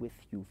be with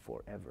you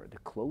forever. The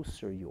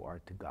closer you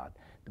are to God,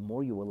 the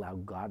more you allow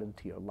God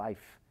into your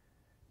life,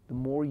 the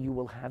more you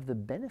will have the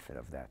benefit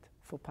of that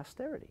for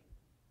posterity.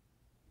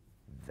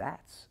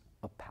 That's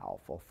a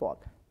powerful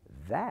thought.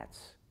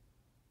 That's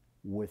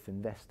worth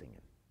investing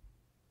in.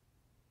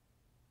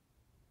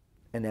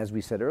 And as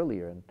we said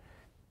earlier, and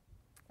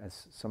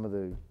as some of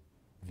the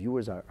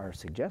viewers are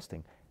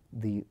suggesting,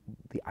 the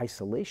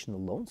isolation, the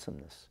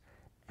lonesomeness,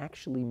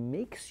 actually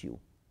makes you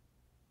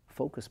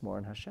focus more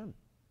on Hashem,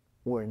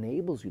 or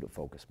enables you to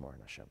focus more on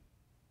Hashem.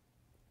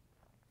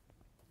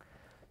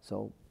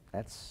 So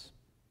that's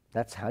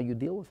how you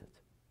deal with it.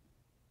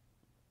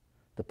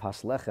 The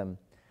Pas Lechem,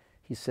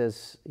 he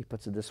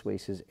puts it this way, he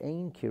says,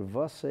 Ein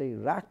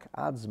kirvase rak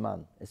ad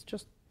zman. It's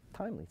just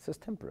timely, it's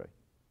just temporary.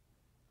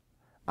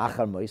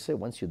 Achar moise,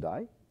 once you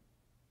die,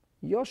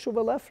 yoshuv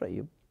elefra,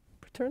 you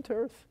return to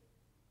earth.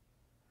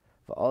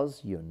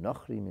 Va'oz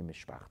yonochri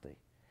mimishpachtei.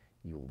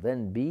 You'll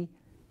then be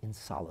in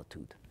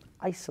solitude,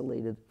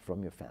 isolated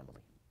from your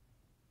family.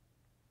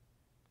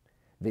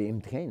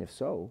 Ve'imtchein, if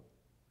so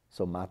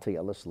matei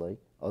elaslei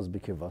oz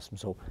b'kirvasm.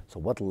 So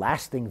what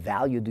lasting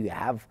value do you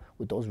have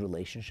with those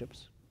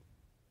relationships?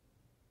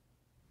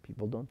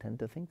 People don't tend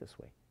to think this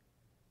way.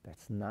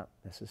 That's not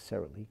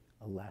necessarily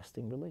a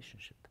lasting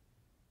relationship.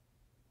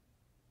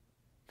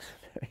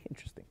 Very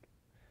interesting.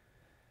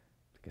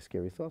 It's like a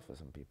scary thought for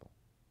some people.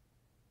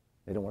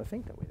 They don't want to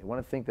think that way. They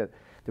want to think that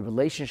the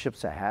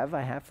relationships I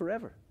have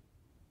forever.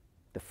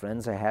 The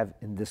friends I have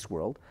in this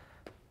world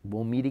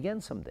will meet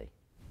again someday.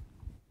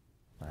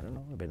 I don't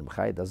know. Rabbeinu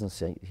Bachaya doesn't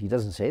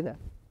say that.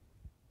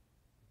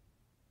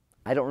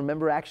 I don't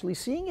remember actually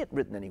seeing it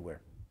written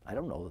anywhere. I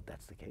don't know that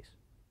that's the case.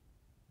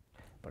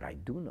 But I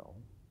do know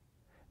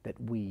that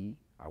we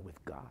are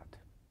with God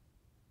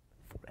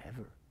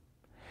forever.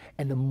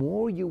 And the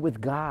more you're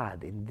with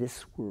God in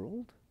this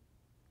world,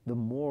 the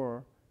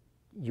more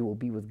you will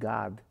be with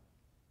God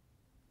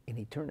in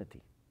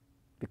eternity.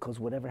 Because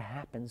whatever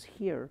happens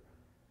here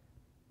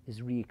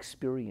is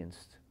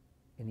re-experienced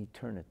in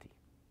eternity.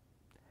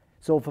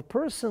 So if a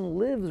person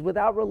lives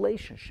without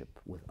relationship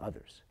with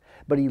others,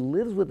 but he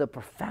lives with a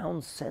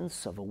profound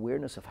sense of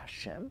awareness of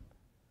Hashem,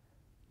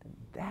 then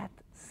that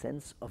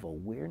sense of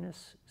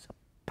awareness is a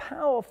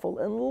powerful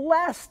and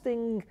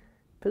lasting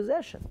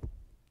possession.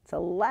 It's a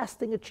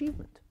lasting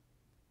achievement.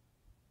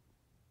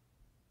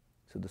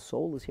 So the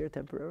soul is here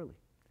temporarily.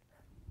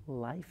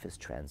 Life is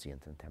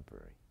transient and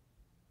temporary.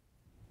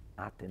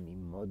 Atem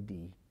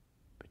imodi,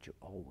 but you're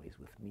always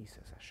with me,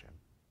 says Hashem.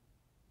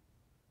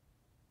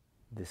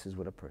 This is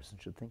what a person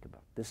should think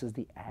about. This is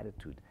the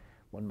attitude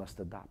one must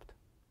adopt.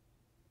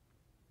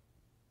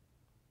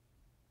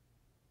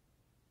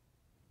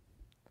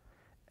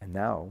 And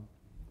now,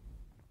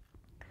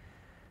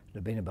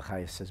 Rabbeinu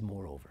Bachaya says,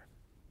 moreover,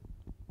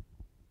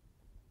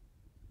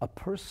 a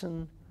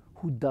person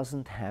who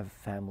doesn't have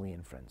family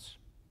and friends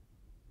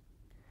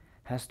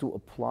has to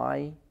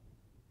apply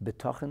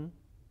Bitachon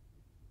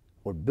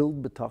or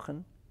build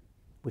Bitachon,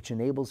 which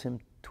enables him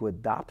to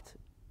adopt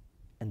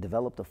and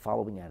develop the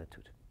following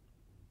attitude.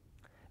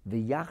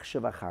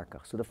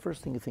 𝑉𝑦achshav. So the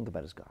first thing you think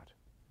about is God.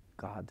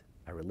 God,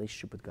 our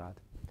relationship with God.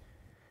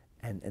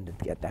 And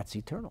that's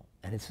eternal.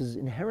 And this is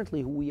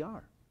inherently who we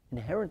are.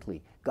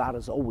 Inherently, God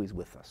is always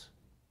with us.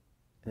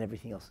 And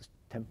everything else is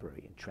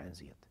temporary and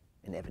transient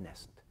and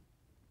evanescent.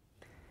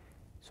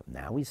 So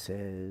now he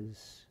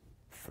says,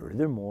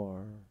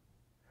 furthermore,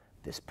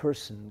 this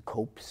person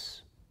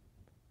copes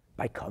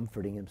by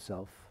comforting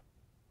himself.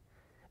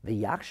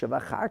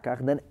 𝑉𝑦achshav.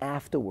 And then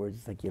afterwards,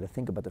 it's like you got to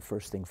think about the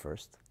first thing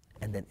first.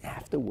 And then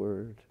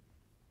afterward,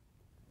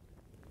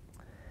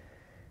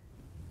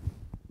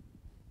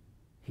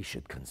 he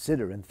should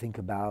consider and think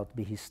about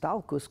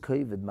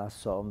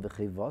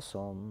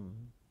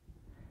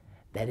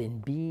that in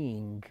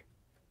being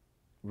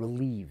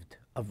relieved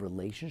of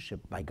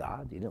relationship by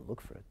God, you didn't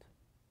look for it.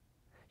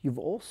 You've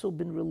also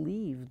been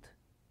relieved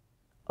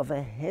of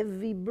a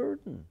heavy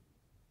burden.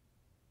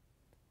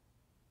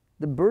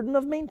 The burden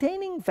of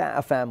maintaining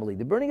a family,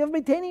 the burden of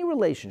maintaining a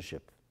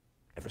relationship.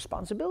 You have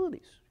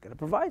responsibilities. You've got to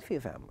provide for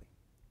your family.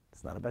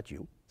 It's not about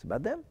you, it's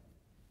about them.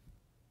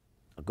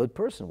 A good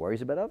person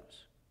worries about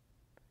others.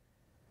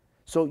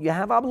 So you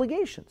have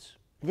obligations,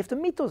 and you have to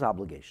meet those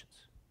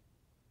obligations.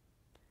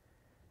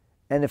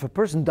 And if a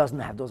person doesn't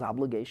have those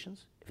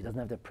obligations, if he doesn't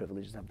have that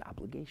privilege, he doesn't have the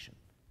obligation.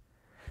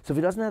 So if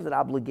he doesn't have that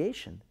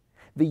obligation,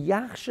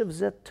 𝑉𝑦achshav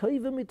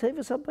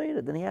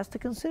𝑑𝒂𝒓𝒕𝒚 then he has to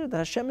consider that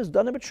Hashem has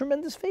done him a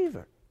tremendous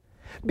favor.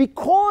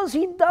 Because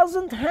he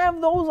doesn't have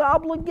those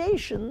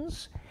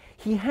obligations,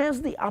 he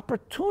has the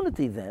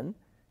opportunity then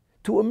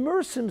to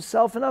immerse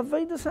himself in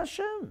Avodas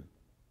Hashem.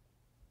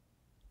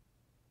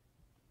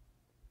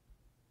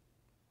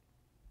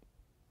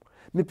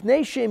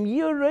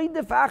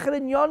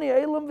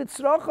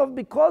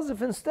 Because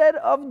if instead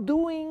of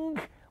doing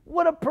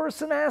what a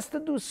person has to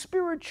do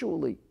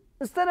spiritually,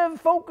 Instead of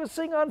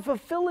focusing on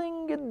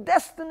fulfilling a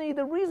destiny,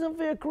 the reason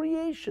for your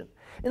creation.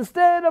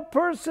 Instead, a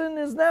person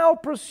is now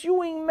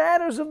pursuing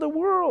matters of the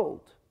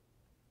world.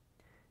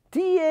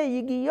 Those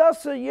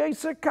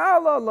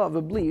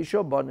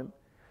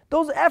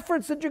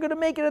efforts that you're going to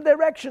make in a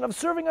direction of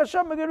serving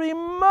Hashem are going to be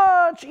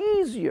much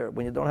easier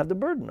when you don't have the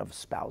burden of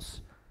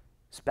spousal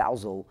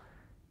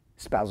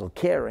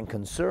care and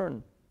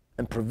concern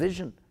and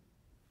provision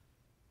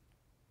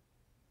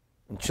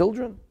and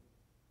children.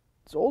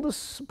 It's all the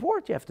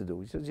support you have to do.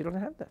 He says you don't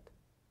have that.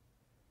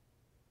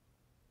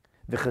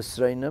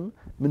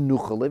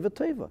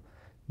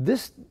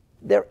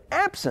 Their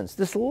absence,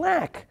 this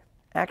lack,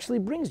 actually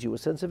brings you a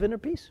sense of inner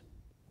peace.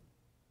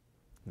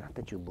 Not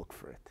that you look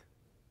for it,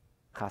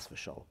 chas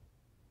v'shalom,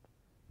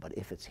 but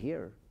if it's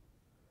here,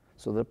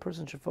 so the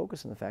person should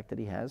focus on the fact that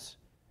he has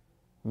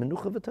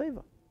menucha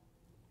v'teva.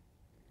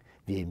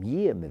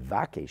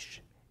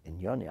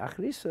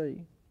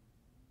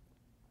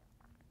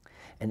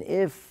 And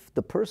if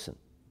the person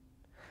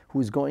who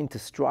is going to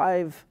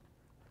strive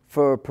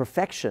for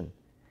perfection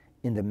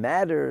in the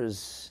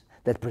matters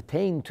that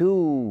pertain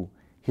to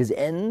his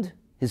end,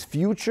 his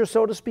future,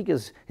 so to speak,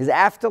 his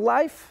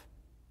afterlife,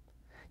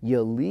 his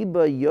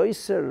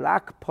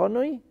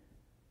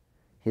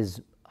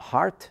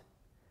heart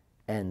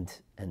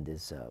and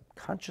his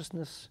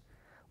consciousness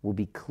will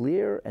be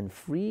clear and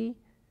free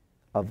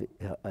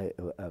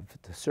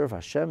to serve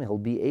Hashem. He'll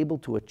be able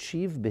to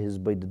achieve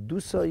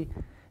𝑑𝒂𝒓𝒕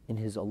in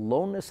his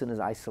aloneness, in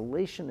his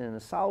isolation, in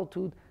his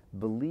solitude,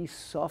 b'li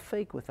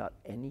safek, without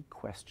any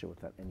question,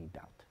 without any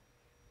doubt.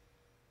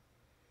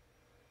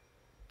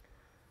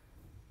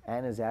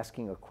 Anne is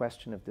asking a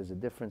question if there's a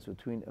difference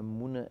between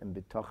emunah and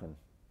bitachon.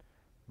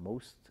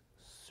 Most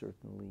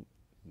certainly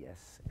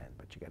yes, Anne,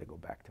 but you got to go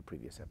back to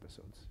previous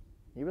episodes.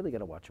 You really got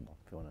to watch them all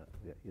if you want to.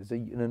 There's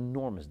an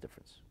enormous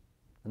difference.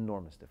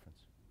 Enormous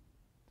difference.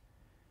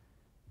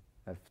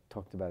 I've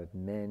talked about it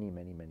many,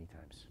 many, many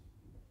times.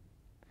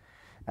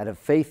 Out of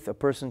faith, a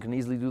person can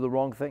easily do the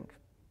wrong thing.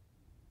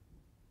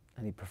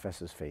 And he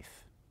professes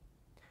faith.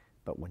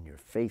 But when your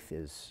faith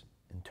is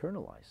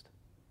internalized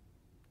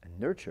and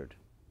nurtured,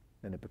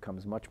 then it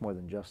becomes much more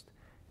than just,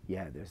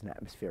 there's an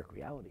atmospheric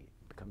reality.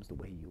 It becomes the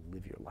way you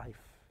live your life.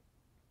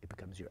 It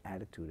becomes your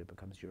attitude. It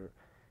becomes your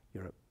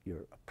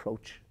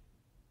approach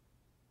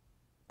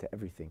to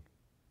everything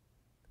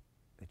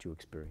that you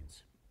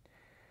experience.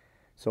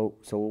 So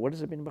what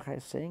is Rabbeinu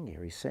Bachaya saying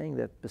here? He's saying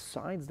that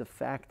besides the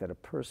fact that a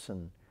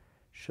person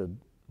should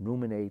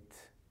ruminate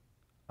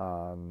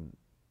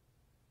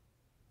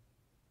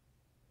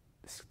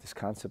this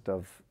concept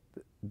of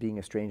being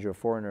a stranger or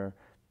foreigner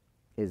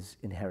is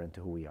inherent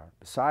to who we are.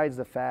 Besides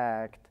the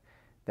fact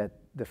that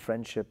the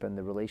friendship and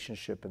the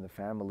relationship and the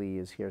family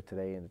is here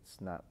today and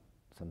it's not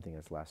something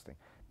that's lasting.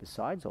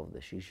 Besides all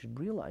this, you should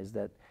realize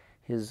that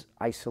his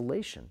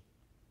isolation,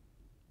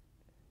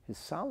 his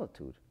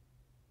solitude,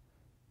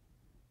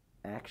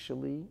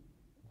 actually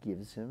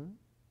gives him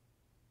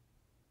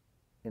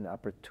an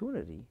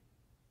opportunity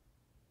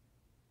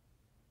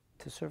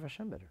to serve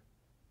Hashem better.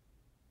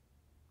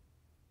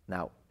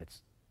 Now,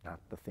 it's not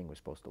the thing we're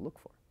supposed to look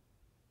for.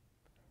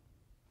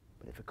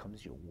 But if it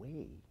comes your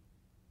way,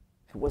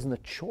 if it wasn't a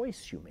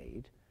choice you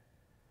made,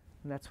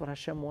 then that's what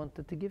Hashem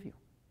wanted to give you.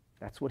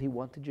 That's what He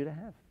wanted you to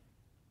have.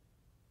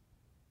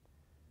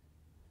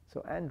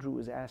 So Andrew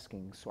is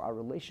asking, so our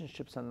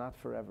relationships are not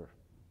forever.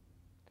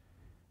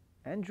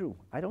 Andrew,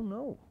 I don't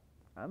know.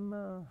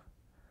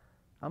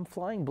 I'm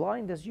flying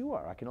blind as you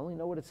are. I can only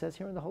know what it says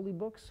here in the holy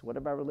books. What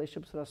about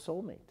relationships with our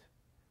soulmate?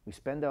 We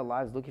spend our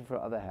lives looking for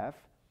our other half,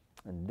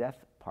 and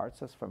death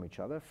parts us from each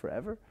other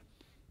forever?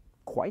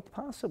 Quite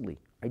possibly.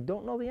 I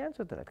don't know the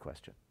answer to that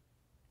question.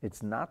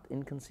 It's not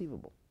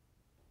inconceivable.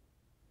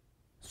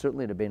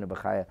 Certainly Rabbeinu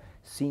Bachaya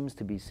seems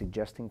to be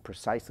suggesting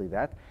precisely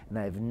that, and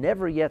I have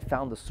never yet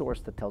found a source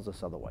that tells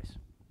us otherwise.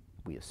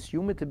 We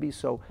assume it to be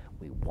so,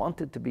 we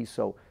want it to be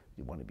so,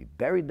 we want to be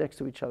buried next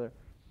to each other.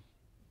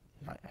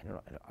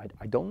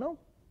 I don't know.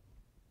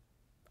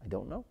 I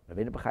don't know.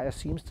 Rabbeinu Bachaya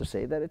seems to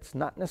say that it's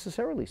not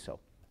necessarily so.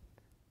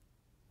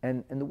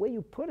 And the way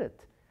you put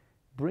it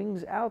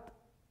brings out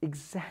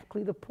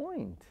exactly the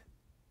point.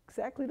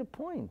 Exactly the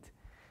point.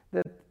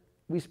 That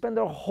we spend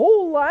our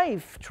whole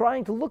life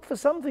trying to look for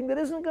something that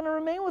isn't going to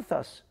remain with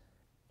us.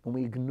 And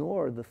we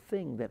ignore the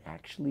thing that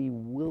actually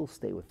will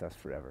stay with us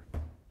forever.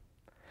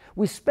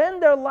 We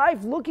spend our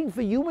life looking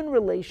for human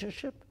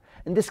relationship,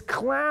 and this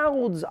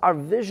clouds our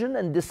vision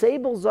and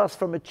disables us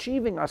from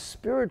achieving our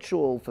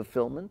spiritual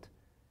fulfillment.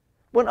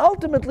 When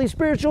ultimately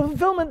spiritual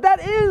fulfillment,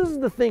 that is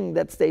the thing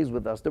that stays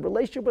with us. The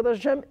relationship with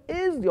Hashem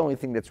is the only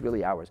thing that's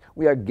really ours.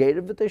 We are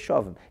gated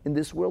v'teshavim. In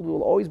this world we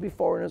will always be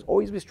foreigners,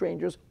 always be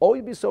strangers,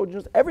 always be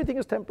sojourners. Everything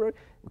is temporary,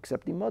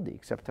 except Imadi,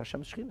 except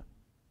Hashem's Shekhinah.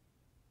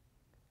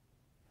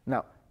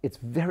 Now, it's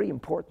very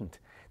important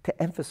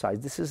to emphasize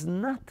this is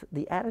not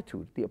the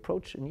attitude, the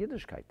approach in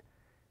Yiddishkeit.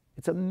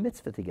 It's a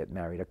mitzvah to get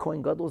married. A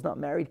Kohen Gadol is not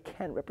married,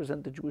 can't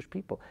represent the Jewish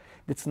people.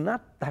 It's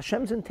not,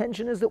 Hashem's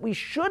intention is that we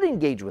should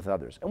engage with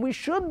others, and we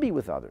should be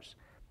with others.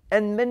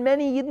 And when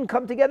many Yidden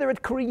come together,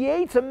 it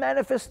creates a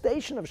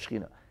manifestation of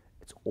Shekhinah.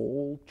 It's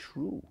all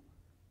true.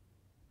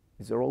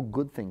 These are all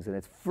good things, and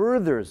it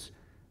furthers,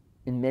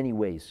 in many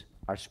ways,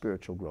 our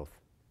spiritual growth.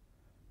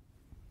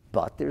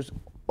 But there's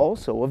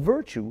also a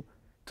virtue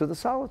to the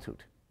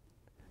solitude.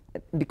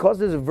 And because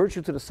there's a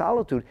virtue to the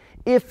solitude,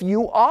 if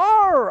you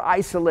are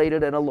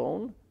isolated and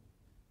alone,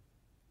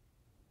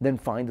 then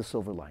find the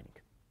silver lining.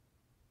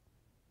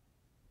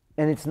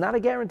 And it's not a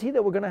guarantee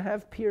that we're going to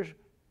have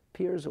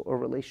peers or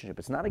relationship.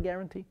 It's not a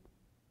guarantee.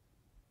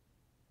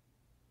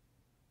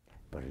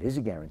 But it is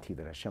a guarantee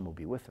that Hashem will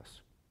be with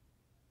us.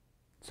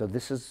 So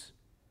this is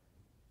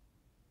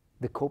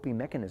the coping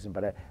mechanism.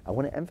 But I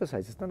want to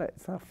emphasize, it's not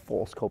a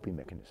false coping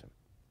mechanism.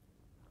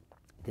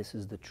 This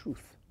is the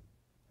truth.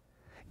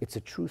 It's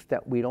a truth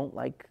that we don't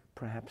like,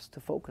 perhaps, to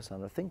focus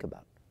on or think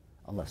about,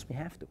 unless we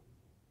have to.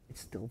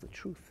 It's still the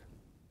truth.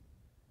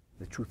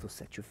 The truth will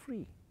set you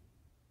free.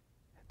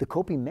 The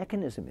coping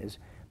mechanism is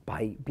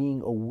by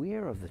being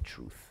aware of the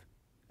truth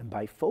and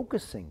by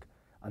focusing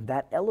on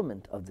that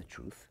element of the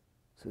truth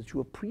so that you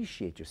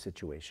appreciate your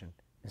situation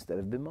instead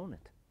of bemoan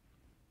it.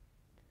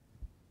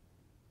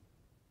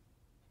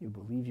 You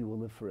believe you will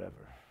live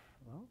forever.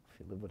 Well, if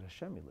you live with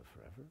Hashem, you live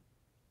forever.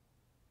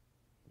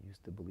 You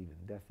used to believe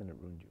in death and it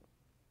ruined you.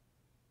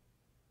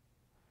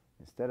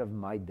 Instead of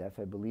my death,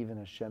 I believe in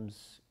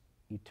Hashem's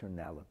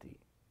eternality.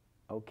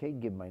 Okay,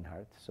 give mein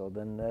heart. So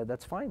then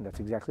that's fine. That's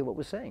exactly what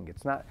we're saying.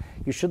 It's not.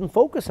 You shouldn't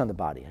focus on the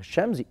body.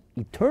 Hashem's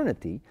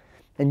eternity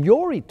and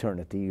your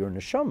eternity, your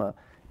neshama,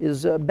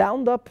 is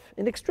bound up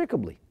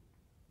inextricably.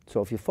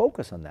 So if you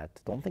focus on that,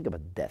 don't think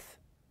about death.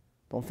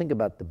 Don't think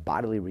about the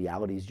bodily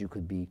realities you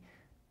could be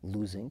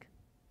losing.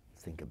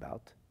 Think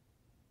about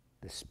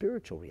the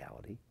spiritual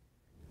reality,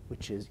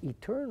 which is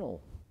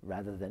eternal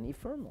rather than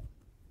ephemeral.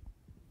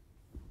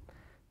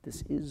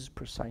 This is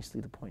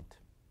precisely the point.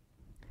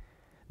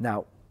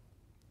 Now,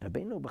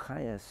 Rabbeinu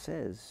Bachaya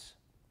says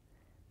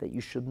that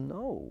you should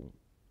know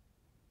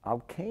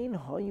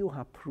𝑘'Hayu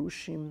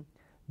haprushim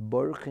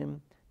borchim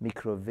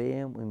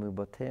mikroveim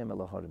u'mibateim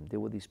elaharim. There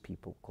were these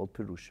people called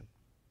Perushim,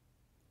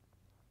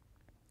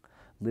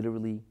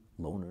 literally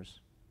loners,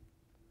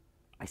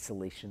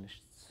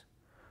 isolationists,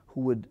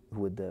 who would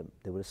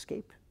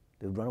escape.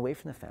 They would run away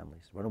from their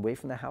families, run away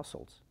from their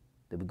households.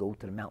 They would go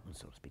to the mountains,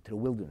 so to speak, to the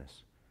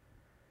wilderness.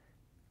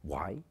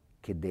 Why?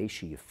 Kedei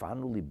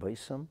sheyifanu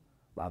libaisam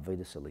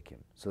la'avodas elikim,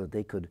 so that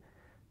they could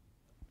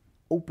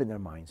open their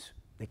minds.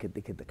 They could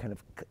kind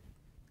of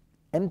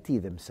empty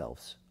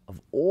themselves of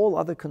all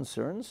other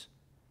concerns,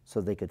 so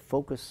they could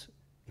focus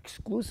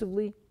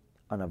exclusively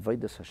on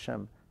avodas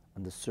Hashem,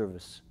 on the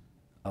service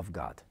of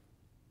God.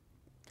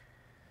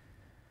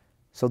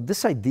 So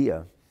this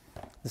idea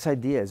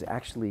is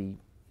actually,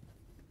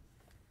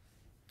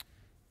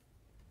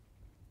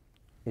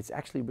 it's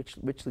actually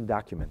richly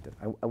documented.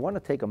 I want to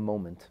take a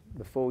moment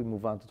before we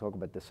move on to talk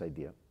about this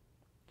idea.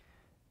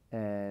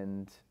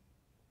 And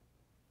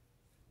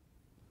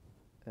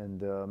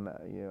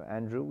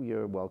Andrew,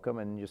 you're welcome.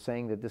 And you're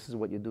saying that this is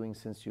what you're doing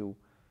since you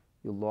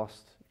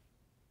lost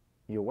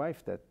your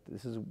wife, that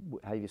this is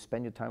how you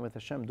spend your time with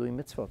Hashem, doing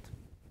mitzvot.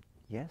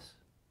 Yes,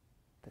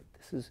 that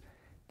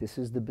this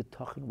is the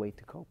Bitachon way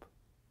to cope.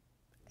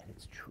 And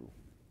it's true.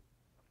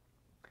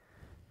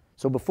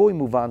 So before we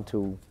move on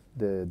to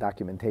the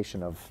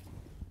documentation of,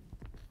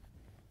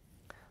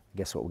 I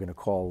guess what we're going to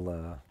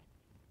call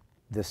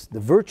the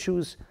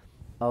virtues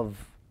of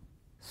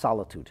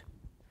solitude,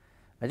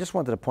 I just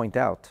wanted to point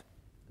out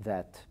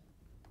that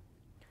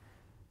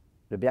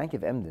Rabbi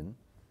Yankov Emden,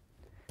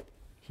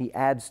 he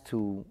adds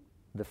to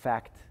the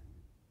fact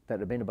that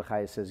Rabbeinu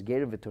Bachaya says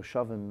Gerim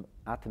v'toshavim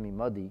atami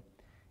madi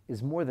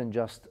is more than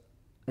just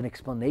an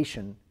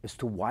explanation as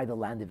to why the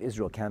land of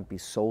Israel can't be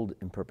sold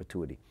in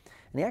perpetuity.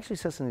 And he actually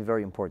says something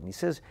very important. He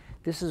says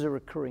this is a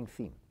recurring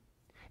theme.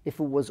 If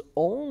it was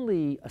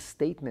only a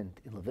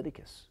statement in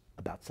Leviticus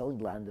about selling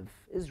the land of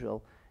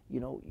Israel, you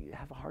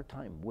have a hard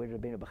time. Where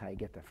did Rabbeinu Bachaya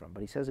get that from?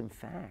 But he says, in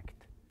fact,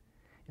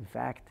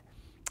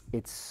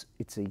 it's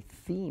a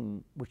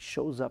theme which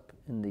shows up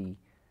in the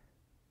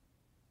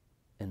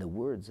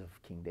words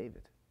of King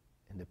David,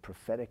 in the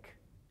prophetic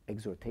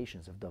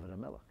exhortations of David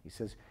HaMelech. He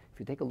says, if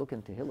you take a look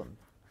in Tehillim,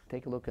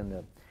 take a look in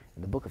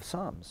the book of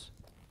Psalms.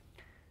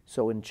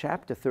 So in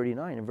chapter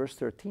 39, in verse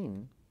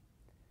 13,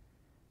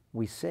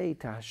 we say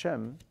to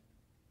Hashem,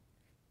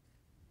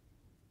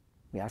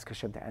 we ask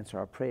Hashem to answer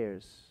our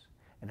prayers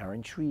and our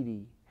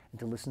entreaty, and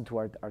to listen to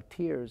our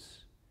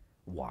tears.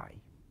 Why?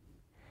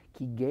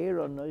 Ki ger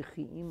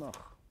anochi imach,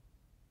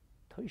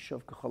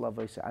 toishav k'chol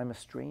avosa. I'm a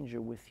stranger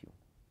with you.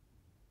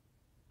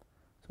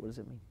 So what does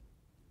it mean?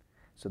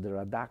 So the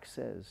Radak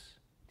says,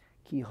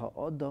 Ki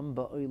ha'adam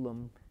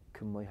ba'olam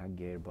k'moy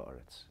hager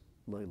ba'aretz.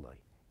 Loi loi.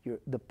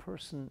 The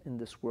person in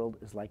this world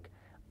is like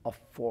a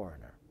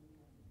foreigner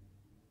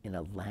in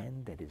a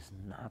land that is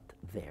not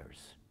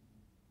theirs.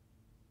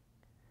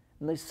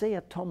 And they say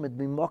atomid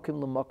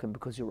mimokim l'mokim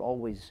because you're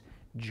always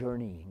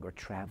journeying or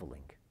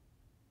traveling.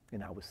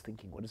 And I was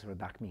thinking, what does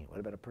Radak mean? What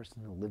about a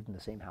person who lived in the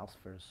same house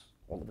for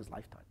all of his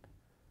lifetime?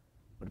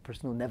 What about a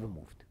person who never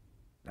moved?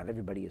 Not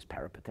everybody is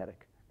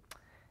peripatetic.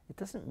 it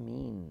doesn't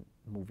mean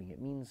moving.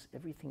 It means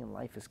everything in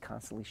life is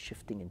constantly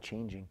shifting and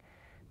changing.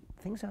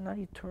 Things are not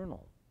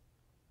eternal.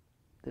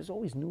 There's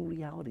always new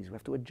realities we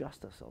have to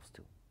adjust ourselves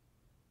to.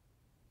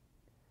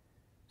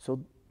 So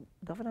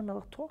David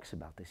HaMelech talks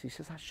about this. He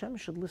says, Hashem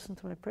should listen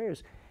to my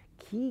prayers.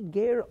 Ki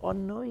ger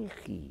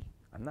anoichi.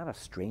 I'm not a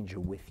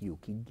stranger with you.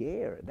 Ki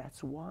ger.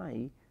 That's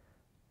why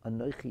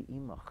anoichi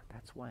imach.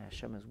 That's why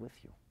Hashem is with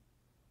you.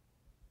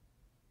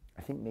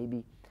 I think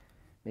maybe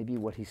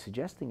what he's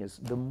suggesting is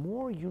the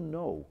more you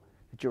know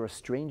that you're a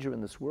stranger in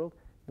this world,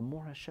 the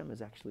more Hashem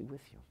is actually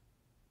with you.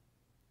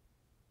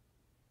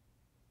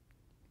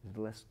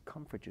 The less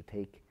comfort you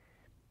take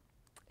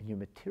in your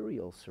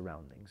material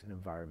surroundings and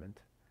environment,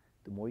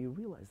 the more you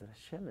realize that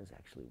Hashem is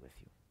actually with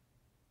you.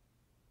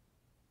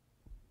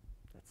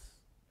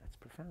 That's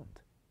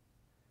profound.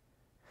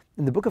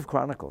 In the book of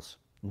Chronicles,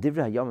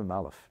 _Divrei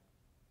𝑘𝒂,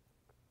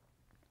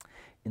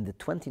 in the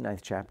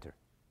 29th chapter,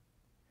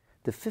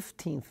 the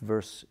 15th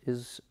verse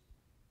is,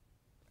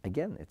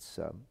 again, it's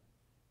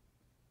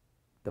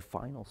the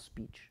final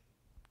speech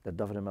that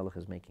David HaMelech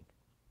is making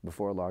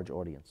before a large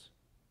audience.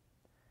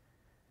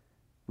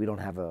 We don't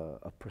have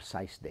a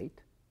precise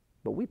date,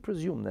 but we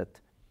presume that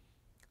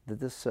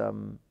this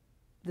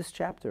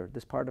chapter,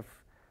 this part of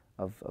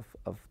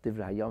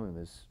Divrei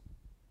𝑘𝒂 is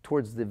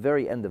towards the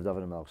very end of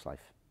David HaMelech's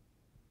life.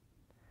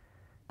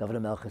 David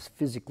HaMelech is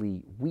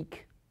physically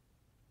weak.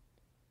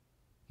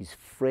 He's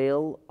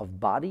frail of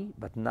body,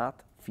 but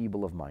not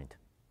feeble of mind.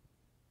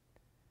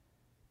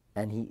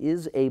 And he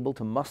is able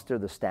to muster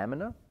the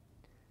stamina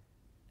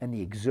and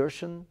the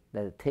exertion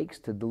that it takes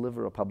to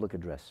deliver a public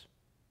address.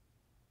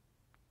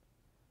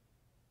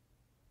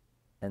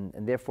 And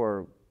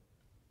therefore,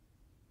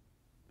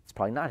 it's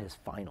probably not his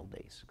final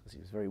days, because he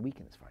was very weak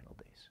in his final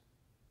days.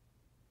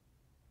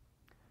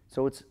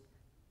 So it's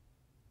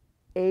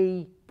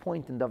a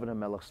point in David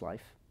HaMelech's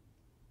life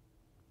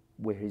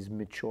where he's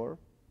mature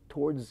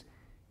towards,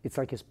 it's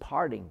like his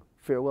parting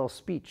farewell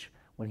speech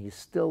when he's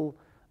still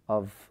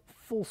of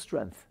full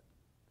strength.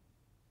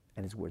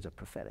 And his words are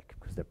prophetic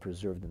because they're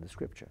preserved in the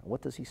scripture. And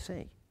what does he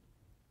say?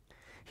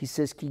 He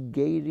says, Ki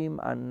geirim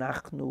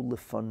anachnu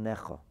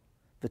lefanecha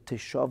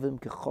v'teshavim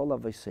kechol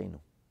aveiseinu.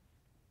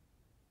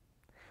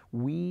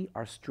 We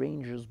are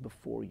strangers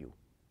before you.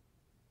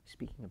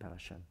 Speaking about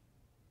Hashem.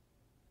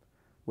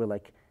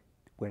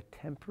 We're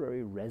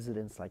temporary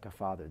residents like a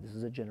father. This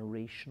is a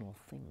generational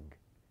thing.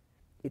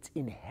 It's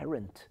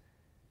inherent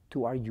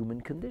to our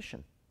human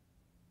condition.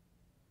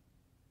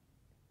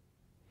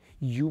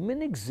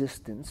 Human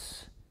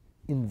existence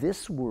in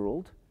this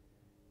world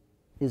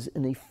is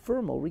an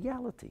ephemeral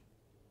reality.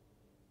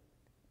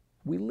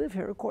 We live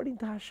here according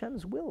to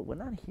Hashem's will. We're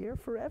not here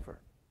forever.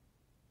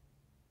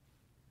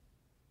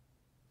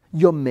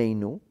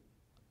 Yomeinu,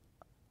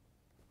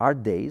 our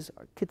days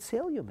are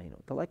𝑘𝐄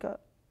yomeinu. They're like a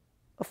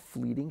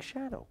fleeting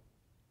shadow.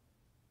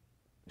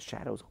 The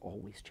shadow is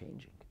always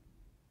changing.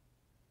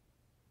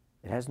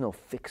 It has no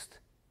fixed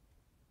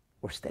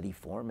or steady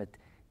form. It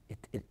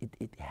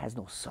has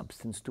no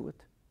substance to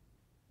it.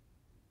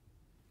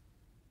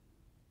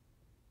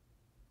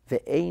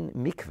 Ve'ein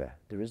mikveh,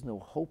 there is no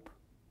hope,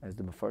 as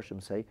the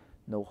Mefarshim say,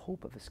 no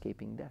hope of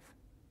escaping death.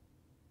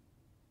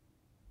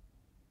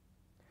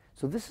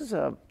 So this is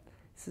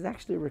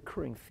actually a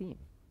recurring theme.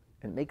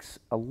 It makes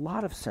a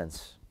lot of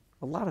sense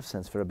for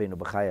Rabbeinu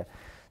Bachaya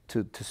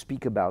to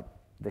speak about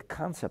the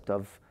concept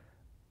of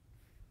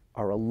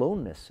our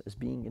aloneness as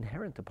being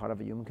inherent a part of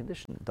a human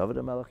condition. David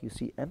HaMelech, you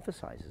see,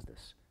 emphasizes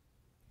this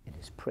in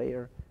his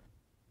prayer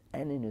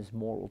and in his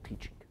moral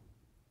teaching.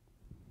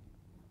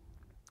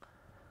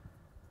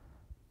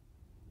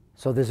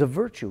 So there's a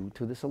virtue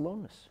to this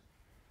aloneness.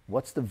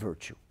 What's the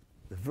virtue?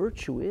 The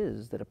virtue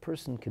is that a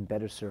person can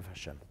better serve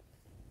Hashem.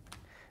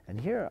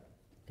 And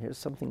here's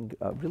something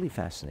really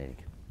fascinating.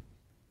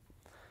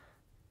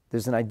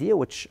 There's an idea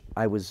which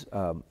I was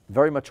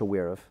very much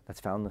aware of that's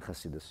found in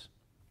Chassidus.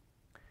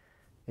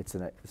 It's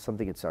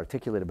something that's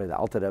articulated by the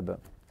Alter Rebbe.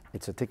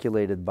 It's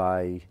articulated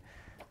by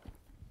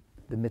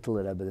the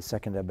Mittler Rebbe, the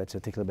second Rebbe. It's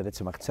articulated by the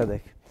Tzemach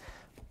Tzedek.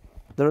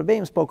 The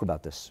Rebbeim spoke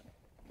about this,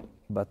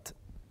 but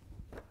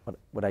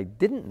what I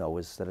didn't know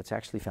is that it's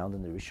actually found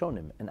in the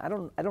Rishonim. And I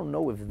don't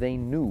know if they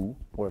knew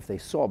or if they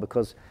saw,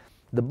 because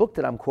the book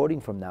that I'm quoting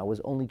from now was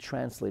only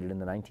translated in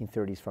the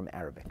 1930s from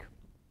Arabic.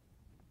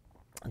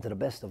 And to the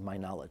best of my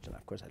knowledge, and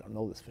of course I don't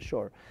know this for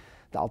sure,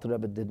 the Alter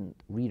Rebbe didn't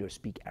read or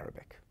speak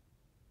Arabic.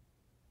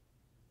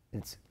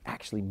 It's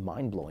actually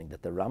mind-blowing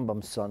that the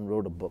Rambam's son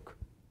wrote a book.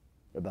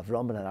 Rabbi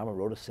Avraham ben Arama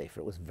wrote a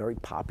sefer. It was very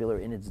popular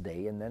in its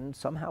day, and then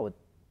somehow it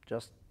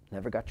just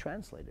never got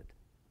translated.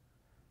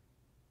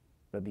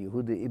 Rabbi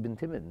Yehuda ibn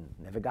Timon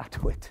never got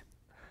to it.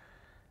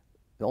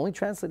 It only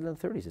translated in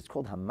the 30s. It's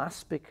called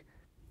Hamaspik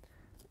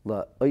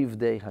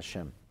LaOivdei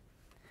Hashem.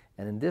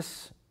 And in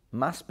this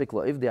Maspik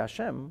LaOivdei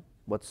Hashem,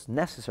 what's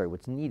necessary,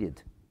 what's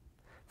needed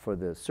for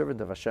the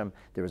servant of Hashem,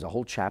 there is a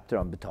whole chapter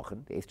on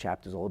Bitachon. The 8th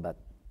chapter is all about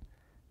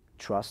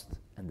trust.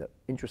 And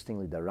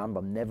interestingly, the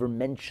Rambam never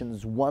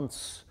mentions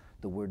once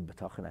the word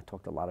Bitachon. I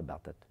talked a lot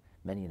about that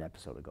many an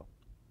episode ago.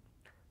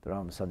 The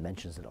Rambam's son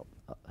mentions it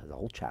has a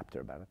whole chapter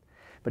about it.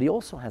 But he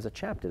also has a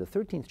chapter, the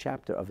 13th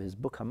chapter of his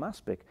book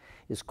𝑘𝒫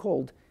is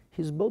called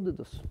his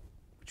bodedus,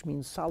 which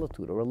means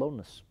solitude or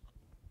aloneness.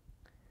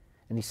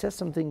 And he says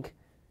something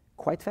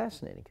quite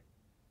fascinating.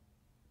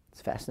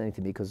 It's fascinating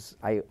to me because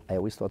I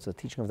always thought it's a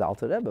teaching of the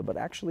Alter Rebbe, but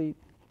actually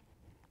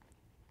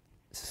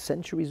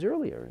centuries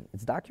earlier,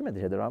 it's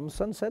documented here, the Rambam's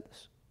son said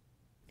this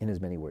in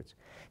his many words.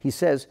 He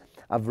says,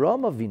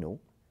 Avraham Avinu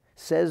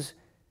says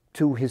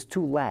to his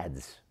two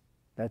lads,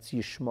 that's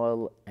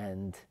Yishmael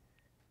and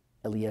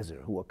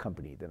Eliezer, who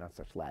accompanied, they're not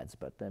such lads,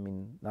 but I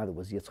mean, neither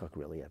was Yitzchak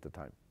really at the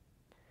time.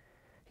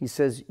 He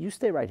says, you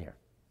stay right here.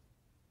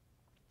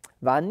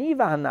 V'ani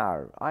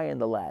v'hanar, I and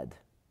the lad,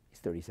 he's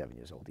 37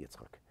 years old,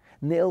 Yitzchak.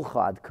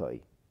 Ne'ilcha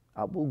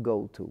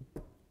𝑑𝒂𝒓𝒕,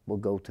 we'll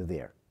go to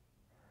there.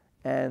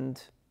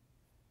 And,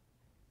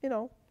 you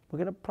know, we're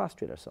going to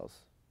prostrate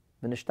ourselves.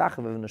 V'nishtachave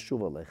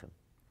v'neshuv aleichem.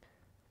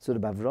 So the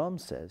Bavram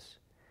says,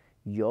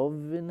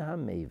 Yovin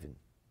HaMevin,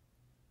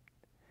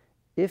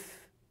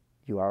 if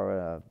you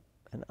are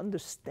an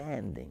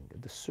understanding, a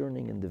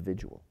discerning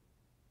individual,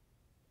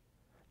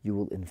 you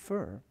will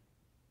infer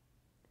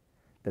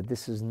that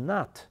this is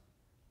not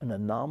an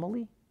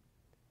anomaly,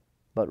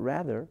 but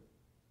rather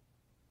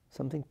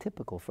something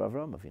typical for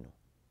Avraham Avinu.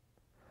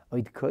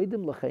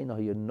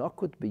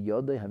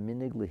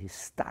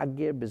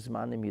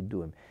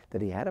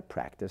 That he had a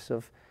practice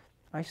of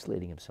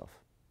isolating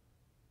himself,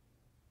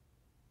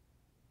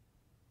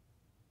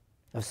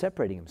 of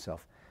separating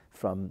himself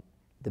from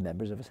the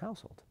members of his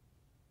household.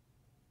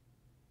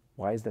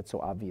 Why is that so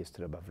obvious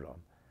to Rabbi Avraham?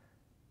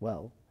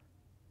 Well,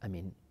 I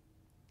mean,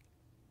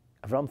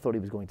 Avraham thought he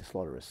was going to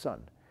slaughter his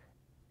son,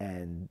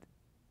 and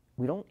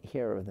we don't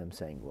hear of them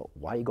saying, well,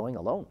 why are you going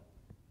alone?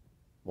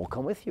 We'll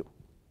come with you.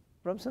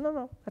 Avraham said,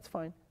 no, that's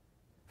fine.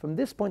 From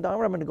this point on,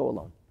 I'm going to go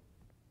alone.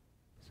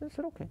 So I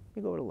said, okay,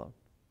 you go it alone.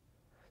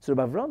 So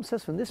Rabbi Avraham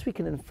says, from this we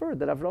can infer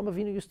that Avraham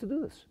Avinu used to do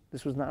this.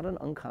 This was not an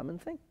uncommon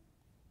thing.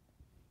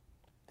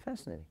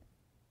 Fascinating.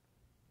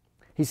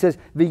 He says,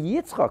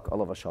 V'Yitzchak,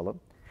 alav hashalom,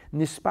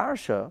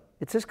 nisparsha,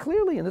 it says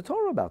clearly in the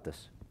Torah about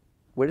this.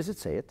 Where does it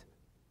say it?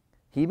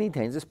 He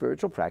maintains a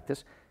spiritual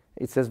practice.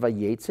 It says,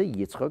 Vayetze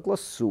Yitzchak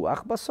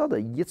lasuach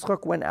basada.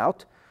 Yitzchak went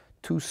out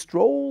to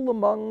stroll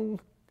among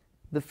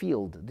the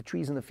field, the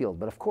trees in the field.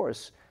 But of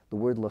course, the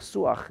word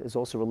lasuach is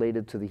also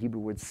related to the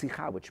Hebrew word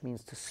sicha, which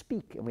means to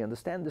speak. And we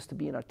understand this to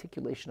be an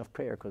articulation of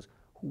prayer, because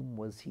whom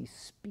was he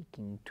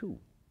speaking to?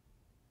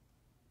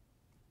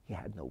 He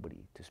had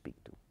nobody to speak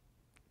to.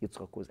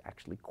 Yitzchak was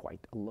actually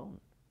quite alone.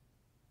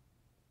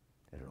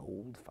 He had an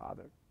old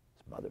father.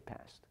 His mother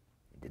passed.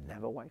 He didn't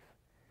have a wife.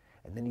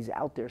 And then he's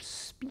out there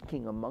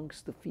speaking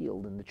amongst the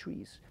field and the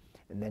trees.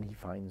 And then he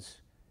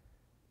finds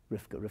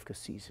Rivka. Rivka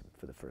sees him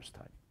for the first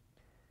time.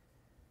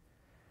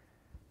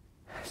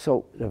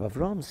 So Rav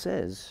Avram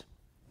says,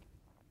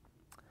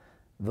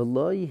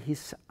 "V'lo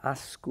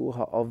hisasku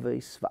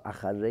ha'oves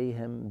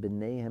v'achareihem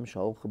b'neihem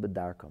shalchu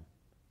b'darkam."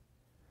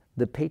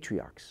 The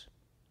patriarchs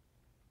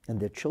and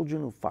their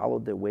children who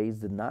followed their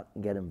ways did not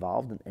get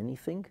involved in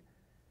anything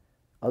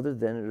other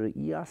than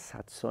re'iyas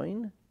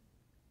hatzoin,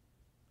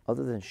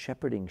 other than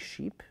shepherding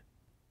sheep.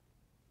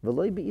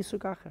 V'lo b'isuk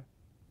acher,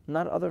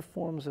 not other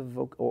forms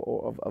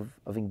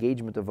of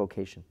engagement or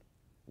vocation.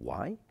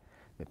 Why?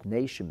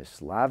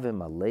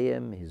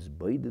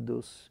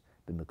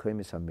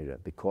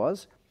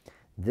 Because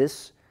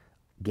this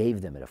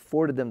gave them, it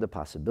afforded them the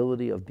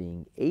possibility of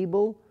being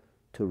able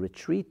to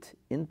retreat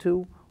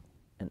into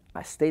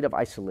a state of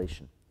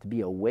isolation, to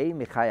be away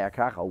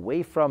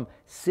from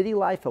city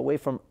life, away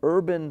from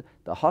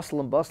the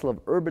hustle and bustle of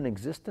urban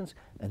existence,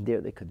 and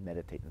there they could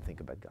meditate and think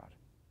about God.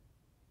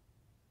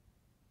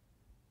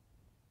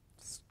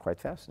 It's quite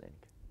fascinating.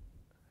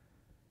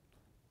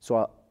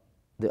 So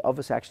the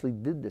others actually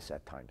did this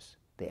at times.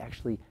 They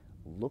actually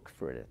looked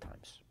for it at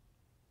times.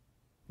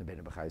 The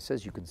Rabbeinu Bachaya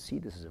says you can see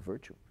this as a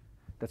virtue.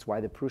 That's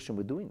why the Prussian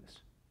were doing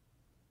this.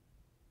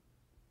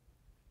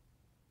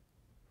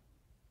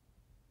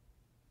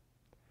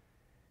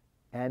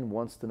 And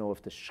wants to know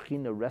if the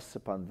Shekhinah rests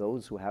upon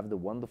those who have the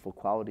wonderful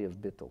quality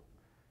of bittul.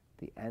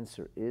 The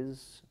answer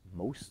is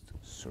most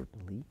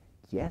certainly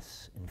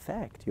yes. In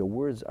fact, your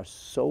words are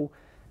so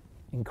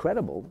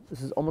incredible.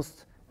 This is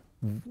almost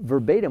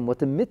verbatim what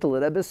the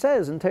Mittler Rebbe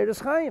says in Teres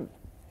Chaim.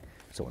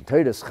 So in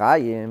Teres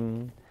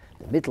Chaim,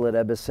 the Mittler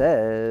Rebbe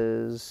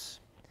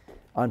says,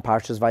 on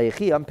Parshas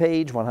Vayechi, on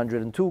page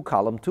 102,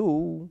 column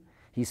 2,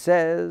 he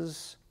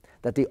says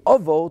that the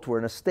Avot were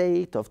in a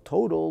state of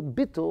total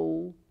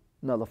bittul,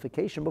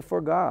 nullification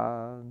before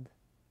God.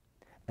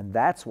 And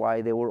that's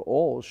why they were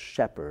all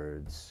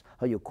shepherds.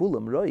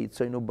 Hayukulam roit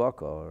soinu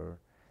bakar.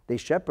 They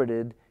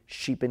shepherded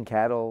sheep and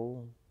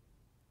cattle.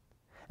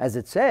 As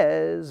it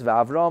says,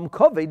 V'Avram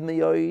koved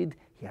meyoid,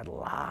 he had a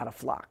lot of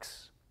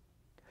flocks.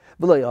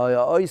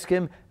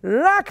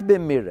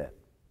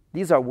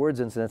 These are words,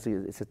 incidentally,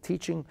 it's a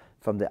teaching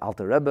from the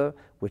Alter Rebbe,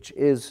 which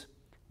is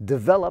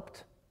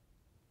developed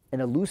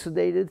and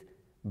elucidated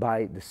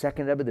by the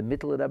second Rebbe, the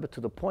Mittler Rebbe,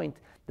 to the point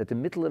that the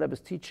Mittler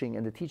Rebbe's teaching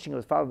and the teaching of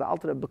his father, the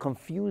Alter Rebbe,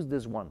 confused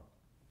as one.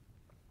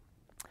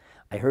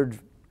 I heard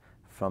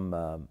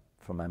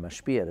from my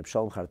mashpia, Reb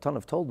Shalom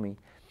Charatonov, told me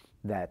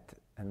that,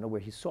 I don't know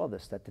where he saw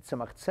this, that the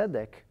Tzemach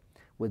Tzedek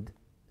would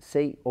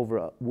say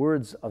over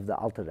words of the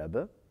Alter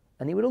Rebbe,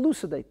 and he would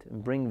elucidate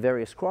and bring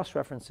various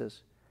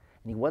cross-references.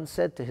 And he once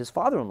said to his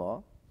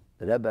father-in-law,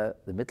 the Rebbe,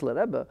 the Mittler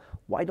Rebbe,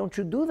 why don't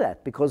you do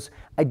that? Because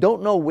I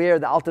don't know where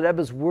the Alter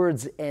Rebbe's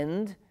words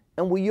end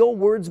and where your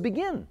words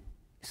begin.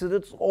 He said,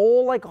 it's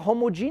all like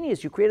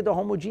homogeneous. You created a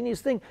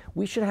homogeneous thing.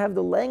 We should have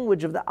the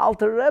language of the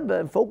Alter Rebbe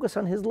and focus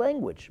on his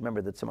language.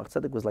 Remember that Tzemach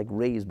Tzedek was like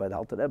raised by the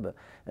Alter Rebbe.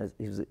 And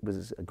he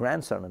was a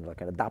grandson and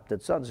like an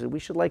adopted son. So we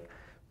should like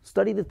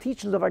study the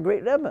teachings of our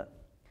great Rebbe.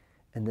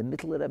 And the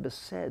Mittler Rebbe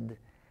said,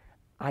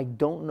 I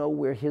don't know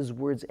where his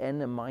words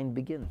end and mine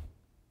begin.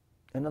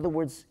 In other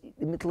words,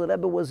 the Mittler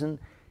Rebbe was in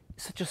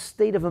such a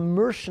state of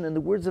immersion in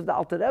the words of the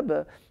Alter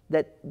Rebbe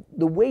that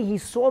the way he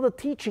saw the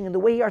teaching and the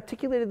way he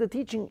articulated the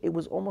teaching, it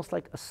was almost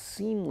like a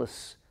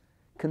seamless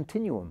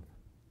continuum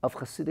of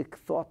Hasidic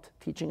thought,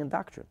 teaching, and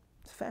doctrine.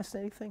 It's a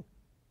fascinating thing.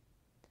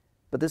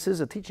 But this is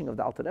a teaching of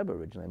the Alter Rebbe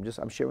originally.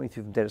 I'm sharing with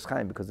you from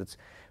𝑑'Chaim because it's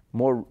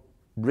more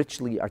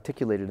richly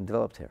articulated and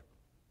developed here.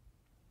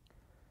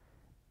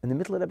 And the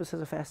Mittler Rebbe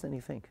says a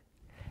fascinating thing.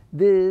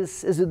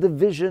 This is a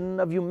division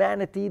of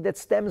humanity that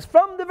stems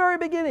from the very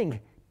beginning.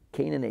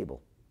 Cain and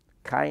Abel.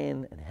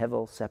 Cain and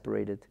Hevel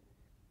separated.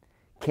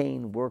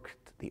 Cain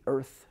worked the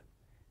earth,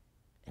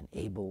 and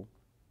Abel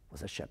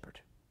was a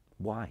shepherd.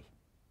 Why?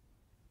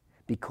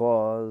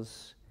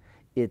 Because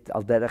it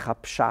al derech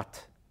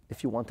hapshat,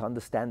 if you want to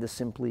understand this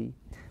simply,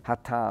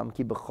 hatam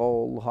ki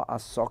b'chol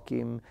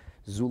ha'asokim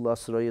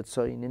zulas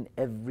royetzoin, in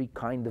every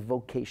kind of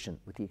vocation,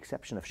 with the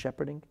exception of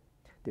shepherding,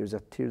 there's a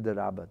tirda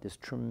rabba, there's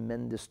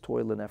tremendous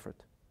toil and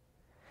effort.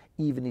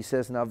 Even, he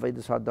says, in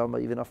Avedis Hadama,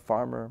 even a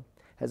farmer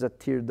has a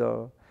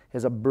tirda,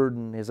 has a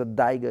burden, has a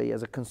daiga, he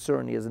has a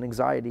concern, he has an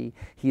anxiety.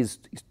 He's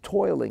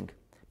toiling,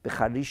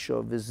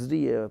 becharisha,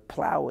 vizriya,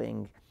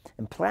 plowing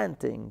and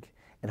planting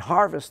and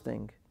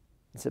harvesting.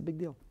 It's a big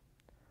deal.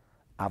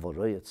 But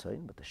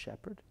the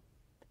shepherd,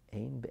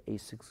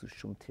 it's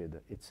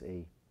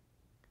a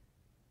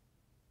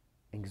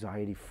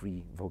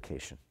anxiety-free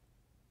vocation.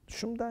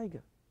 Shum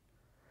daiga.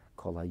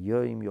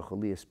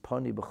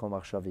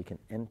 He can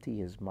empty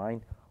his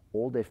mind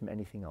all day from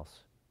anything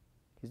else.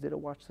 He's there to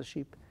watch the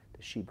sheep.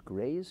 The sheep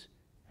graze,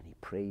 and he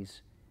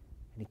prays,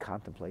 and he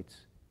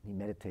contemplates, and he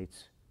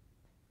meditates,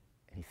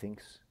 and he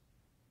thinks,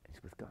 and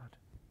he's with God.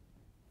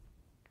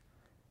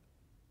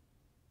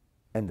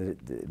 And the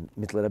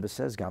Mittler Rebbe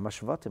says, Gam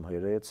HaShvatim,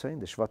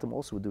 the Shvatim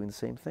also were doing the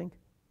same thing.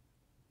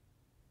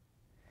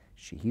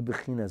 Shehi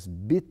bechinas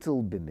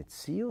bittul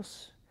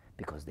b'metzius,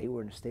 because they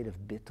were in a state of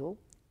bittul,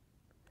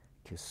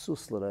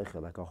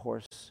 like a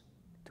horse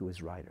to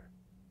his rider.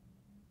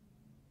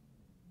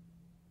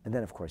 And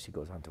then, of course, he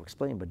goes on to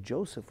explain, but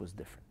Joseph was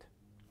different.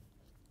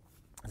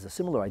 There's a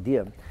similar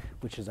idea,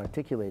 which is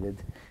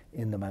articulated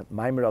in the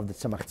Maimer of the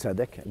Tzemach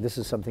Tzedek, and this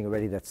is something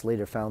already that's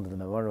later found in the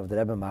Memoir of the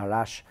Rebbe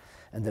Maharash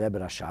and the Rebbe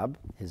Rashab,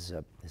 his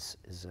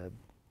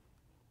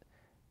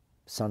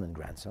son and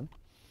grandson.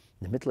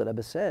 The Mittler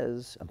Rebbe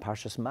says, in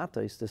Parshas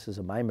Matos, this is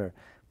a Maimer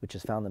which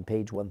is found on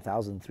page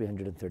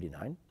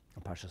 1339,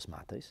 on Parshas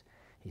Matos.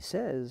 He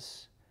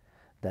says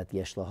that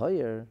Yesh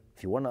Lahoyer,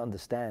 if you want to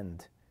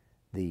understand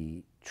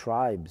the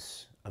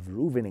tribes of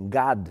Reuven and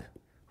Gad,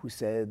 who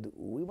said,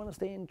 we want to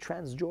stay in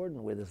Transjordan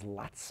where there's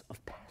lots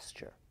of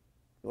pasture.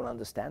 You want to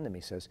understand them,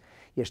 he says,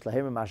 Yesh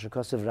Lahoyer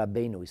𝑑𝒂𝒓𝒕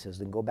Rabbeinu, he says,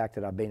 then go back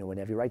to Rabbeinu.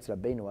 Whenever he writes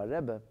Rabbeinu or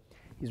Rebbe,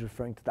 he's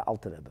referring to the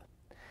Alter Rebbe.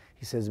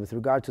 He says, with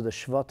regard to the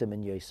Shvatim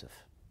and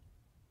Yosef,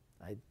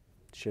 I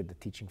shared the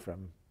teaching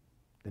from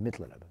the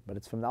Mittler Rebbe, but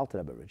it's from the Alter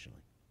Rebbe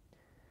originally.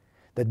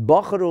 That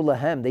Bacharu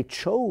Lahem, they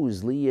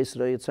chose Li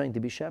Yisrael to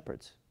be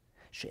shepherds.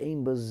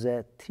 She'ein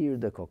bazeh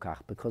tirda kokach,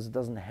 because it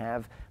doesn't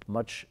have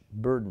much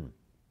burden.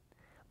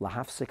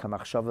 Lahafsek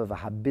hamachshava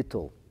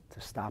v'habitl, to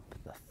stop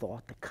the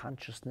thought, the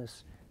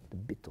consciousness, the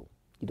bittul.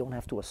 You don't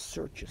have to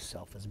assert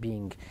yourself as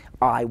being,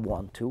 I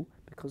want to,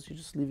 because you're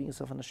just leaving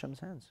yourself in Hashem's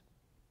hands.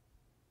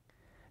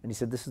 And he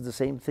said this is the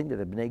same thing that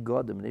Bnei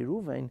Gad and Bnei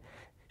Ruvain,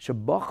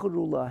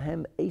 shebacharu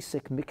lahem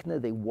asek mikna,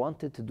 they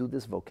wanted to do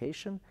this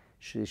vocation,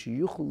 she should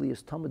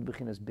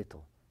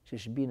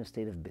be in a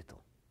state of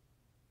bittul.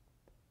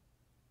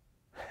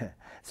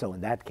 So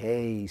in that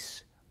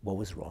case, what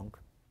was wrong?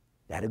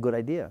 They had a good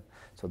idea.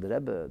 So the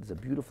Rebbe, there's a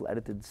beautiful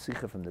edited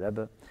sikha from the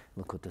Rebbe,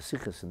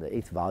 𝑚k'Q'Sichas, in the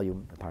 8th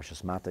volume, the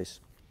Parshas Matos.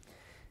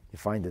 You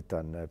find it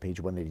on page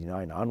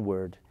 189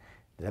 onward.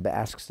 The Rebbe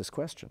asks this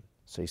question.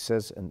 So he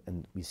says,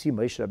 and we see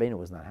Moshe Rabbeinu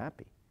was not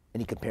happy.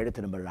 And he compared it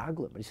to the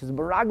Meraglim. But he says,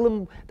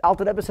 Meraglim, the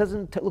Alter Rebbe says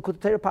in Likutei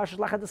Torah Parshas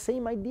Lach, had the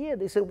same idea.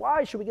 They said,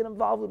 why should we get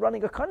involved with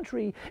running a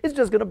country? It's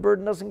just going to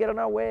burden us and get in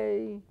our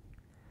way.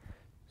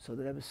 So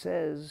the Rebbe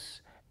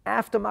says,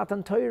 after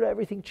Matan Torah,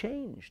 everything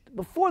changed.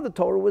 Before the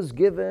Torah was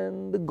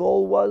given, the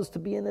goal was to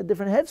be in a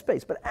different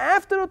headspace. But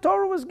after the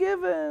Torah was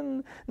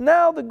given,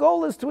 now the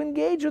goal is to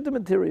engage with the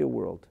material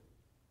world.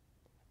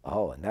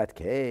 Oh, in that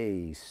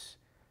case,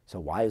 so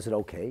why is it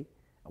okay?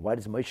 And why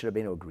does Moshe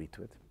Rabbeinu agree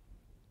to it?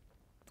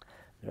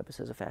 The Rebbe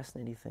says a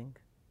fascinating thing.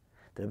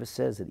 The Rebbe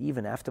says that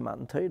even after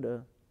Matan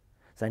Torah,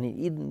 Seine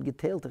Iden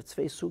geteilt auf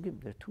zwei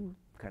Sugim. There are two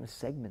kind of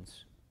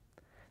segments.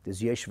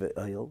 There's Yeshiva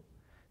Oil.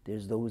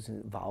 There's those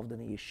involved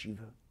in a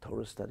yeshiva,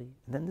 Torah study.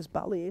 And then there's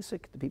Bali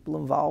Asik, the people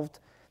involved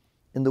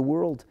in the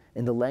world,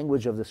 in the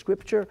language of the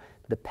scripture,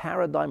 the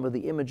paradigm or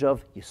the image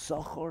of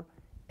Yisachar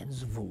and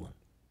Zvulun.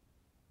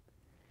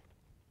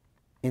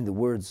 In the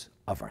words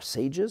of our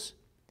sages,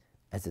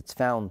 as it's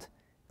found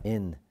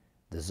in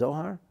the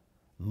Zohar,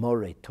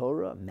 Morei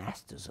Torah,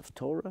 masters of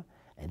Torah,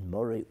 and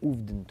Morei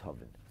Uvdin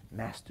Tovin,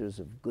 masters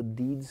of good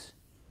deeds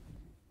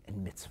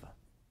and mitzvah.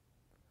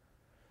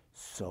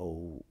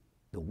 So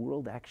the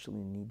world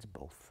actually needs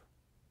both.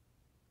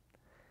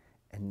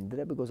 And the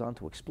Rebbe goes on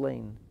to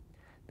explain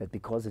that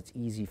because it's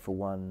easy for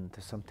one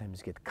to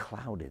sometimes get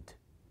clouded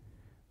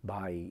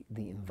by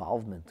the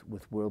involvement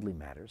with worldly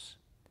matters,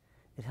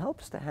 it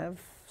helps to have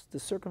the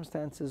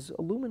circumstances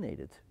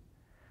illuminated.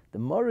 The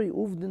Morei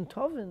Uvdin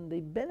Tovin, they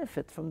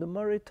benefit from the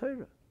Morei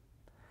Torah.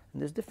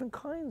 And there's different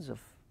kinds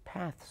of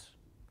paths.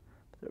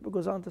 The Rebbe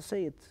goes on to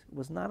say it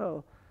was not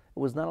a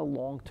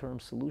long-term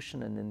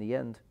solution, and in the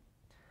end,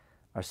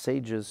 our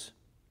sages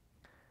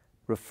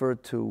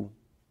referred to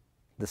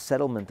the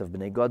settlement of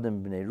Bnei Gad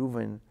and Bnei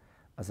Reuven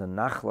as a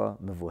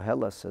nachla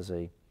mevuhelas, as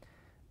a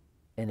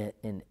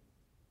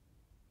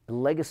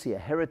legacy, a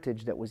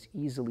heritage that was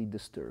easily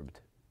disturbed.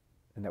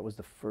 And that was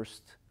the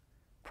first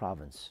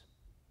province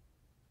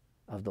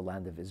of the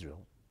land of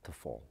Israel to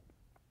fall.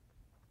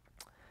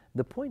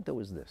 The point, though,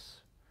 is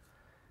this.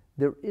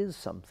 There is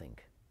something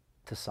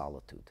to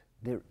solitude.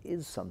 There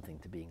is something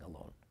to being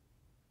alone.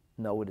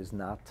 No, it is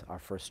not our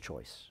first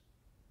choice.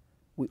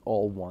 We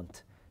all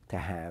want to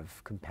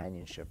have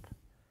companionship,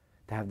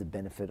 to have the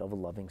benefit of a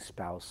loving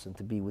spouse, and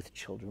to be with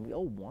children. We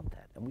all want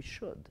that, and we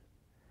should.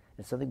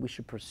 It's something we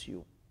should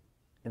pursue.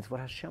 And it's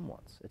what Hashem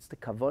wants. It's the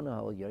kavanah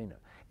al-yayna.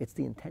 It's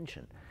the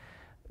intention.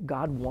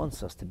 God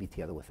wants us to be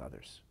together with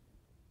others.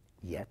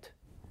 Yet,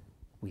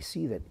 we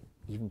see that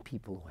even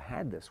people who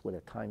had this would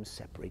at times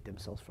separate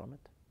themselves from it.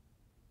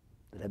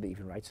 The Rebbe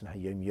even writes in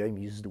Hayom Yom,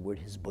 he uses the word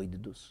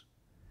hisboidedus,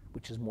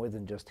 which is more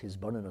than just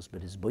hisbonenus,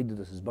 but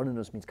hisboidedus.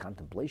 Hisbonenus means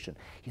contemplation.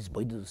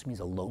 Hisboidedus means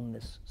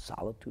aloneness,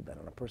 solitude, that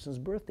on a person's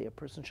birthday, a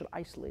person should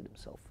isolate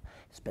himself,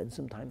 spend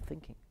some time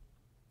thinking.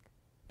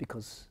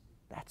 Because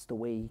that's the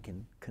way he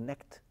can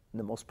connect in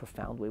the most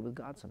profound way with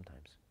God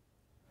sometimes.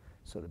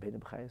 So Rabbeinu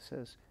Bachaya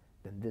says,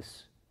 then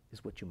this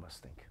is what you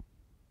must think.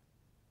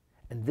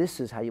 And this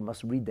is how you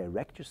must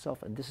redirect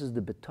yourself, and this is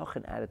the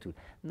Bitachon attitude.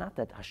 Not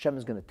that Hashem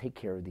is going to take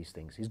care of these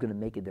things, He's going to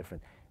make it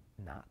different.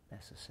 Not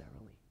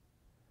necessarily.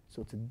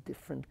 So it's a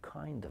different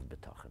kind of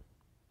Bitachon.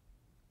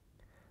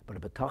 But a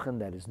Bitachon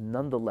that is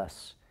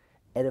nonetheless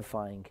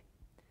edifying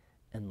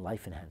and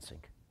life-enhancing.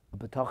 A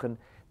Bitachon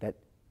that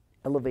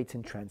elevates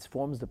and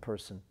transforms the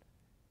person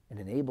and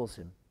enables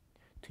him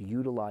to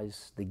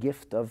utilize the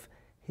gift of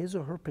his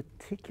or her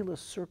particular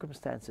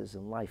circumstances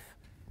in life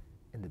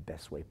in the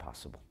best way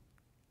possible.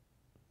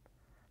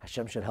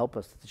 Hashem should help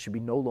us. There should be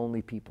no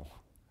lonely people.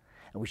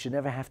 And we should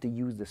never have to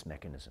use this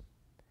mechanism.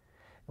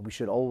 And we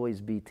should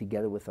always be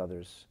together with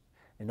others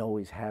and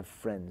always have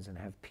friends and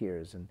have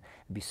peers and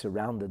be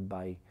surrounded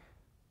by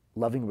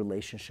loving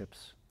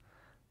relationships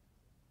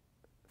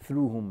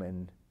through whom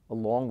and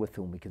along with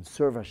whom we can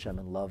serve Hashem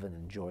in love and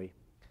in joy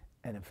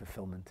and in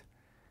fulfillment.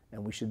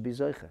 And we should be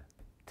zoche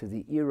to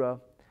the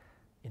era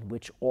in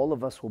which all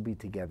of us will be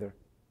together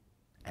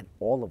and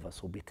all of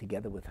us will be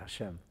together with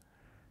Hashem.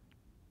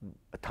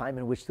 A time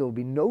in which there will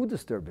be no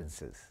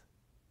disturbances.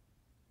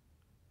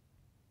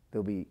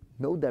 There will be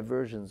no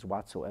diversions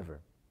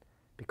whatsoever,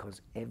 because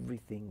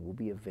everything will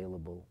be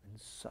available in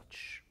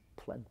such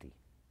plenty.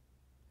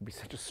 It will be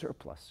such a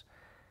surplus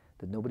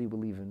that nobody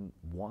will even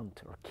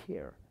want or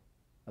care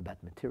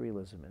about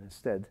materialism, and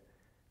instead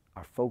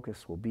our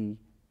focus will be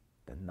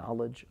the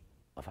knowledge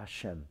of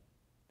Hashem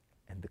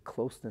and the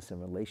closeness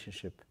and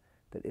relationship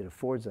that it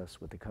affords us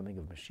with the coming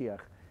of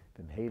Mashiach,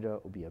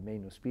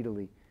 𝑗'mheirah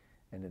speedily,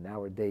 and in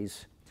our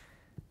days.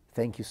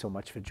 Thank you so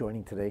much for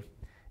joining today.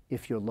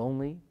 If you're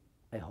lonely,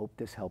 I hope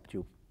this helped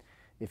you.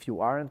 If you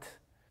aren't,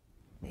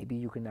 maybe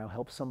you can now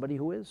help somebody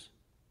who is.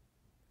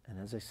 And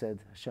as I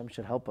said, Hashem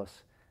should help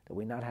us that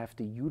we not have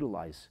to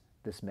utilize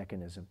this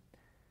mechanism,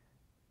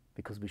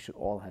 because we should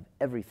all have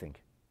everything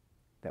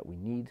that we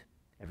need,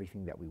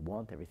 everything that we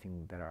want,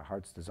 everything that our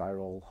hearts desire,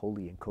 all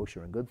holy and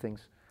kosher and good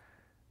things.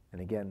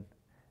 And again,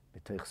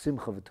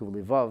 𝑘'simcha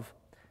v'tuv levav,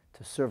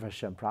 to serve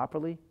Hashem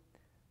properly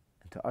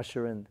and to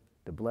usher in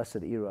the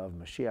blessed era of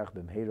Mashiach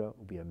b'mheirah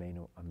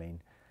u'bi'yameinu.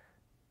 Amen.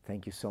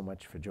 Thank you so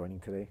much for joining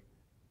today.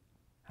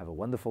 Have a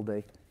wonderful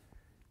day.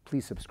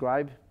 Please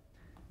subscribe,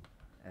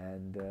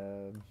 and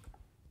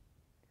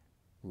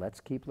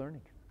let's keep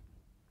learning.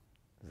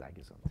 Sei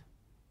gesund.